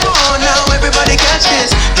 Come on now, everybody catch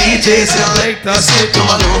this. DJ selector, skip to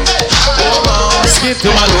my loop. Skip to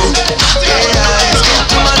my loop. Skip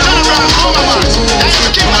to my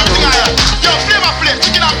loop. Yo, flavor flip,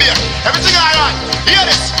 chicken and beer. Everything alright. Hear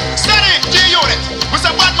this. Steady, G-Unit. We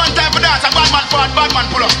say bad man time for dance and bad man forward, bad man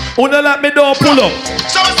pull up. Who don't let me don't pull up?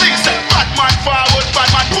 So we sing, say bad man forward, bad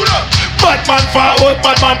man pull up. Bad man forward,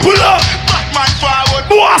 bad man pull up. Bad man forward.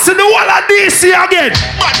 Boss in the wall of DC again.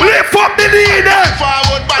 Lift up the leader.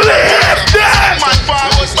 Forward, bad man Lift them. Bad man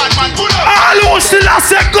forward, bad man pull up. All who still a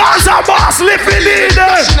say Gaza boss, lift the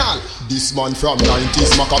leader. This man from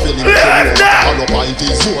 90s, Machiavelli, Lift them. Lift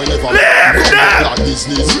them.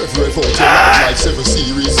 Business, like 7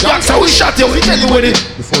 series. That's how we shot you, we tell you with it.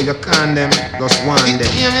 Before you can them, just one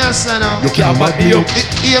them. Hear me a say now. You can't back me up.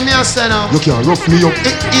 Hear me a say now. You can't rough me up.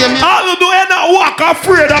 Hear me. All who do you not walk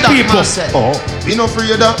afraid of people. Oh, we no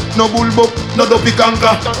afraid of no bullbuck, no dopey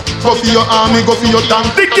canker. Go for your army, go for your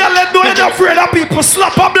tank. The girl that do you not afraid of people,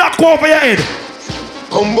 slap a black over your head.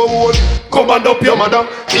 Combo wood, come and up your mother.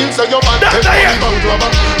 Inside your man, take the bank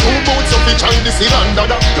robber. 2 boots of each and this is under.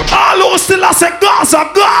 All who still a say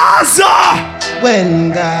Gaza, Gaza.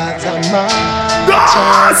 When Gaza march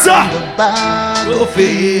Gaza. on the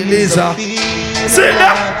battlefield is a see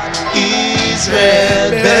that?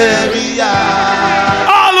 Israel burial.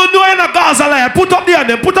 All who do in a Gaza line, put up the hand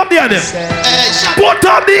them, put up the hand them. Put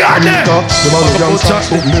up the hand them.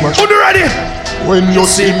 Who do ready? When you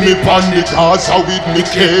see me on the Gaza with me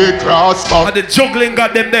K-Cross back. And the juggling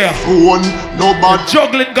got them there. Phone, no bad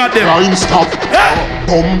juggling got them. Crime stop.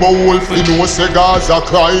 Bumbo Wolf, you know say Gaza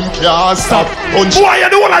crime can't stop. Why you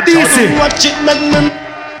do all of this? Watch it, make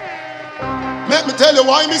me tell you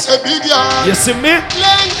why me say big yard. You see me?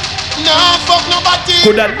 Nah, fuck nobody.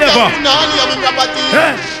 Could I never?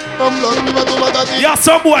 Yeah,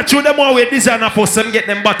 some boy through them all with designer for some get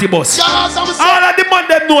them body bus. All of the man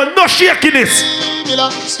them know, no shakiness. Me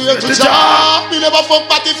never fuck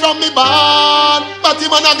body from me band. Body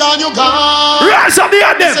man a gone, you gone. Rise up the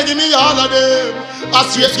hand them. Say give me all of them. A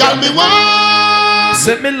straight girl me want.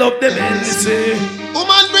 Say me love them endlessly.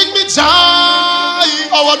 Woman bring me joy.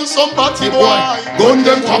 I want to some party boy. Gun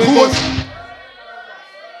them propose.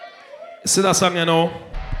 See that song you know?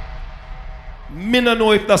 Me no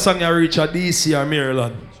know if that song you reach a DC or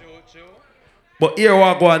Maryland. But here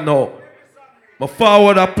we go now. I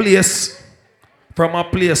forward a place from a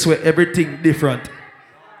place where everything different.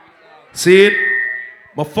 See it?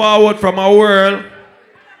 I forward from a world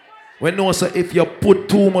where no say if you put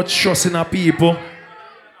too much trust in a people,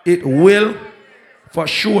 it will, for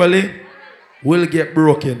surely, will get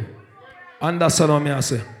broken. And that's what I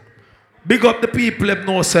say. Big up the people that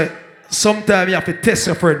know say sometimes you have to test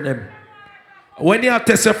your friend them. When you have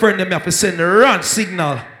to test your friend them, you have to send the wrong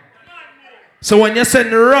signal. So when you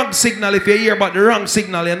send the wrong signal, if you hear about the wrong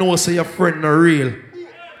signal, you know say your friend not real.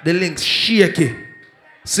 The link's shaky.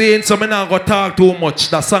 Saying so me not go talk too much.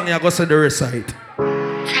 That song you go say the recite.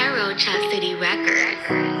 Tarot Chastity Records.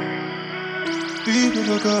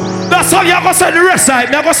 That's all you have to say the rest side.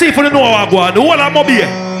 Me go see if you know what I go on. The whole of Mobile.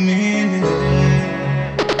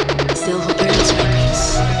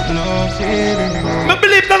 Me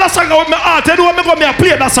believe that song with my heart. You know what me go me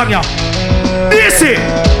play that song here. Easy.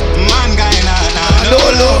 Man guy no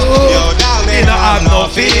Me not have no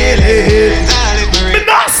feelings. Me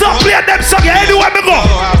not stop playing them song here anywhere me go.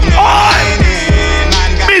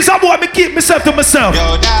 Me is a boy, me keep myself to myself.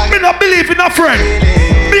 Me not believe in a friend.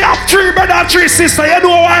 Me have 3 brothers and 3 sisters. You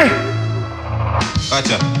know why?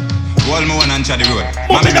 Gotcha. Wall me one and chat the road.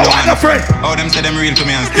 But me no want a friend. How them say them real to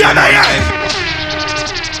me and still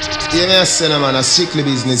Yeah, me a son, man, a strictly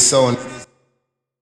business sound.